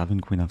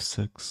H7, Queen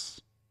F6.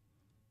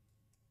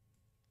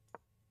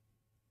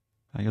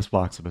 I guess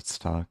black's a bit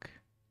stuck.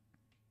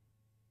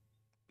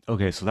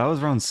 Okay, so that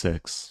was round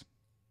 6.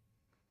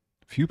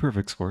 Few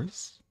perfect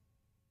scores.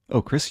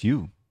 Oh, Chris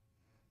Yu.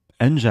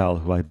 Engel,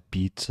 who I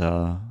beat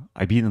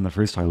in the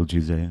first title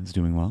Tuesday, is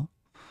doing well.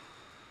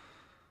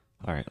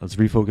 All right, let's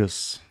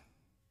refocus.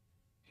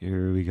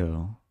 Here we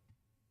go.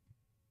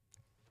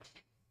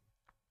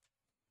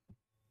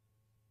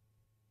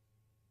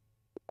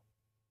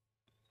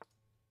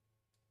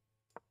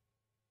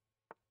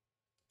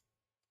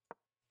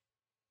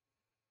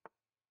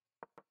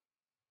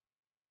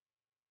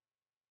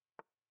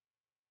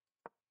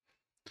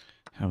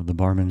 Have the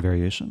barman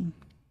variation.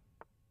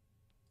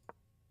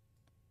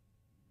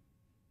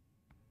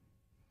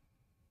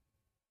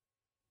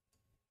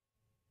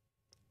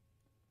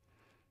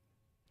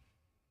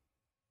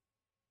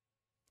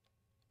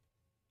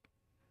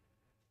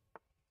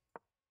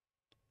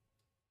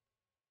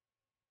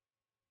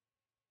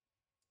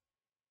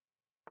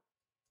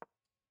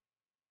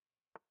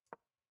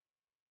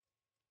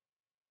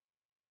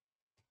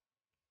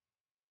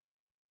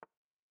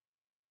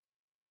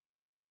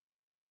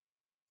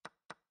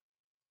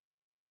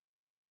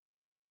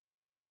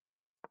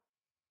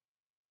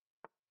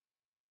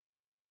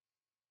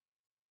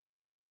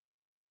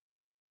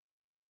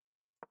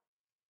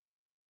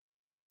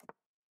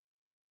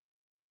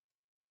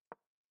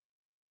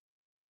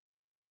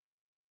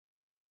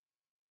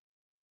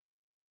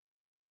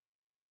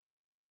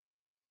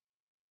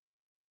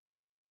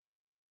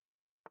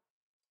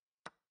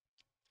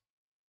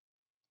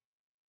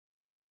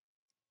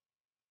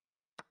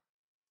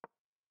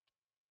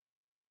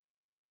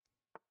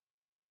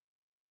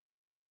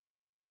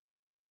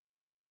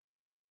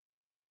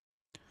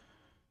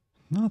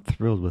 Not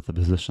thrilled with the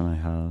position I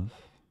have.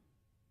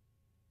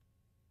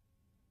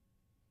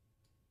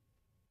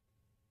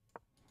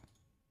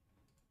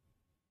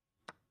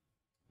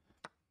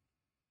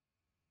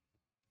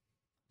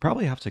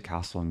 Probably have to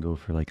castle and go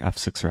for like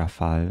f6 or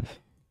f5.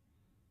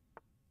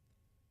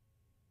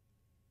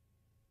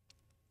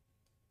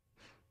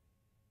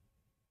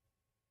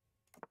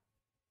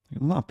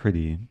 Not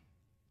pretty.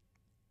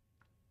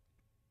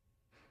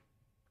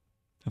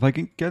 If I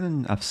can get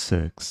an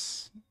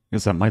f6, I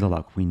guess that might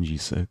allow queen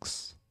g6.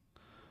 So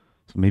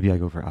maybe I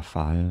go for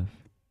f5.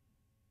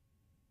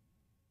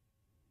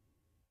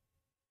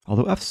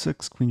 Although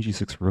f6, queen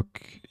g6,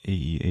 rook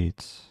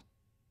ae8.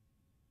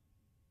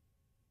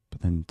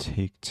 But then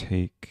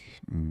take.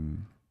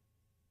 I'm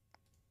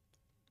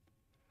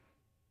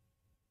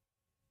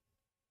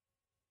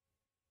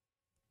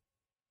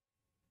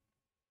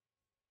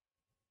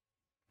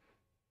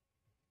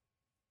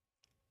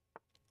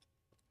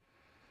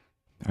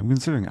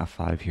considering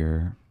f5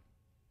 here.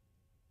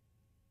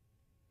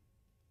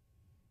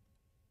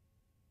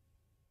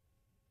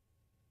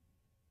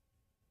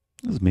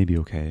 This is maybe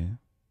okay.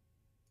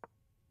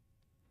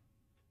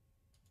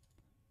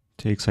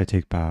 Takes, I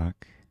take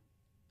back.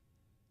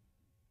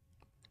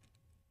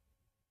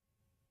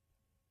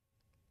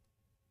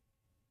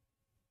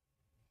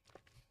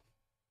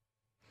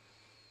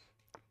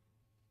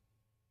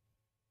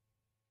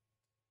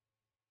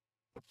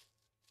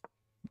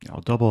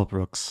 I'll double up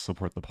rooks,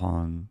 support the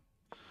pawn.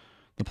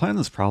 The plan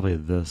is probably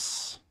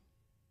this.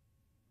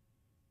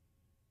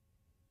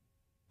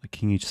 Like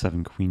king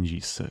h7, queen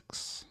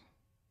g6.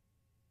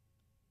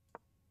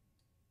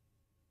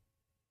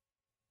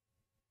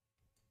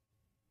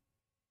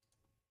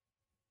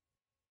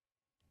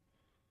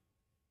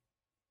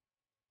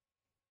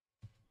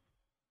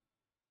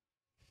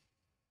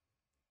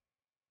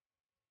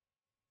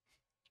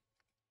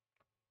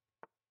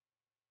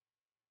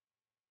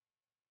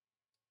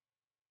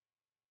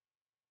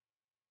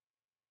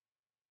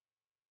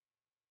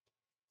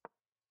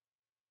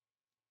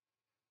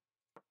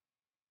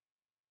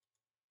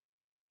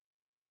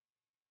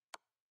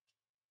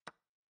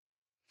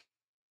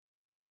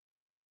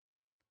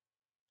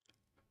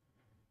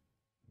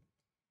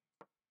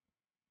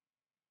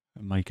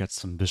 I might get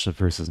some bishop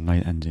versus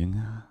knight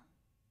ending.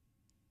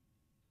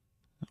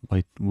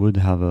 White would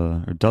have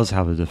or does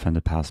have a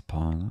defended pass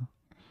pawn.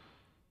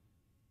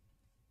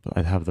 But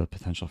I'd have the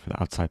potential for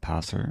the outside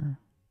passer.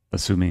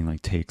 Assuming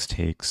like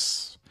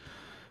takes,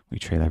 we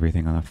trade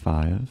everything on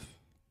f5.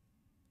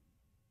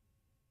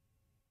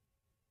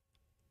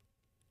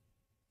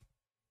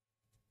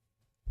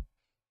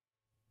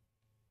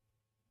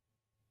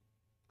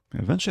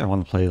 Eventually I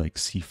want to play like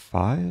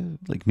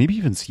c5, like maybe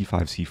even c5,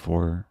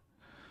 c4.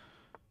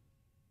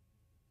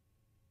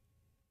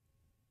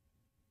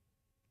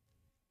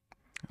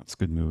 That's a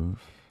good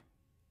move.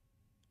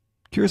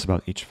 Curious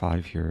about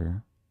h5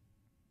 here.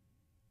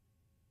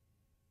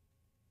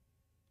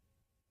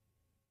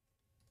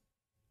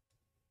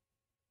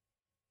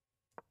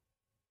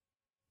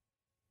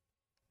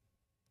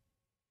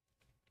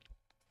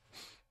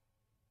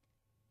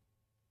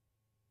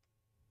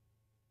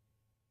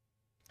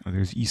 Oh,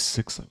 there's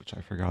e6, which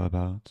I forgot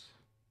about.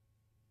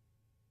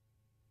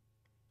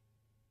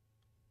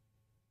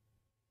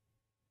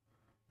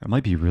 That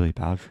might be really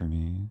bad for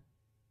me.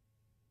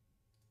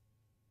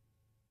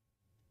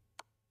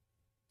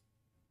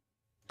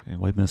 Okay,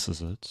 white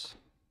misses it.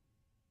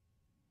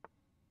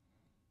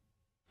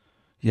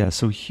 Yeah,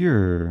 so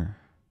here...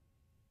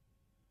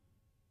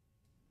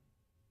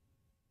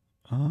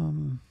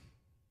 Go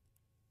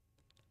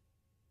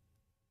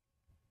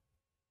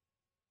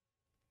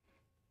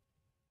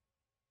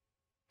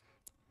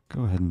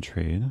ahead and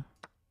trade.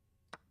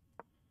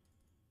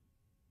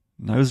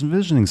 I was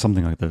envisioning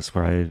something like this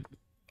where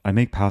I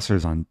make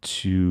passers on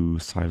two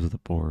sides of the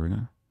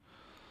board.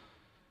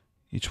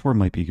 H4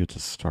 might be good to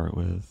start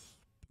with.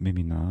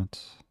 Maybe not,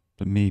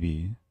 but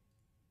maybe.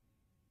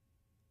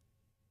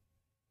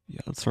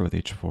 Yeah, let's start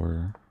with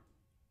H4.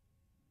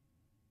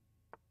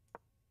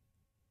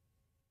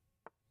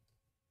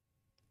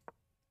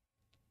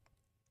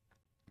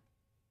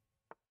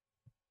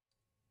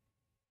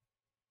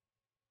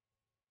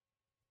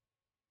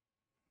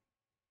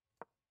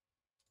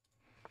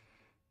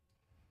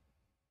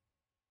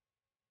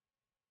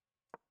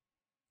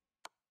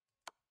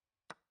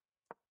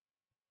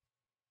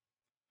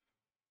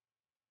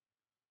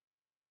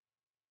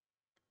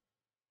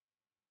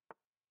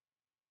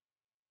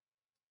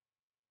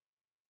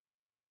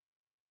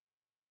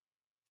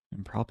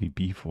 And probably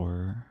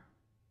B4.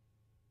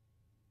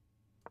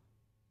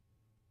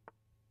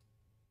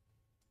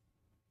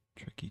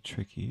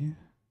 Tricky.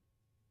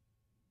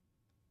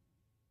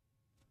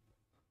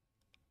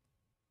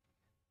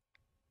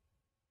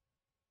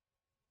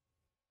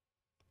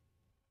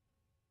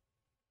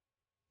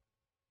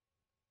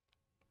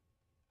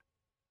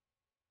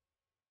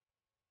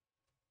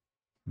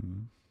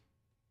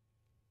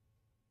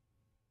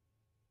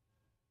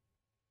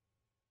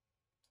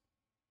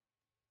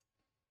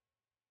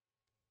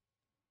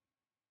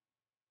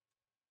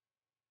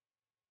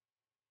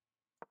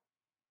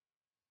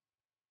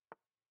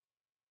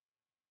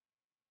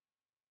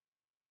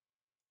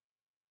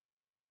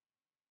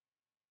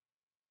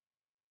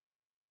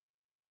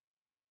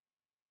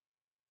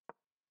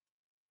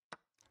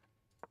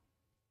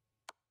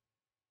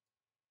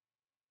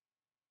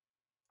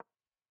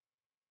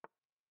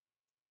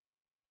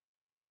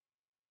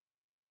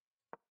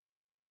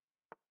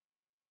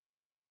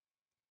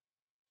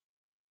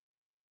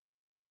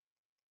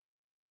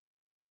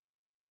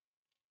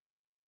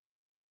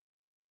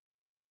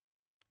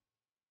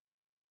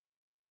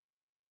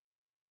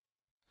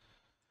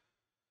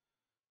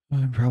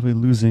 I'm probably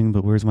losing,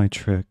 but where's my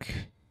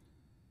trick?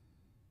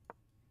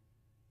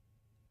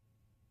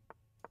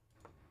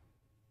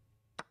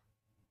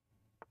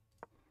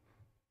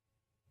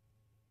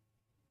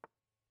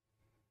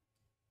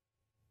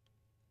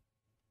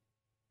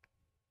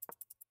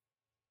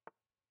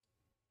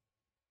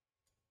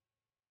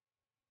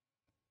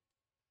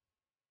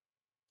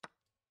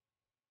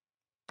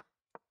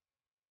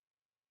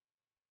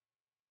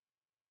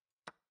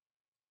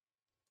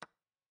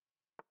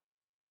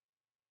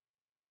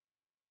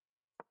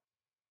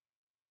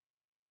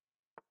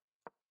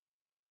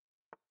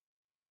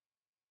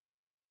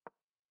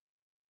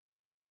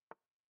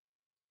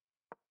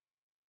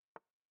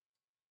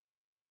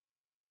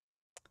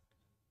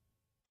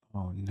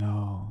 Oh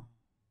no.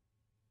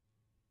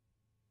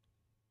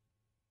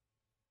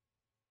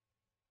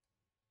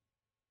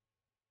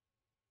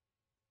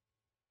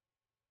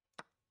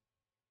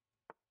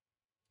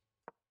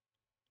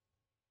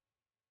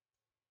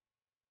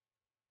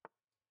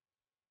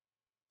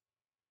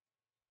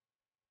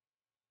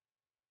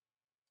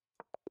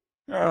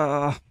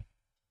 I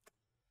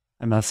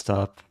messed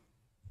up.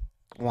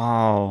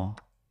 Wow.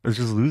 I was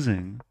just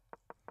losing.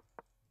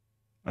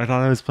 I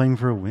thought I was playing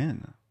for a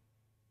win.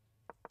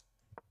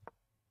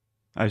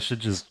 I should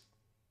just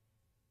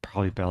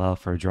probably bail out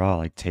for a draw,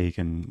 like take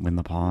and win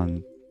the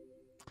pawn.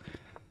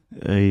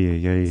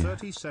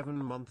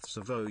 37 months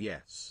of oh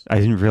yes. I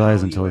didn't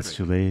realize until it's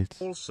too late.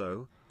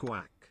 Also,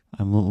 quack.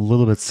 I'm a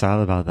little bit sad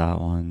about that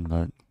one,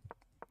 but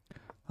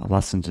a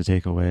lesson to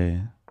take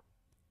away.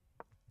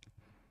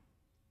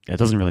 It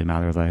doesn't really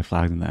matter that I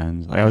flagged in the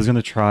end. Like, I was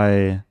gonna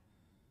try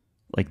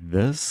like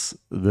this.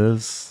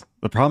 The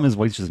problem is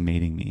white's just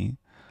mating me.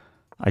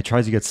 I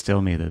tried to get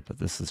stalemated, but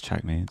this is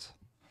checkmate.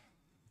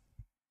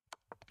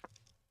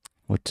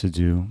 What to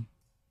do?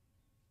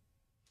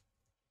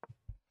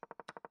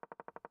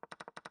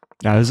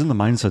 Yeah, I was in the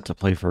mindset to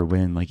play for a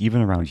win, like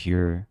even around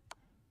here.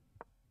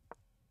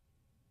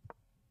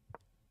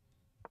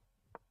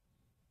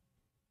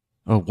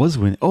 Oh, it was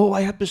win. Oh,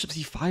 I had bishop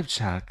c5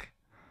 check.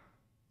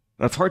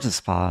 That's hard to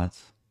spot.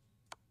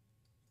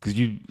 Because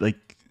you,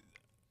 like,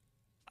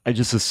 I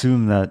just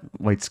assume that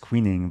white's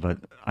queening, but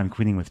I'm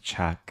queening with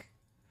check.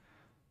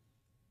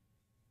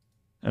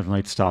 If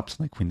knight stops,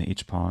 and I queen the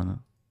h-pawn.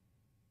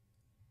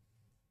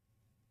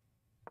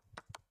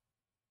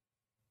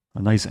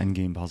 A nice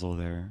endgame puzzle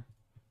there.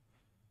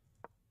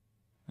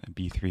 And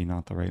b3,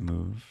 not the right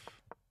move.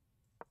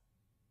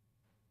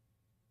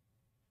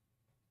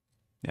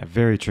 Yeah,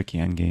 very tricky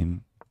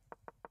endgame.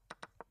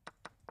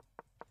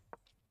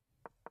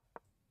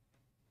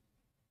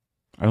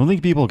 I don't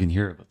think people can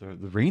hear it, but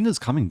the rain is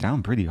coming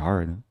down pretty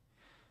hard.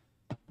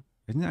 I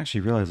didn't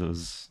actually realize it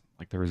was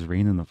like there was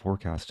rain in the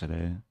forecast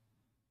today.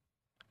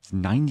 It's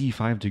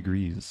 95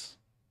 degrees.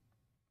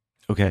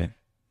 Okay.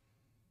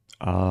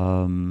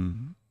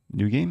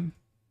 New game?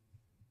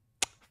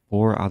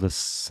 4 out of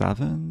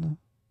 7?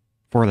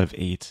 4 out of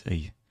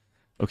 8.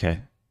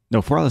 Okay.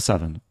 No, 4 out of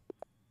 7.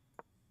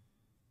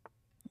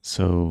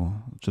 So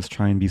just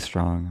try and be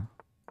strong.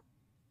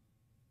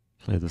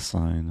 Play this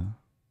line.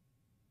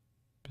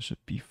 Bishop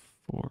b4.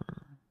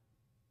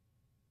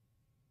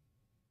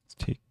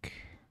 Let's take...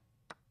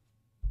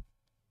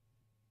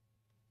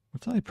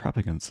 What did I prep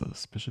against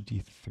this? Bishop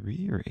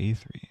d3 or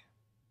a3?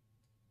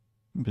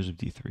 Bishop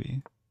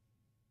d3.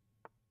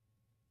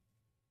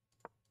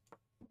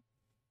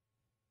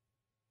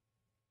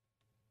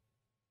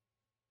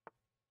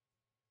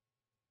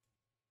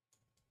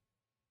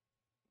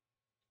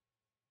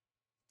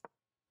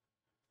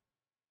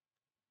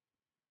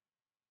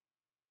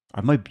 I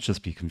might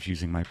just be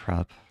confusing my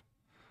prep.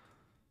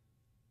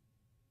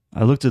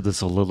 I looked at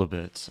this a little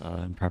bit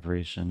in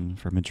preparation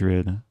for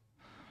Madrid.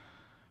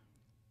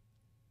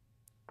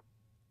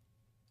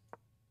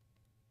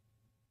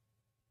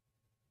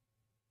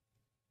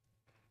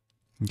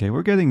 Okay,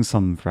 we're getting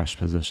some fresh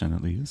position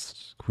at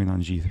least. Queen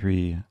on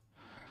g3.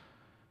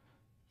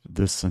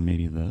 This and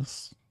maybe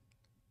this.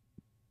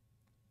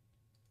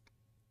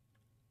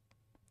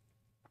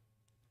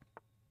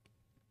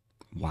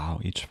 Wow,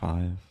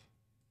 h5.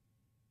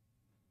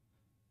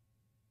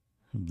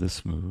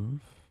 This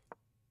move.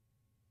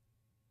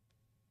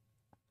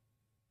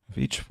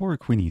 h4,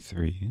 queen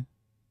e3.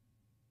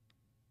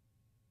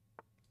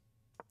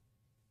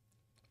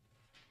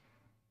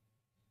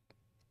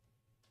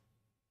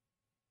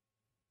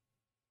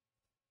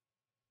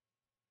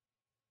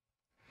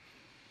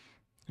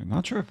 I'm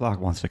not sure if black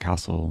wants to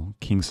castle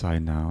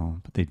kingside now,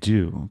 but they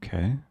do,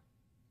 okay.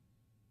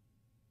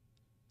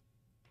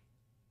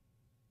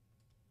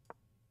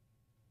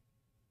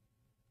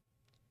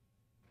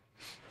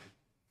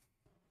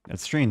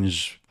 It's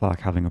strange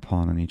black having a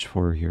pawn on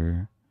h4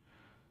 here.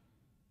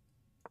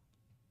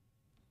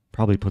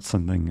 Probably put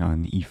something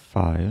on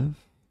e5.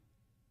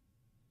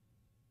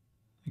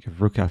 Like if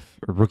rook f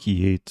or rook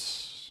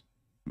e8,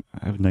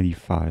 I have knight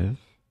e5.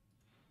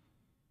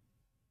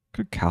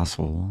 Could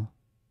castle.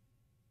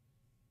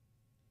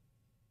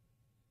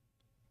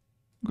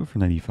 Go for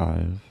knight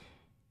e5.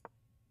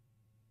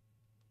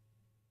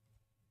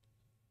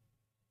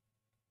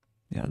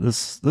 Yeah,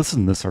 this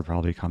and this are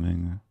probably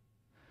coming.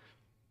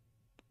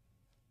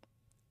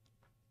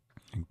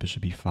 Like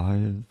bishop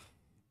e5.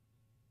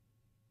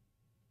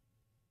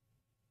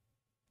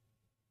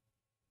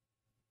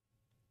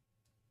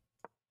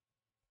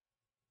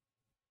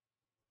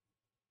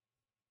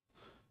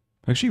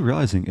 I'm actually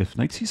realizing if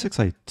knight c6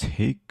 I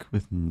take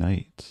with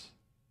knight,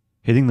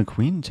 hitting the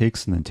queen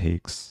takes and then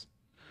takes,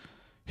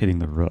 hitting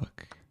the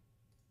rook.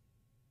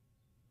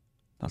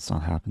 That's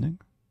not happening.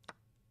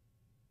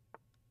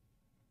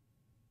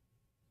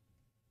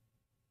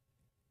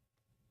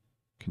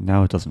 Okay,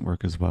 now it doesn't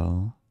work as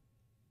well.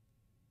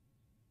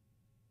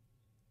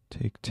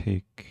 Take,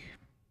 take.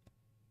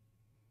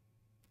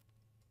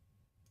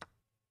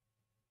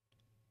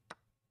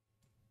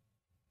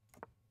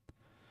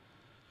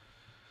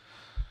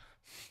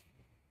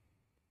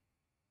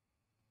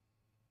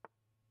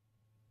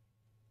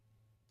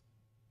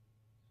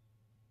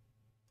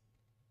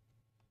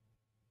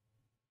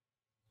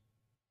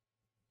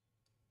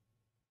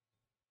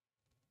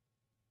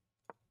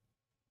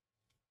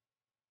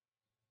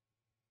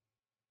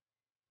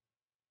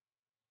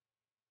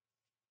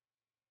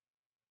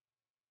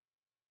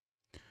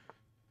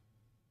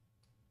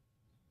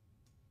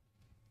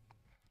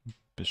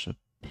 Bishop,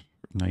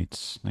 knight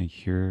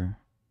here.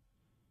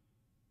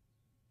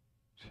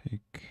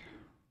 Take.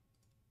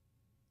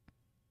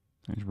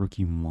 There's rook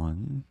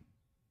e1.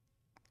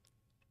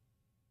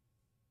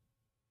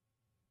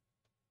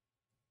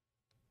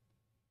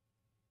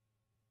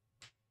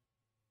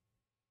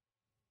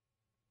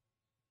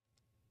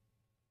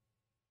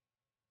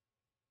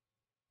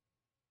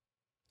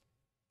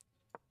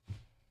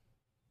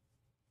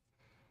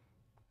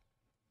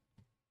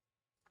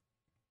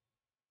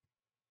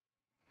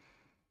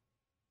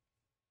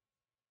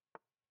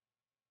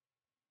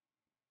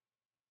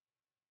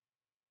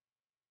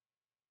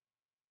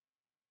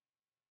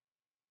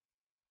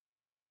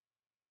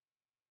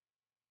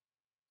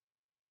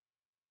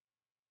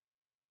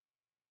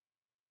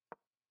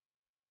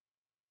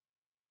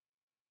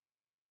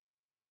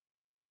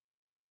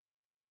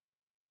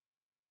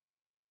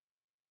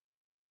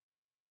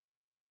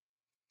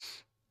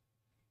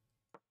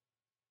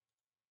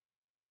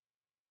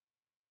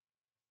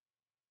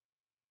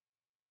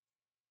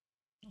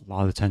 A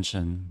lot of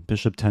tension.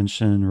 Bishop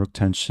tension, rook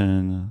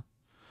tension.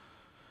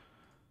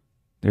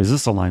 There's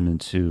this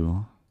alignment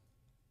too.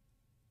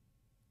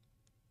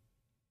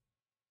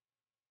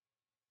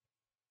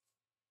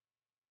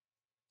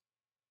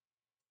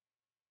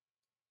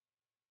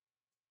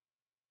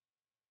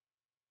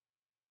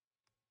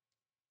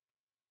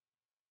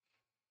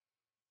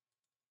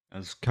 I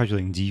was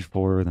calculating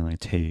d4, then I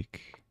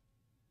take.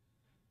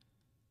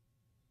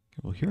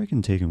 Okay, well, here I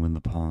can take and win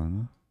the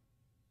pawn.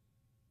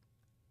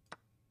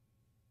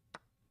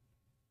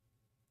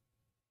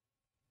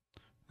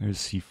 There's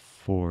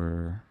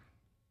c4.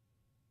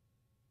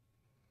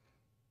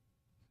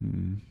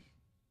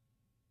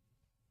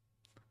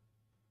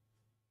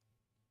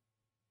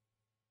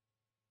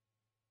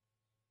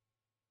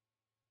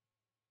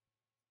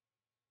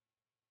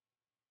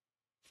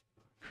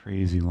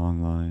 Crazy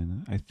long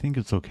line. I think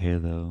it's okay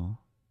though.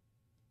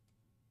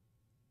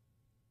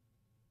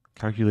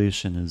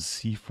 Calculation is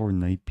c4,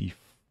 knight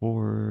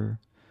b4,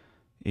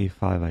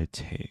 a5 I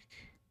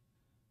take.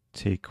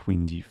 Take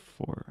queen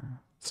d4.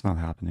 It's not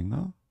happening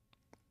though.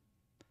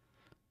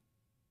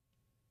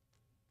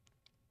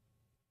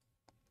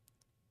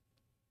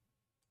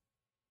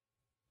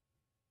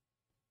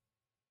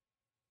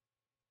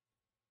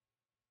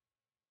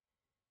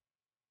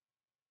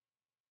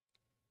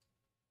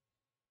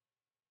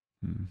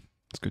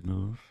 It's a good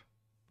move.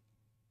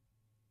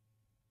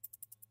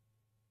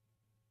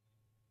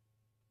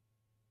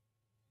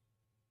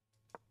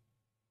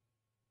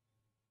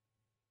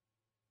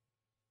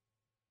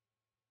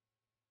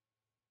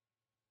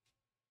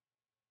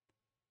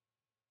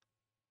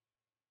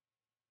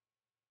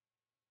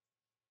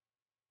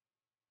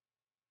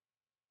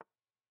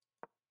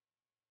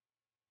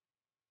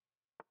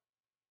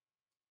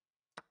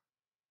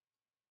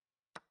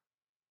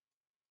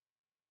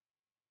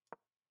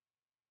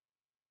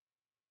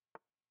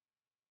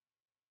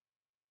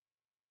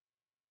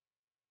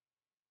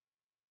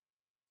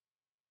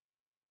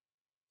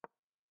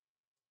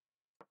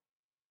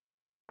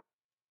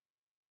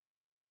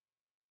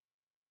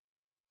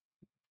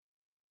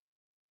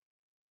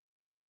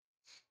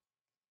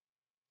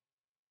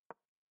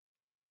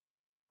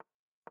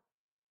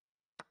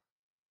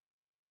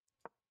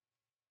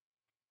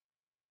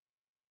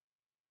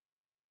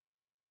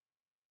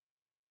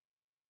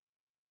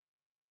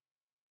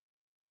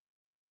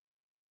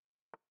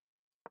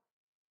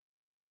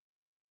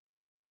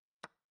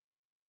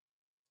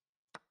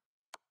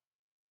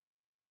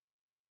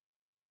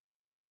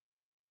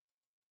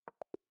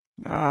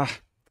 Yeah,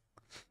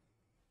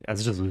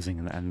 it's just losing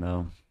in the end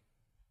though.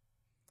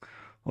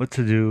 What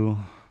to do?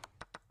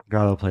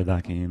 Gotta play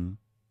that game.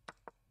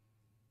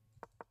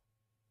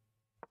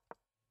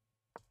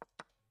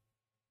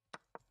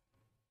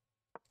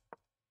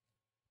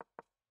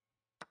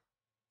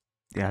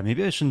 Yeah,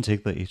 maybe I shouldn't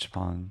take the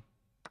h-pawn.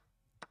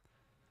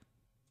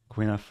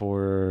 Queen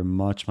f4,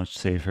 much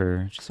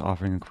safer. Just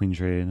offering a queen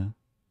trade.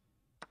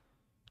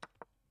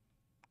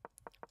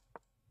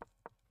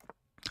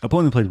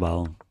 Opponent played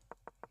well.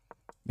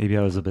 Maybe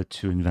I was a bit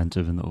too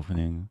inventive in the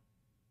opening.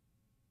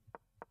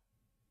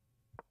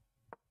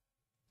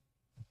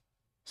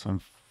 So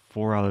I'm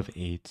 4 out of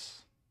 8.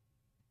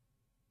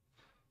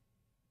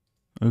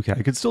 Okay,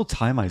 I could still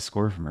tie my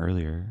score from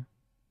earlier.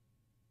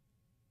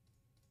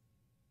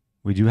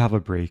 We do have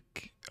a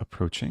break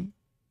approaching.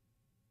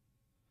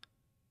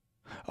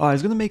 Oh, I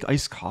was going to make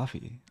iced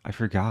coffee. I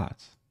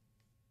forgot.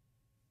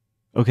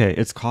 Okay,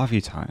 it's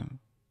coffee time.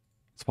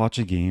 Let's watch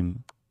a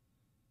game.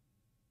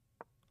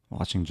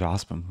 Watching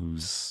Jospim,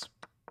 who's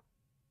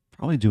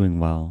probably doing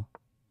well.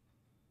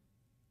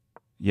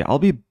 Yeah, I'll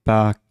be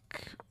back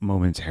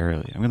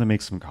momentarily. I'm going to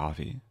make some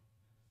coffee.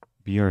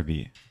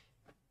 BRB.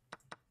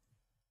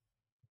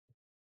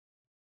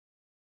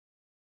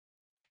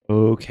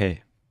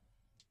 Okay.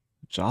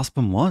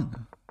 Jospim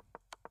won.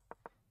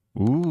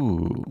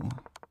 Ooh.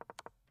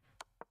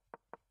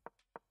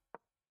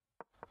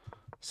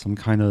 Some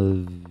kind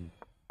of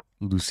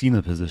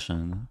Lucina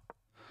position.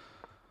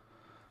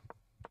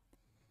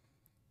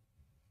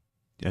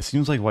 Yeah, it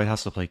seems like white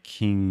has to play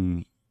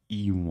king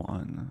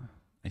e1.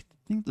 I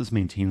think this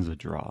maintains a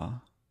draw.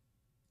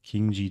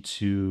 King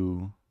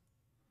g2.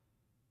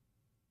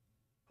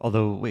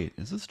 Although, wait,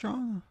 is this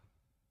drawn?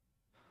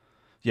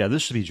 Yeah,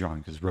 this should be drawn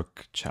because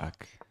rook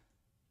check.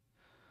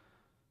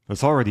 But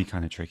it's already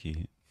kind of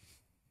tricky.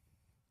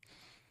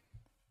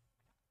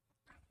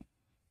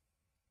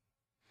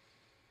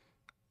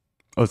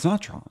 Oh, it's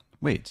not drawn.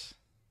 Wait.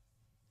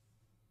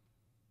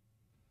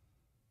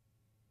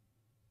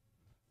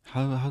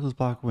 How does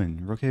black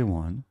win? Rook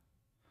a1.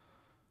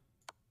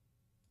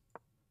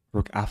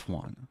 Rook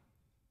f1.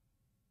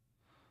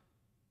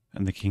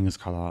 And the king is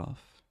cut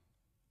off.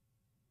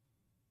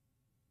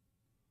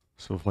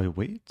 So if white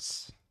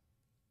waits...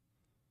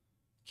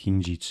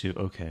 King g2,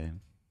 okay.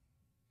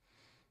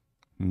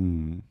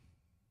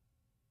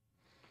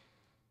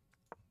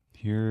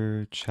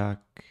 Here, check.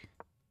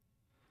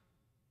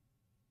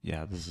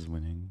 Yeah, this is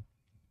winning.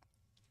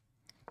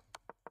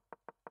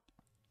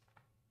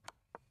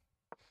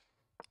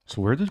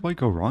 So where did white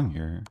go wrong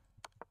here?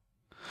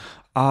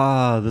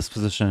 Ah, this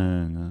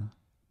position.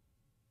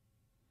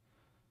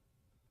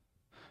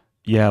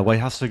 Yeah, white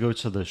has to go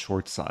to the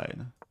short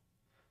side.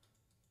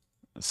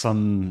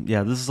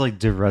 Yeah, this is like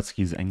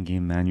Dvoretsky's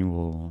endgame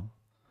manual.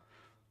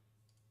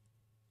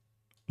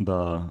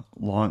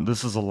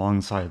 This is a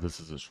long side,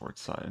 this is a short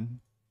side.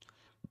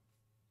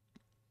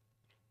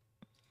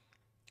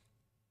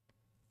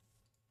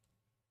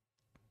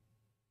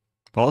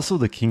 But also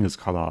the king is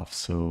cut off,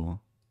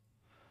 so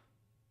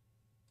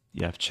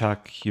yeah,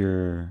 check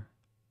here.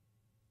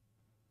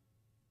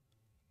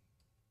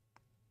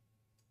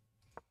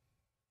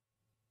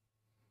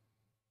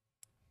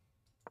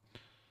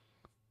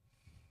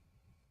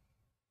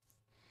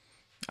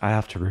 I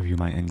have to review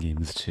my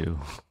endgames too.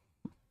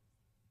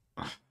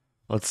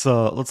 Let's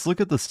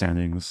look at the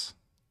standings.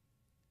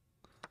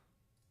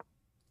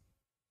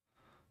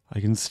 I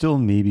can still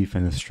maybe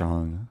finish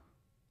strong.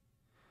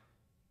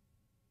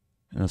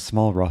 In a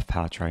small rough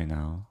patch right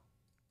now.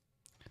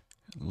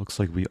 Looks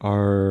like we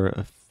are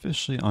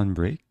officially on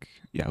break.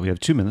 Yeah, we have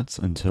 2 minutes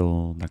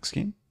until next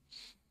game.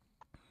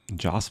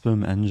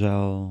 Jospim,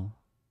 Engel,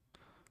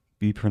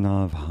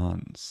 Bipranav,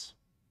 Hans.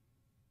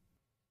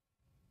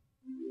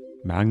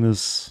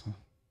 Magnus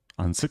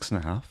on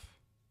 6.5.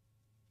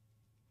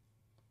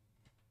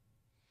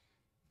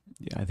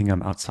 Yeah, I think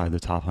I'm outside the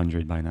top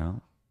 100 by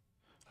now.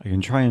 I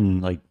can try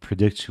and like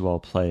predict who I'll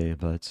play,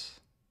 but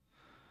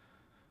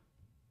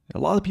a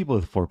lot of people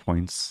with 4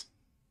 points.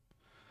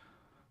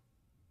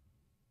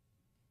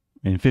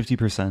 I mean,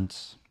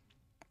 50%.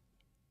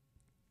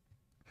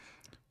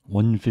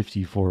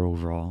 154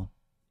 overall.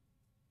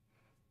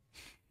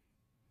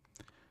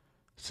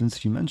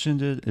 Since you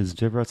mentioned it, is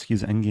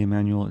Dvoretsky's endgame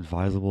manual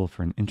advisable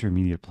for an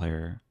intermediate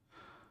player?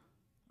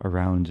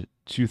 Around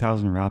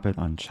 2000 rapid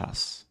on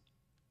chess.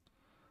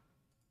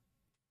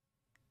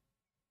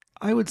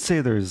 I would say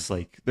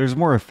there's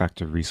more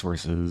effective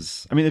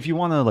resources. I mean, if you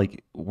want to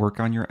like work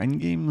on your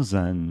endgames,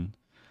 then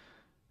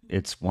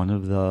it's one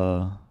of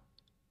the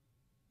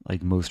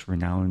like most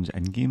renowned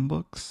endgame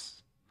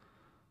books.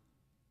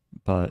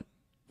 But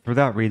for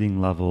that rating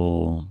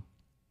level,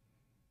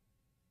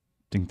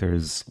 I think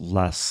there's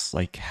less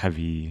like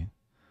heavy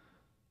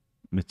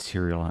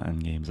material on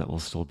endgames that will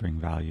still bring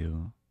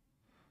value.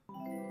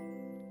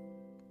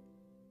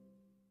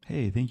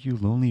 Hey, thank you,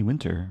 Lonely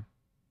Winter.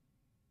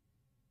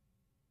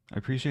 I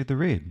appreciate the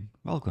raid.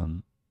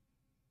 Welcome.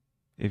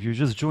 If you're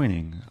just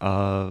joining,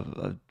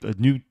 a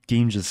new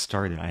game just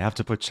started. I have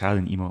to put chat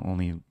in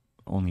emote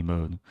only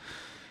mode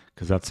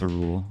because that's a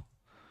rule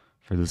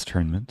for this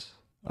tournament.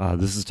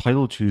 This is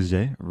Title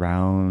Tuesday,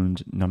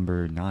 round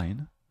number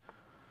 9.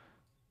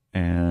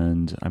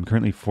 And I'm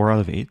currently 4 out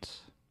of 8.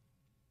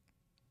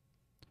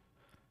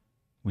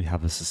 We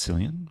have a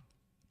Sicilian.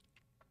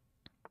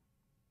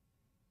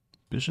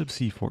 Bishop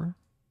c4.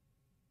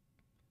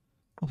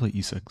 I'll play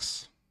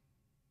e6.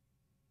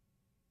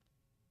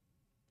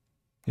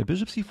 Yeah,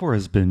 bishop c4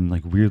 has been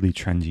like weirdly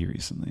trendy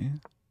recently.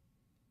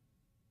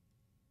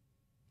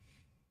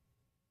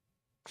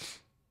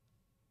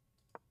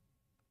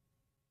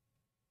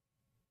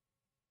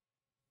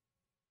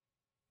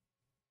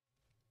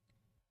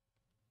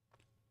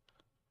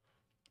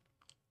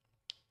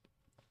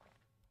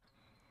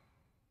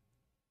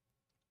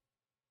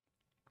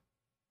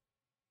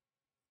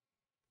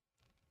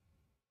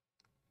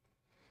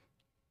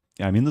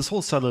 Yeah, I mean, this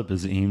whole setup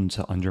is aimed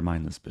to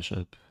undermine this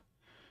bishop.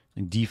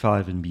 Like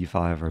d5 and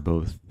b5 are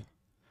both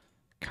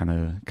kind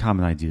of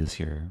common ideas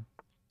here.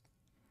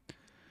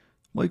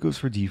 White goes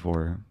for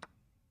d4.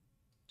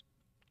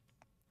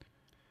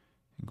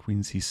 And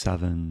queen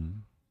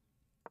c7.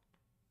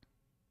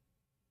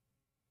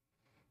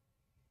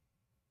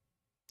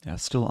 Yeah,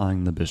 still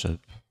eyeing the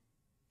bishop.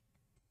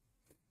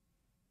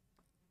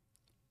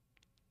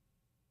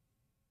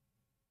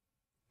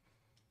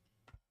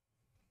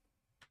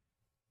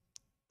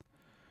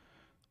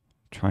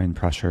 Try and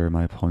pressure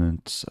my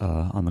opponent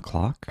on the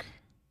clock.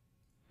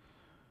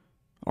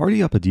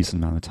 Already up a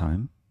decent amount of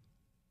time.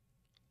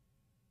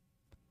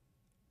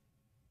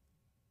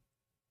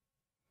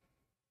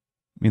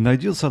 I mean, the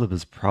ideal setup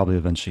is probably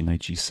eventually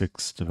knight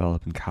g6,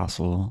 develop and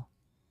castle,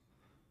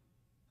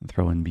 and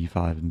throw in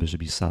b5 and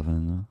bishop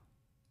e7.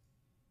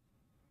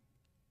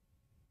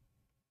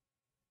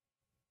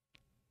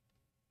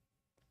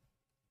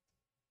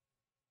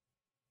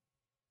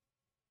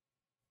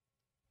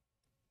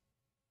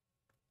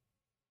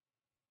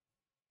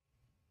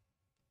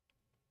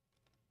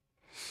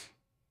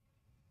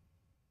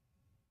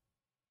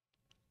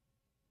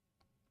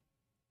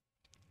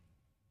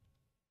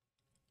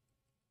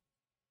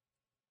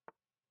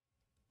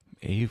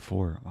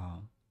 a4,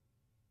 wow.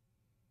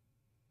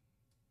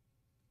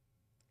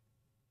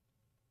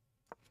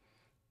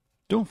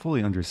 Don't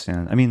fully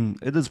understand. I mean,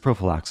 it is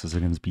prophylaxis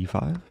against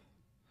b5,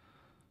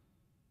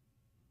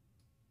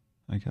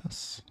 I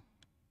guess.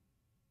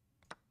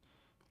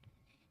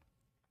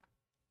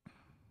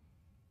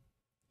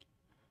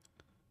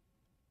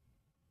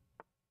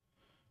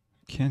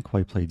 Can't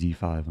quite play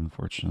d5,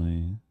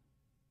 unfortunately.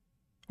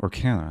 Or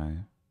can I?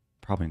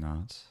 Probably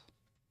not.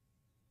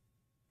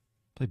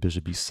 Play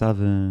bishop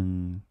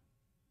e7.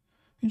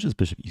 Maybe just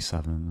bishop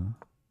e7.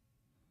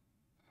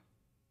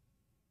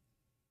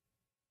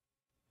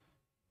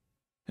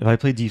 If I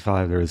play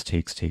d5, there is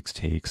takes,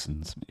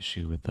 and some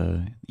issue with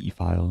the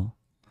e-file.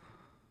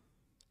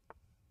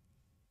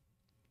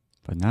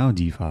 But now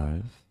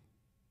d5.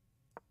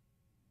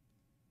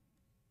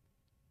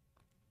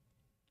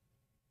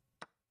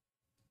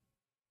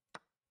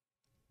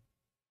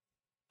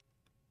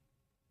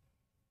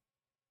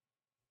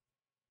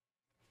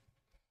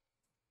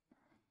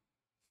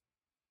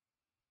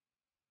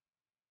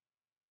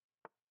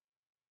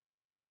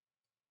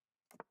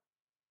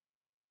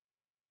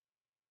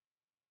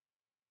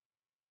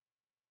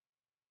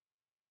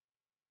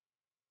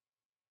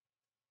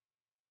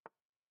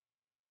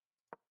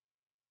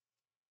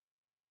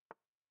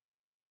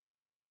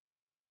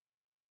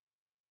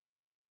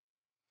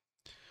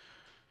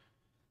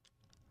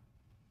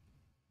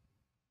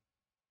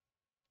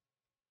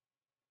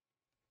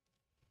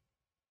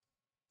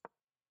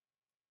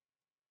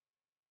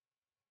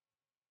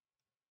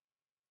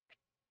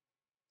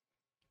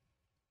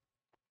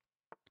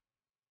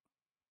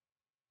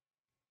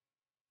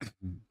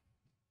 Hmm.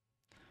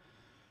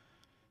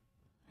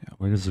 Yeah,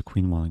 where does the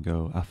queen want to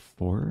go?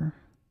 F4?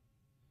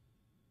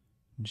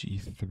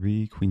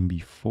 G3, queen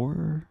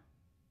B4?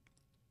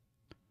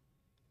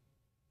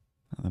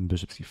 And then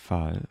bishop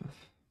C5.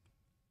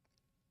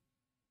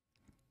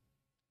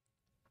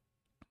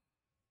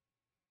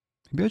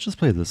 Maybe I just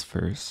play this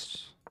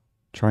first.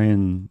 Try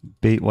and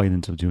bait white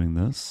into doing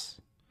this.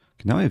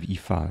 Okay, now I have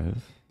E5.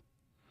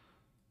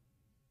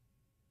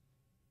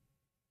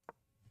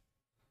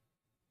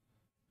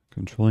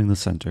 Controlling the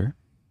center.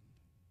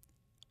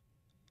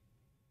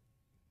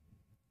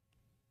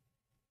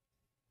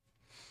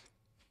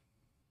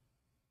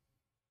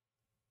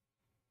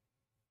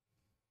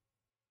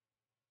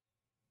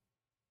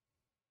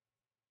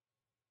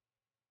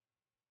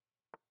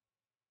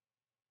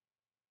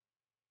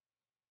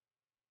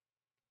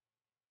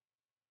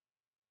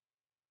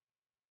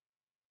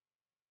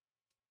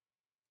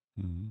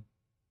 Mm-hmm.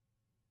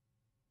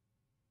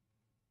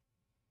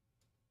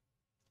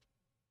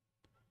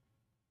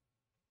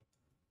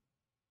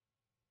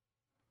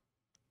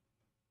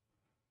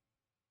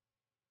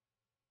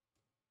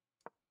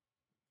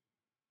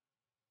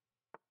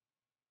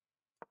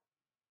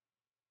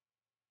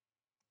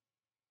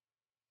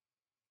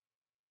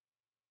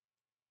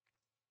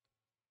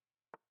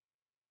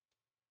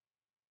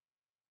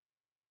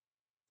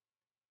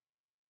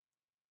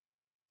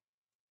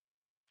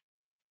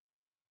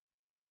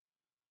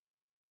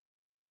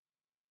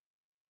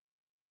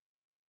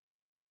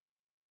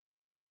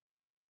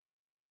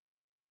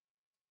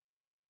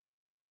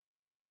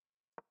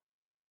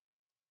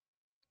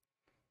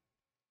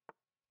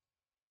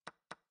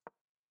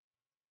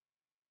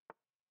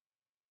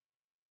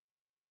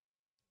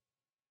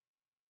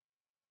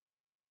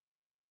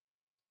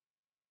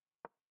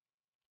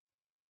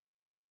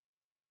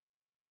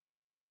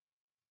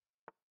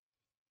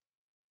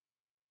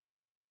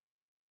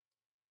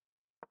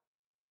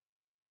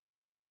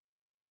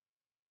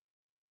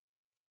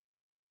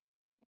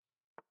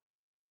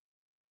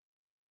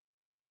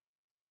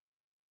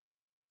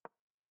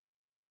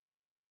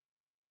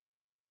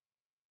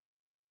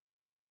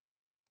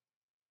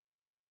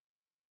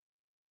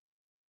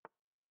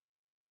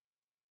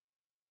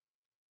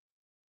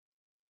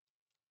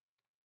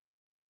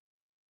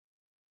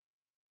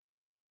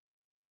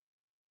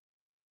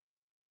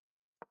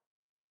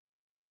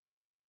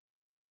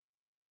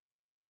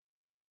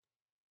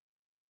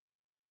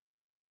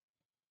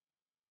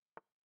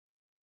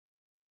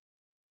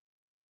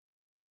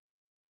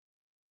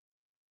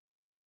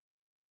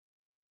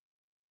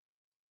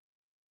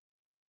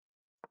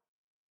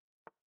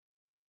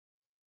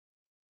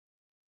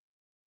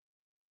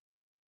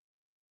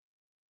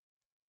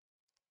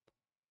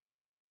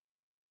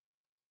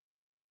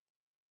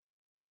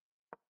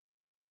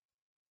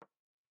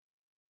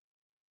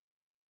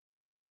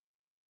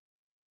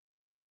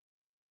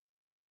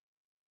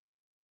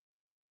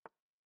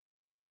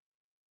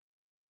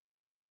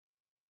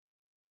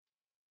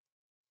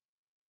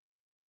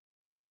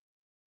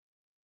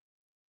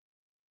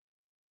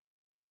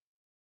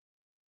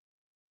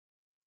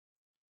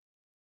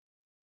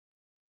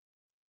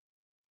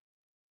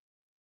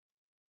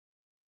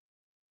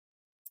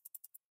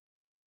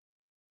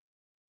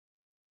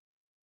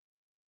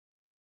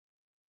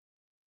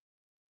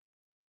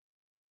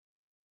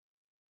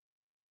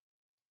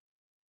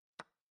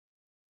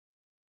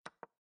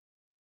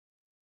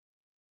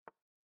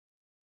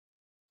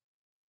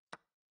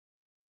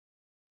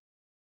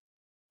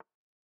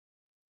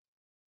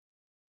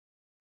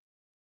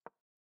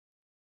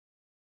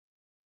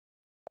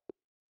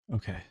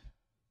 Okay.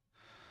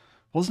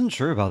 Wasn't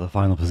sure about the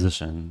final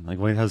position. Like,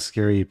 white has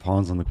scary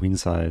pawns on the queen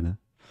side.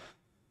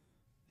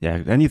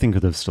 Yeah, anything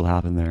could have still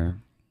happened there.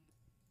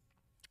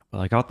 But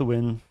I got the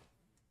win.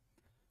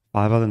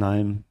 5 out of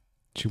 9.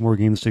 2 more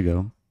games to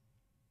go.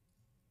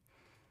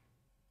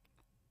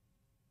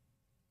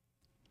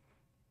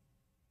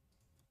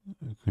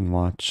 You can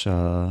watch...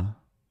 oh,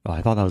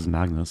 I thought that was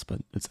Magnus,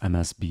 but it's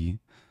MSB.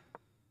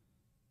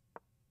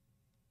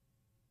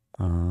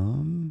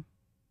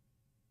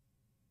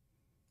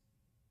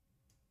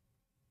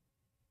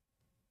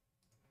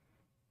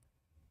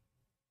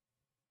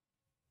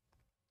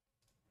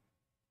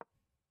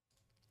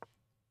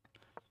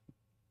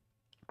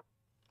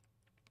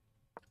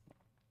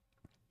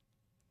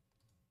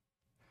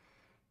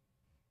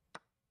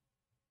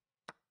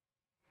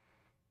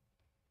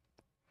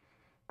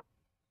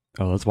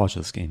 Oh, let's watch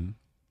this game.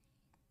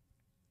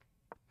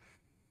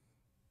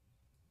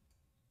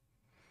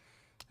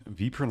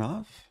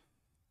 Vipranov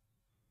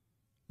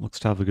looks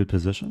to have a good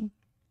position.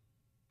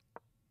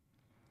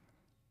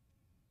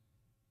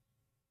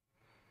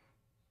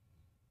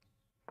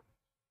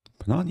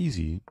 But not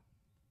easy.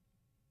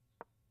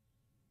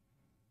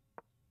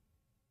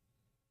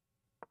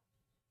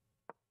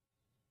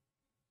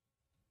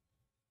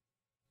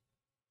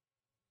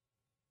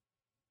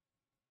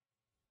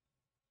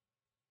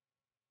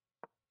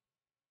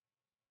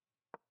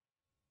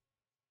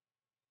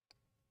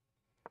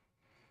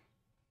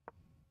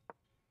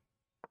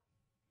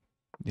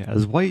 Yeah,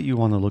 as white, you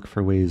want to look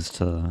for ways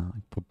to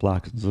put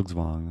black in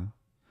Zugzwang.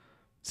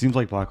 Seems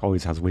like black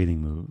always has waiting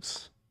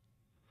moves.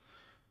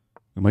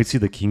 We might see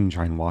the king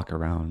try and walk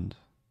around.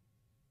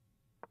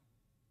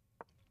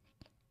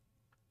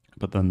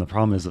 But then the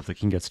problem is if the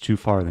king gets too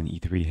far, then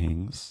e3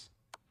 hangs.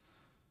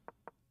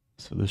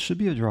 So this should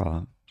be a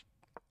draw.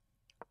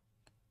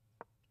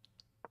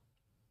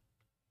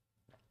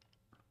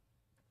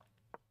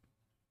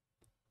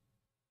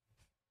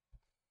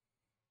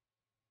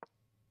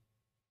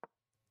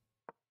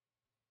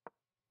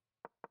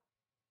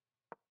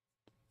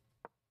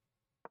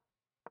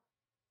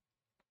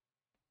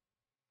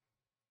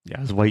 Yeah,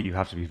 as white, you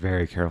have to be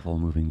very careful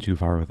moving too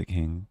far with the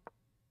king.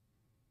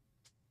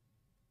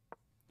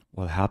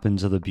 What happened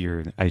to the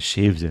beard? I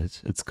shaved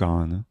it. It's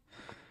gone.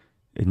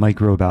 It might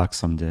grow back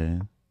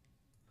someday.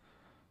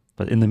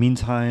 But in the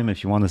meantime,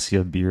 if you want to see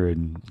a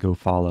beard, go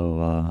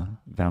follow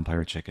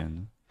Vampire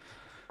Chicken.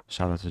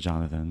 Shout out to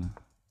Jonathan.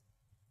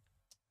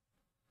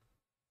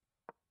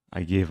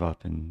 I gave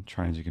up in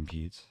trying to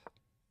compete.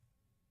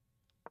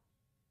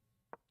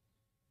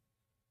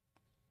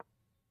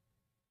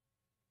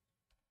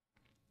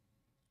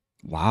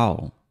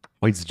 Wow.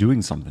 White's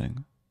doing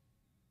something.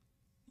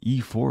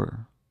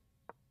 E4.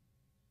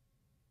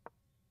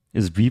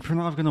 Is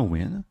Vipranov going to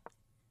win?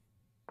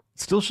 It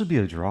still should be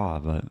a draw,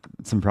 but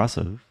it's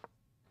impressive.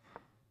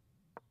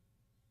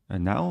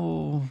 And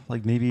now,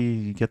 like,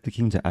 maybe get the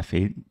king to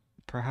f8,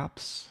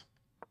 perhaps?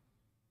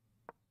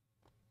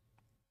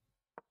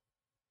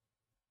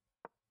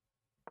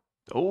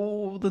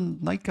 Oh, the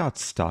knight got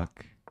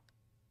stuck.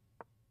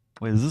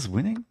 Wait, is this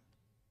winning?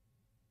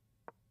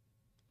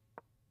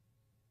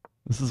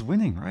 This is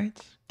winning, right?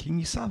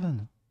 King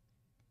e7.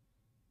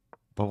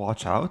 But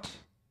watch out.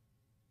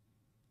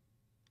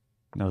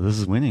 No, this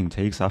is winning.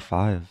 Takes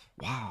f5.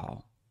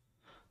 Wow.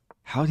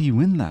 How do you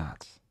win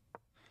that?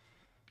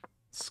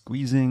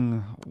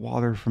 Squeezing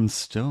water from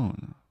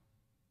stone.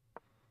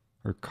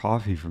 Or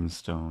coffee from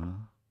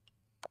stone.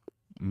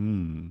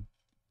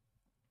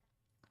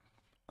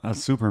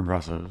 That's super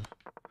impressive.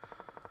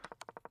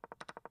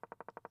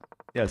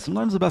 Yeah,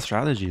 sometimes the best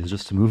strategy is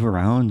just to move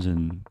around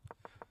and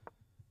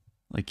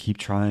like keep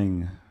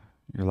trying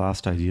your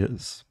last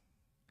ideas.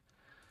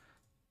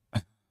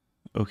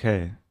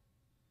 Okay.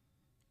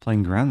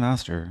 Playing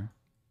Grandmaster,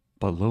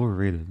 but lower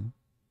rated.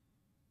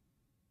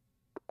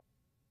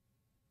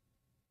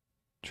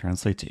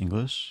 Translate to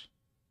English.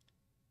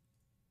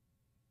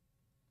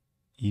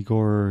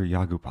 Igor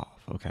Yagupov.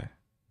 Okay.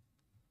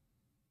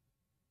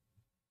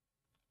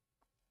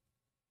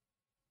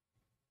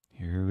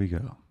 Here we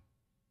go.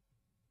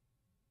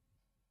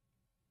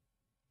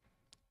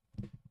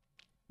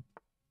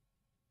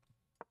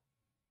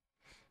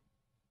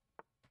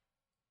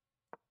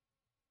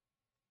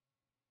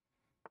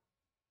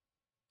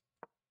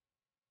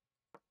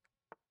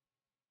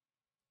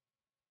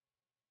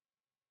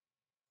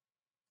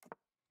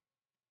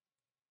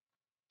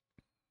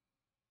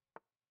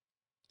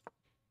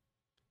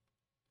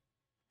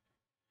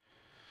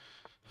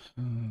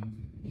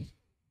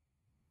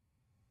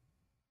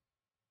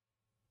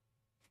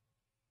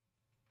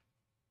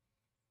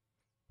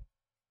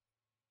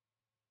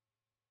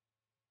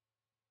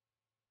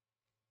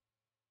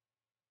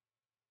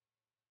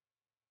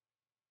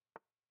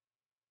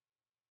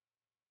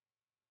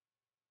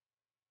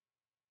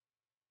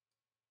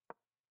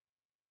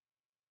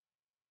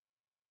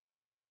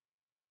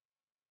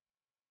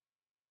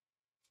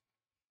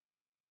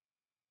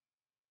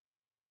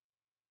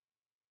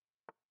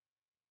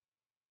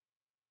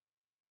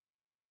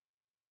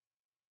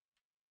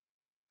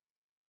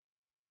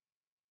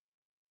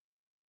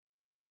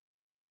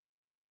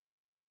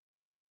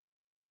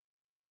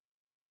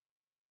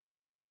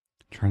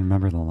 Trying to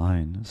remember the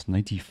line. It's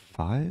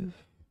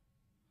 95?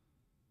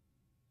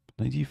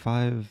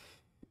 95,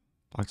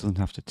 black doesn't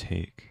have to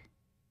take.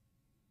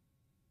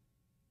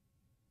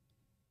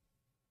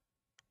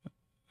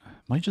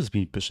 Might just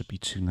be bishop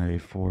e2,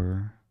 knight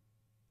a4.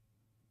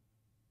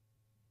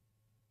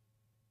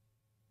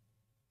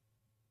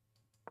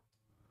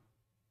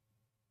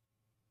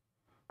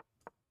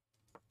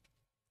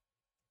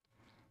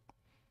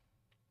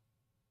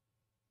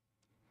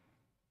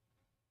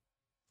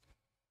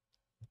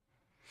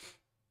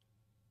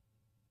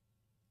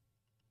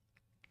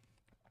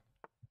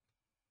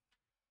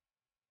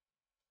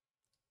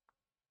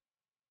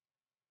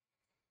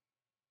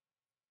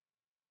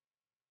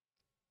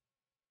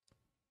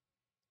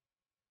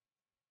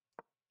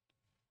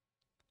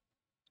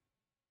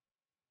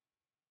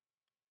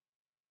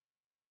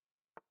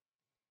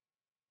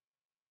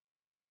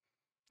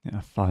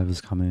 Yeah, 5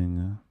 is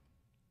coming.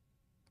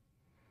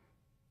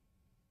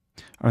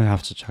 I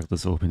have to check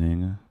this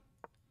opening.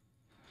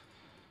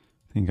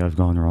 I think I've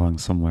gone wrong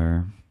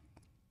somewhere.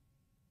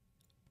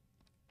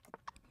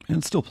 And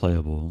it's still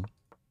playable.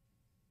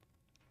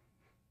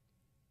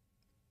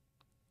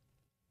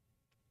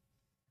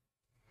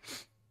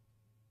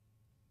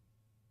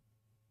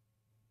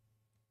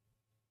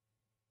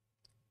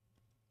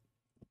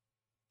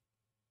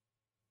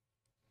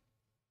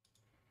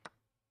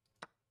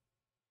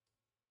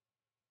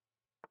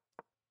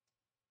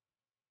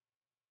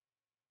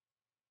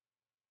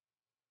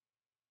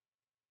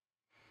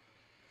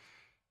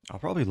 I'll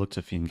probably look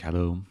to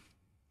Fianchetto.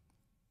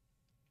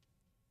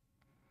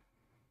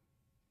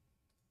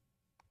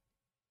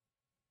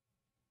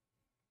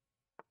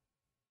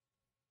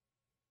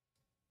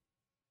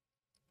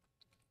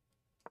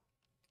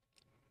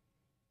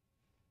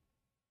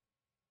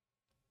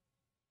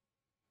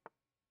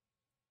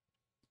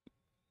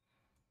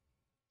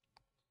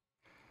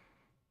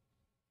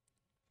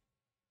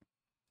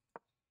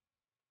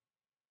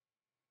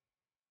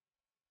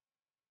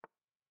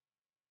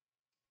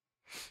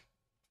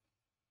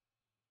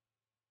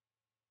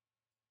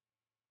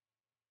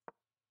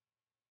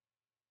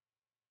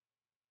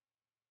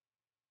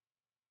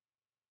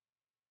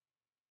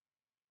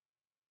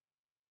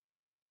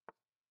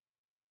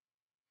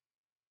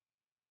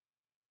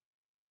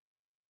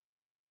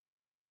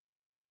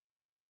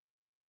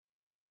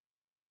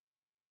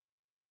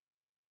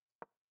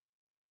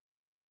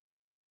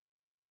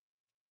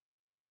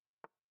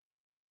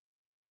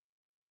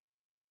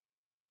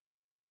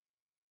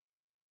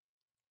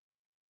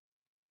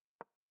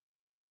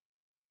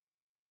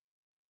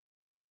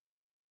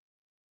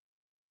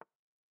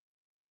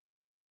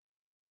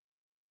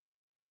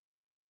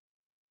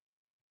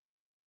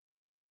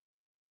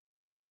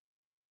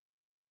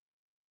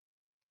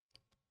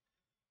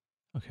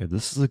 Okay,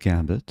 this is a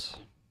gambit.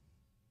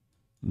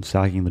 I'm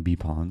sagging the b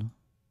pawn.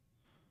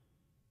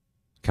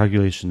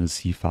 Calculation is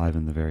c5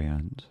 in the very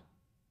end.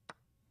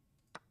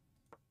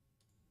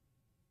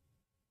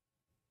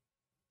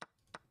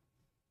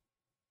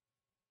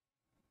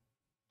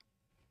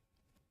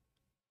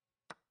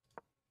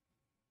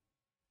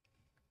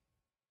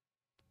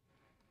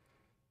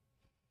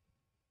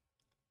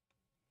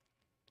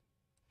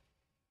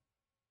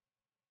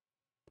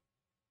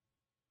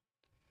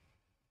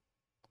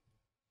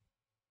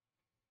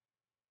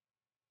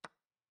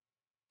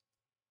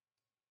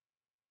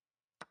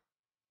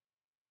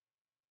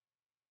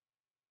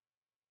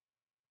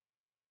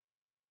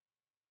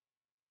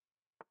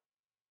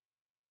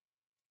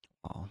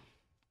 Wow.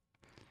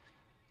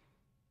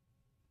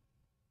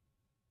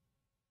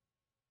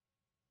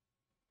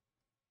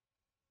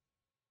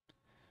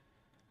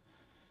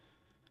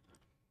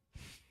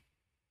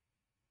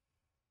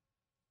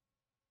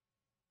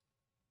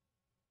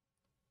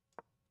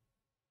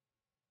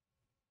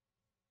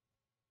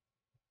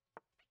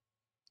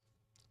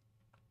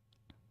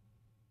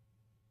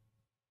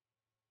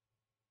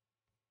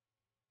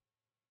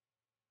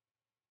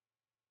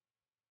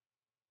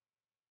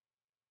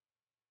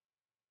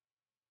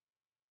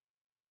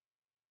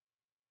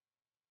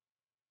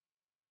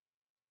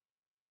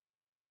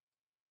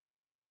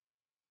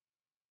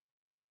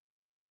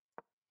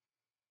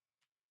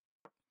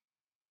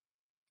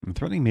 I'm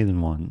threatening mate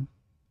in 1.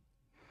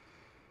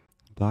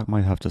 Black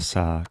might have to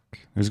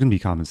sack. There's going to be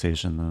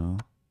compensation, though.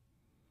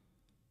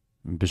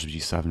 Bishop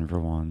g7 for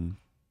 1.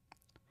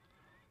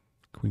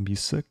 Queen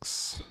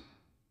b6.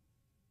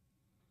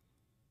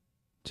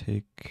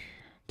 Take,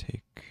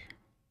 take.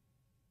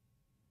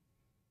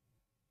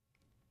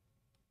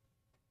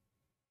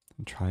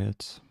 And try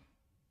it.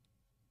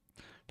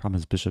 Problem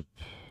is bishop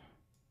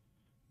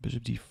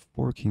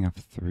d4, king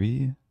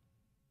f3.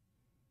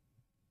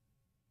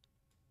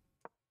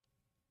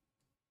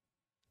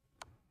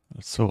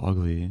 That's so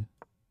ugly.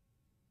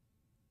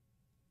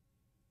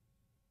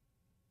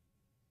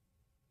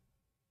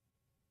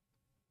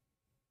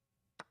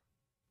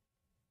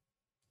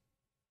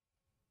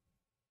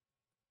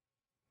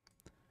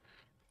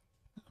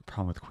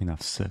 Problem with queen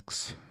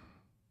f6.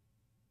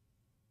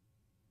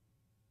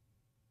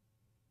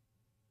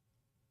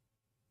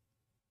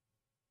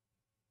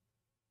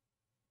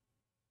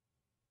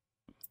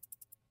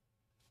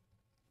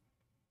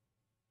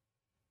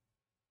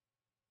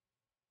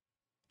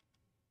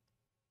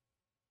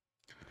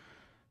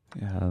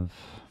 You have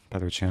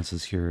better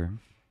chances here.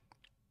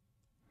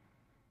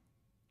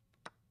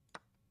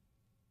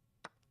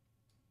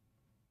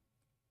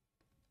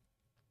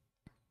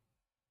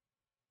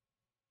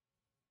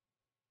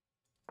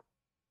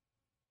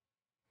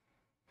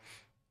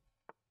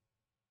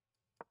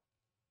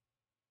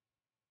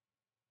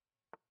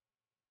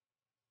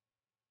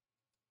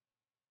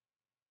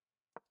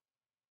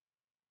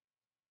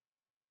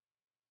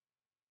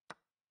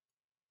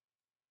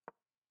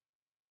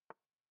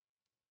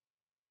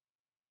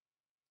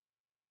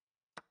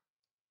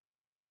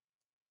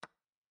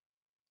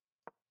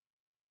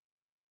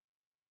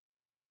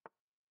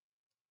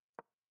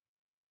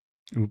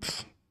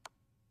 Oops.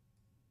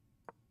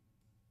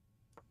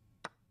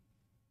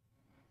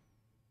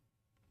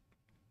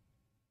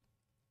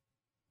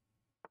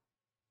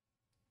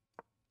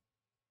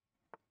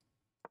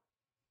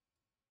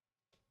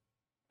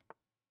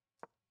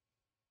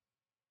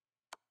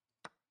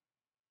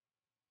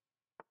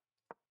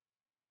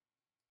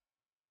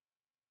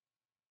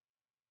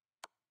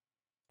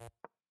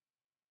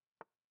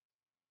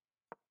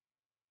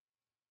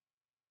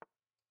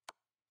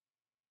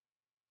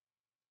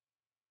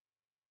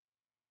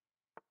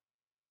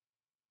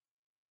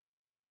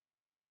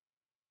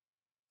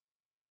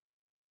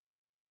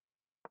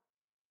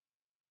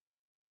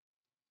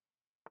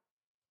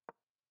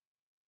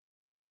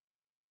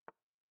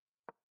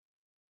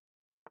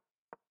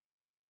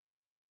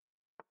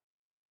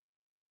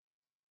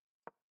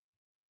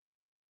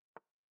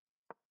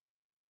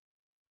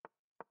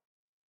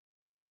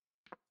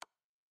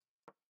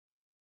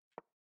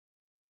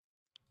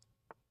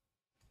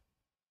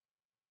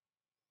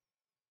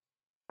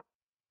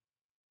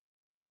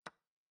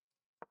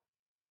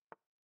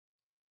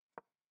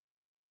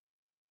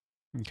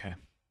 Okay.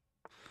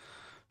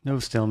 No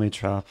stalemate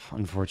trap,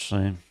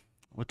 unfortunately.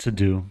 What to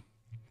do?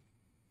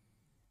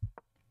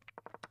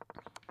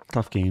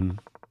 Tough game.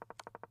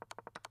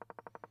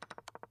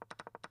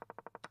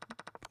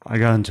 I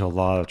got into a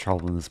lot of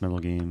trouble in this middle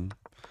game.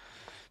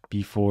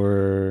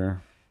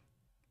 B4.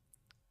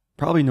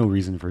 Probably no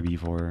reason for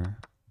B4.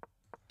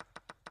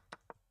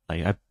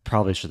 Like, I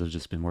probably should have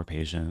just been more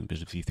patient.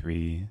 Bishop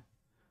C3.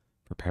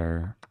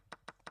 Prepare.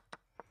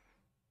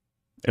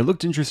 It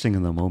looked interesting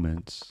in the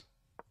moment.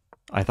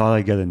 I thought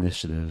I'd get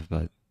initiative,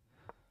 but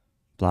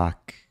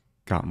black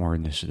got more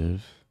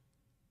initiative.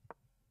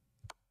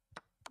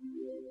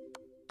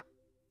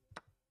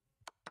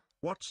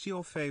 What's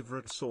your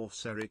favorite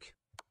sauce, Eric?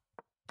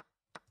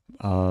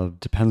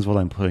 Depends what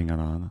I'm putting it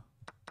on.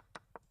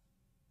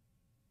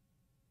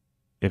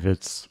 If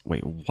it's...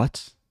 Wait,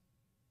 what?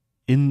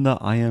 In the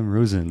I am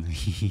Rosen.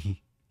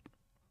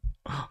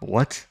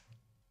 What?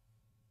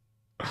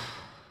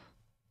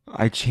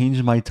 I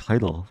changed my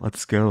title.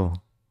 Let's go.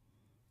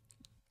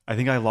 I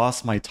think I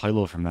lost my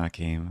title from that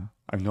game.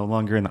 I'm no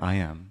longer an I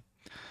am.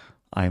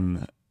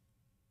 I'm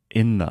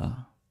in the...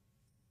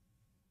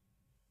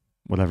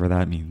 Whatever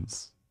that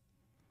means.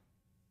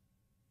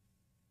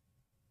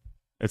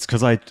 It's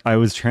because I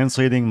was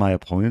translating my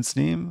opponent's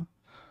name,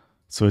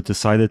 so it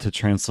decided to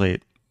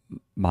translate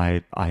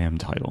my I am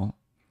title.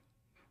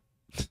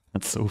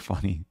 That's so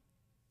funny.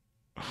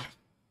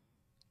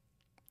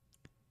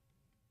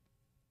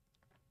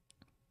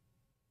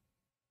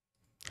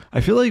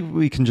 I feel like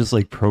we can just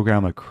like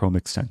program a Chrome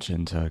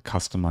extension to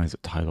customize a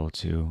title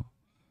too.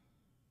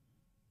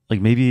 Like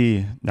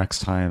maybe next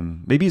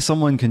time, maybe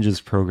someone can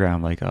just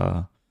program like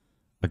a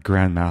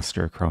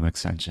Grandmaster Chrome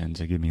extension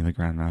to give me the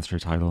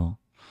Grandmaster title.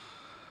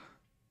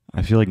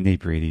 I feel like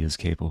Nate Brady is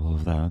capable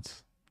of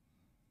that.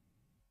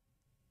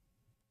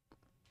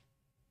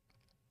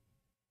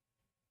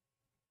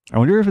 I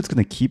wonder if it's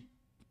going to keep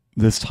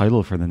this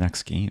title for the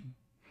next game.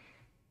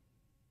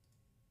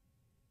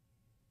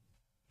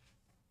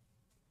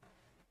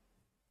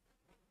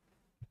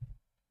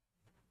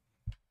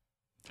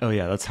 Oh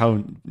yeah, that's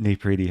how Nate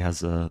Brady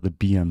has the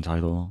BM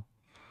title.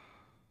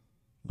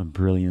 The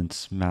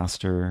Brilliant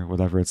Master,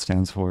 whatever it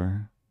stands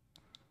for.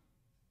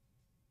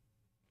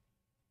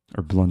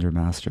 Or Blunder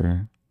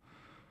Master.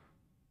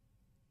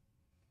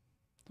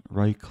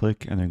 Right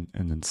click and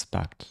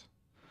inspect.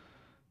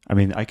 I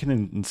mean, I can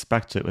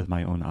inspect it with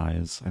my own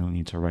eyes. I don't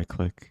need to right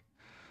click.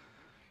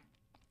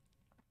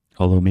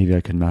 Although maybe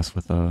I could mess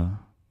with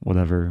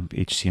whatever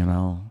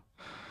HTML,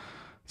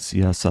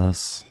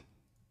 CSS,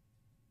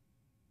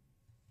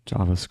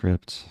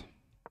 JavaScript.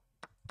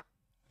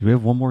 Do we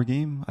have one more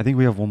game? I think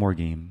we have one more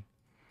game.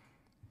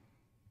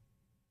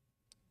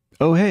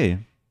 Oh, hey.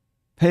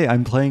 Hey,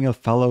 I'm playing a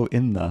fellow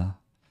in the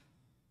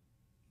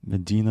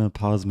Medina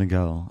Paz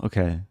Miguel.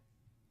 Okay.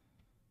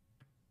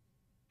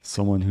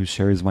 Someone who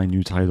shares my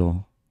new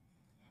title.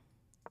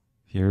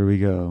 Here we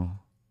go.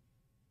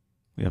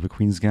 We have a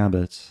Queen's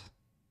Gambit.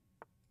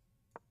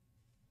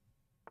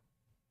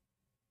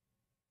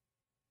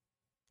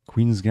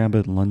 Queen's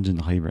Gambit London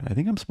Hybrid. I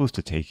think I'm supposed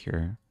to take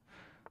here.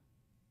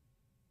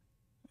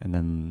 And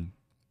then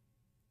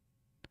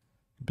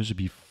Bishop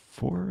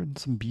B4 and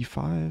some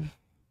B5.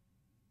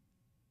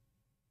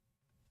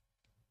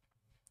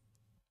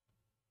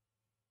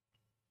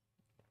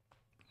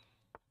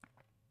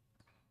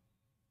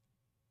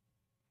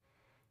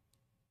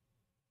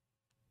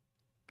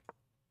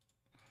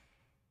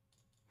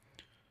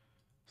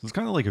 So it's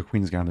kind of like a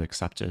Queen's Gambit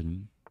accepted. I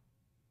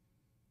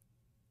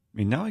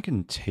mean, now I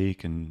can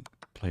take and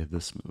play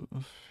this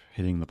move,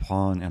 hitting the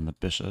pawn and the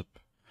bishop.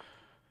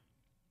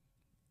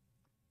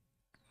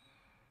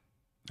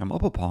 I'm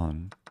up a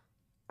pawn.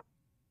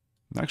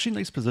 Actually,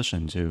 nice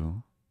position,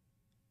 too.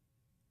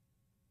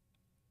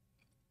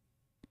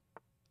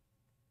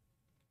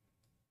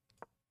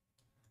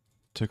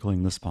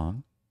 Tickling this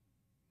pawn.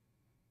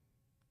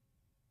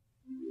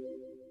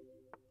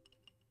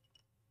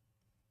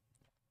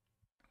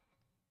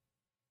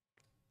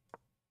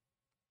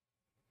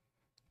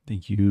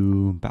 Thank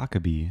you,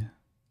 Bakabi.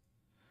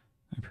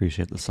 I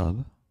appreciate the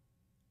sub.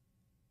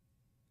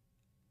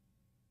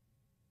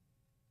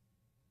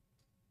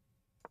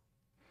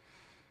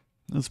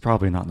 It's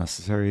probably not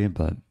necessary,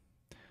 but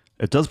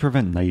it does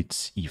prevent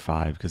knight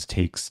e5 because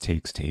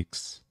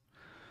takes.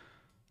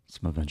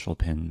 Some eventual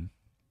pin.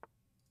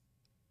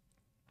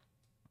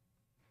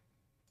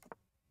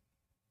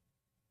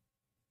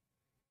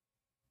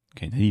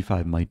 Okay, knight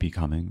e5 might be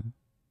coming.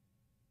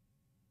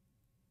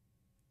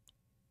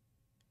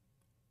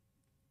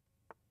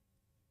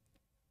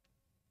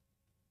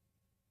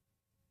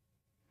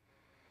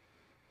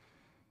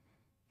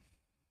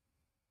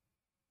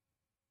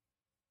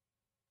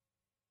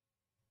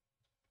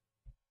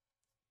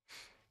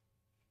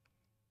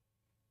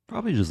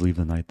 Probably just leave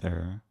the knight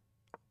there.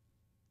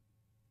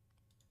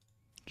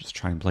 Just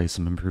try and play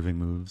some improving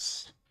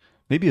moves.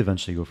 Maybe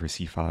eventually go for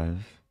c5.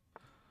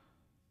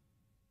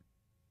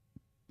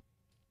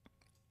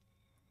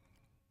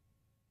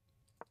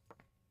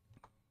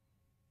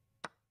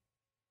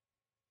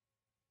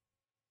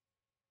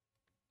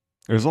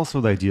 There's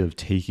also the idea of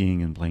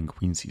taking and playing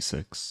queen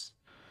c6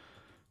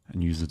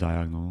 and use the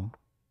diagonal.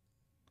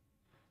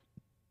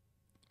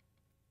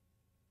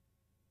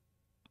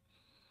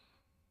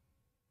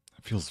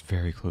 It feels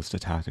very close to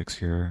tactics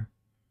here.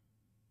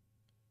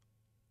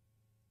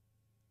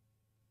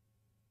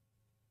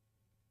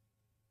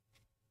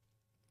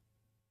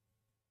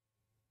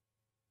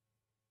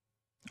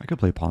 I could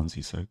play pawn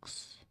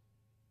c6.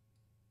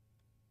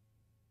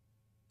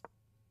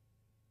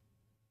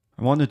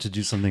 I wanted to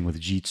do something with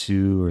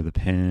g2 or the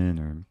pin,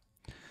 or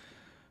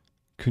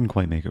couldn't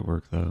quite make it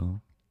work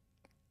though.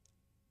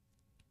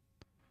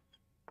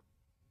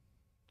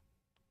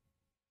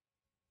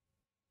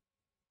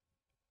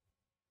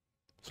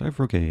 So I have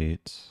rook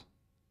a8.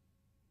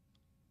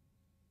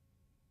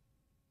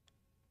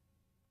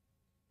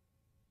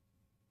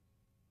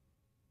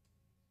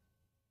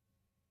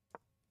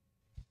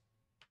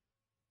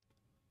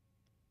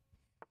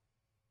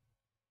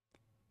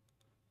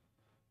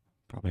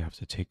 Probably have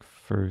to take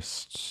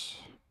first.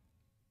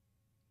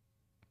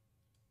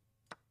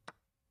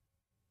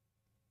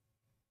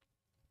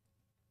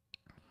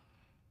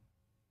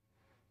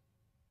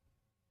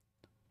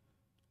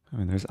 I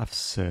mean, there's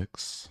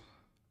f6.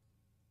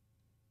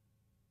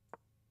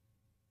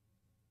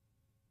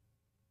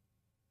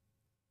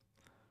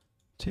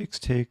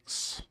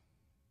 Takes.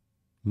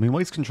 I mean,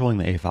 white's controlling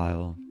the a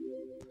file,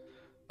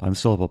 but I'm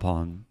still up a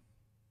pawn.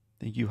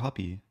 Thank you,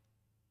 Hoppy.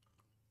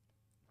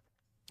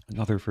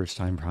 Another first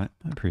time prime.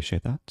 I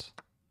appreciate that.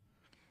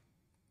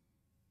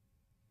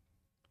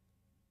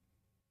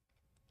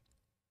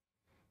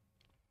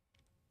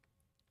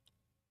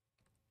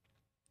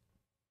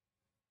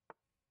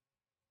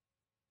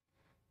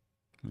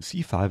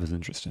 c5 is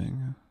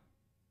interesting.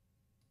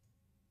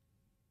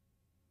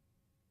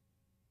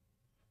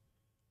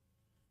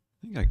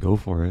 I think I go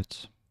for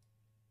it.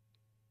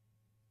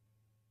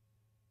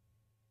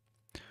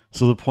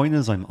 So the point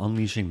is I'm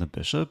unleashing the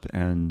bishop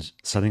and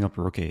setting up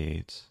rook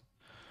a8.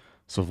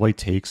 So if white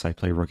takes, I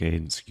play rook a8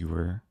 and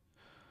skewer.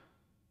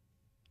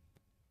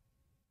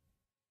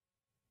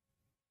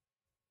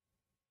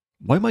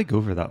 White might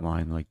go for that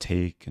line, like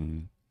take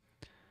and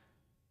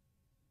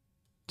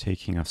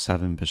taking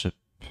f7, bishop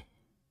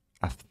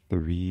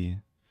f3.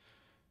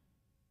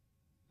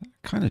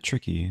 Kind of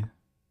tricky.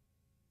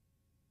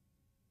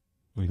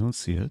 We don't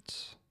see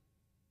it.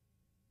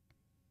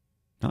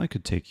 Now I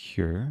could take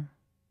here.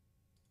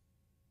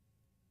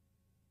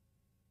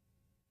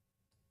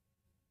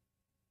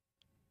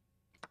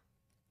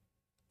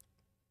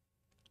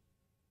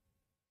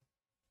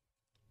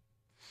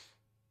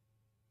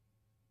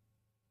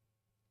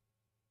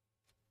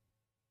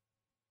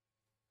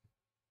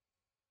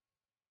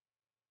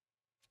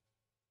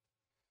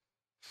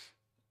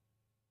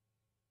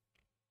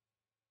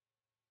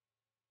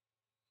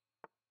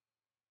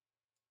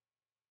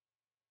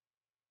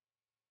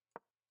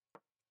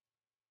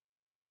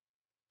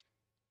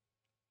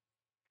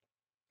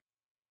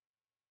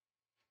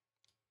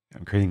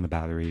 I'm creating the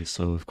battery,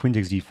 so if queen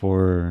takes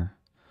d4,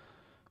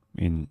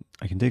 I mean,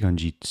 I can take on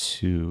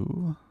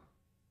g2.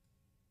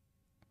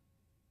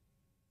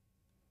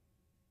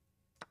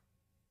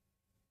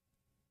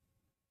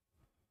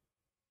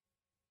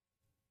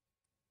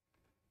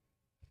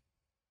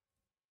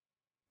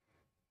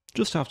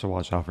 Just have to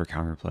watch out for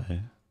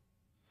counterplay.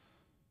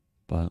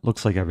 But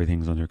looks like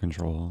everything's under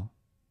control.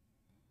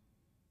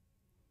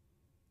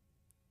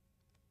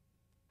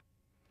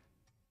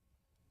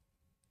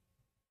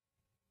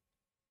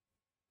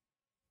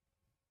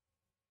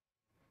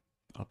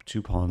 Up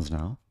 2 pawns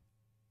now.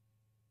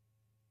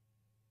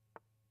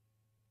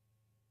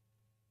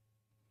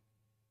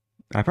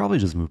 I probably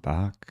just move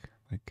back.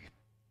 Like,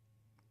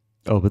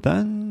 oh, but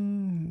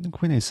then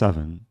queen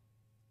a7.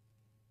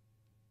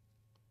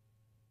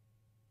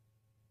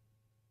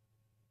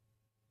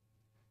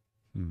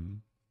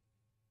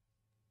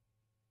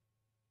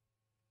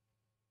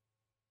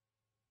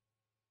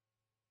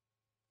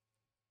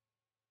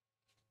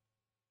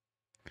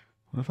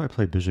 What if I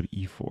play bishop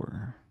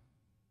e4?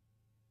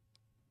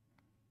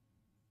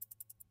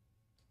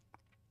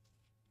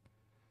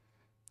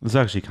 This is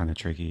actually kind of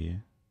tricky.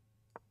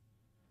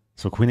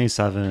 So queen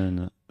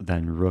a7,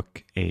 then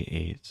rook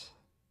a8.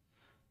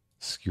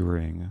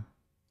 Skewering.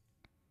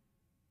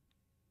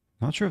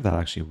 Not sure if that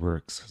actually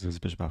works, because there's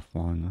bishop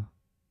f1.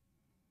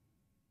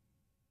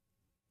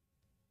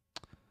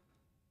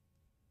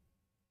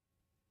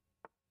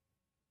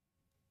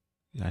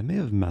 Yeah, I may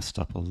have messed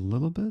up a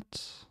little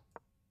bit.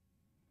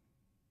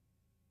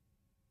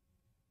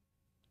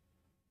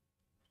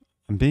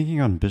 I'm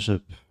banking on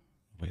bishop.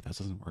 Wait, that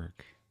doesn't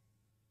work.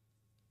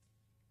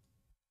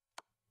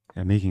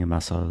 Yeah, I'm making a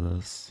mess out of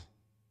this.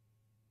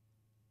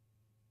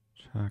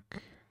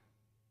 Check.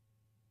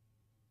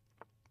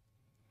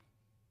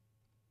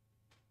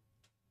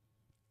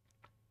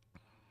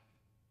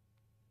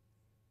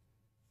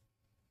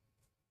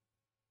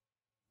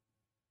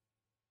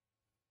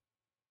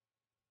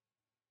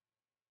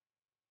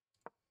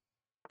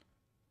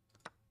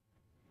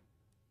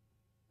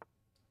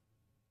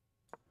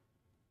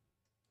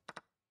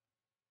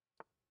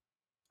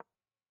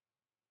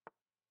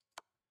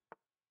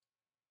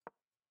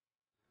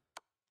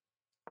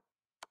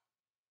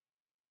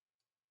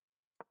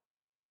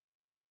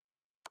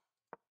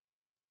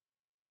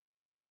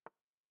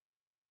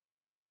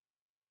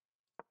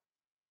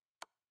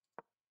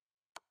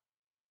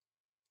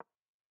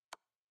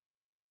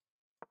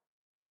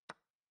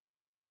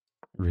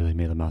 really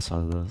made a mess out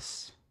of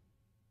this.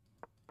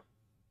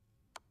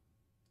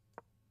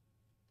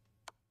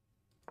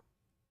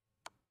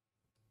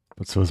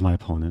 But so is my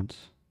opponent.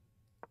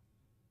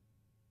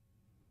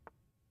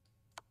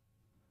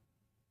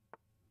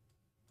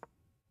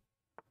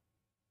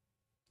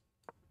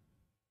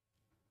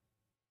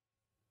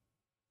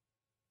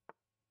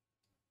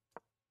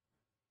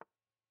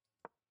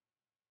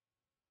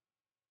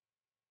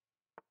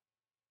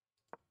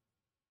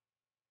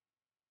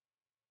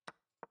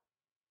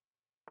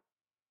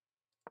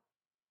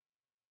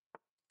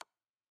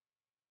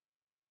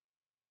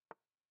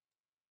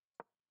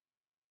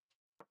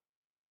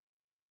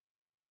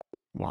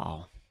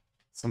 Wow.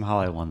 Somehow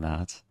I won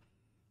that.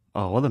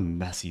 Oh, what a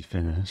messy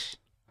finish.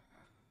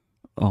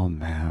 Oh,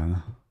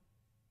 man.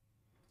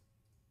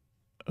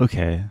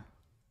 Okay.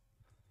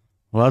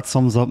 Well, that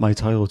sums up my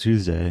Title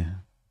Tuesday.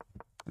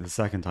 The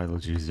second Title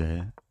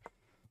Tuesday.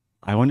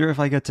 I wonder if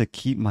I get to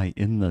keep my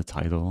in the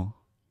title.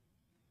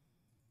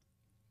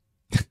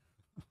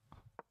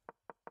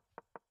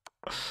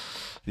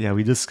 Yeah,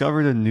 we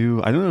discovered a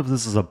new... I don't know if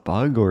this is a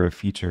bug or a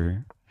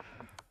feature.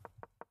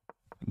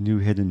 New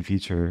hidden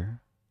feature.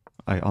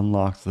 I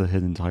unlocked the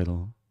hidden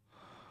title.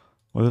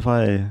 What if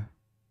I...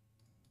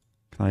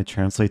 Can I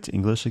translate to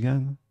English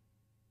again?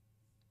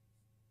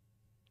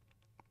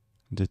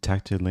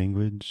 Detected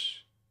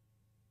language.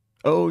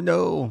 Oh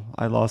no!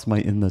 I lost my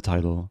in the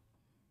title.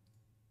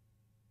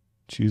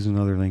 Choose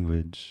another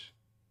language.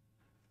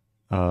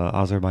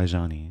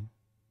 Azerbaijani.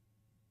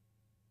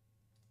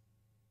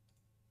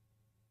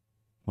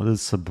 What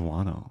is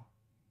Cebuano?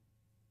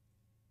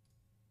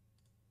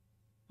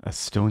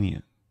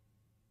 Estonian.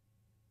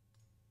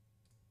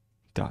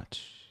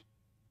 Dutch.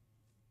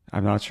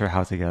 I'm not sure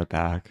how to get it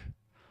back.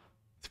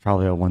 It's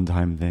probably a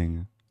one-time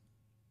thing.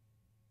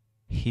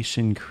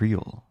 Haitian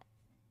Creole.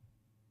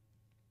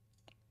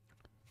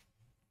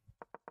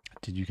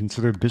 Did you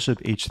consider bishop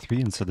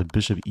h3 instead of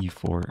bishop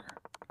e4?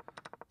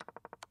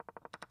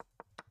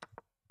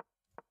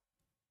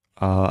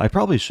 I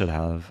probably should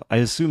have. I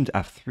assumed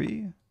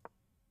f3.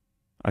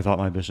 I thought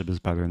my bishop is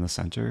better in the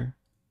center.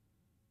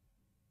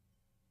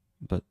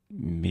 But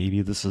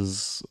maybe this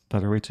is a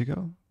better way to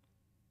go.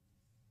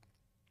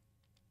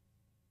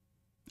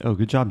 Oh,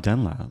 good job,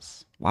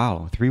 Denlas.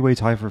 Wow, three-way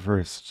tie for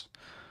first.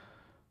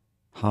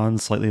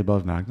 Hans slightly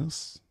above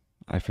Magnus.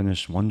 I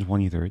finished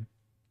 123rd.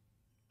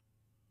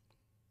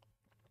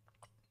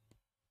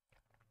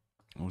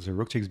 It was a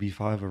rook takes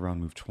b5 around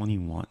move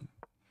 21.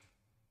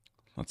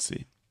 Let's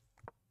see.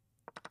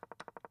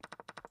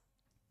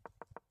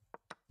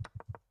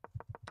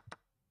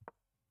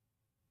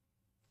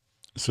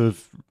 So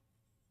if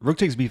rook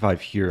takes b5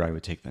 here, I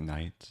would take the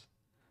knight.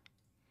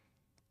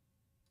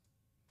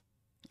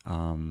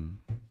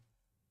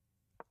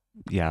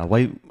 Yeah,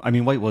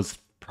 white was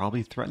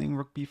probably threatening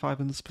rook b5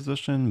 in this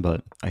position,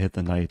 but I hit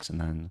the knight and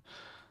then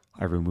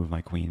I remove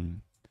my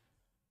queen.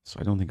 So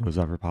I don't think it was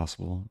ever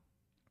possible.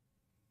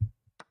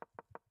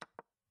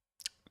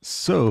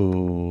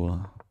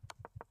 So,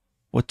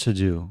 what to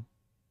do?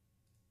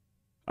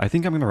 I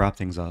think I'm going to wrap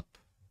things up.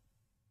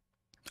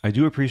 I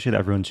do appreciate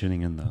everyone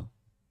tuning in, though.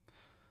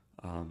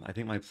 I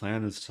think my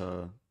plan is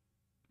to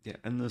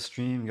end the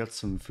stream, get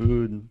some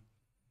food,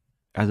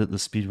 edit the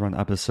speedrun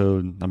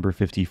episode number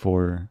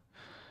 54,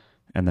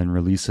 and then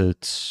release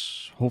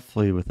it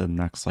hopefully within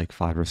the next like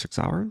 5 or 6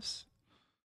 hours.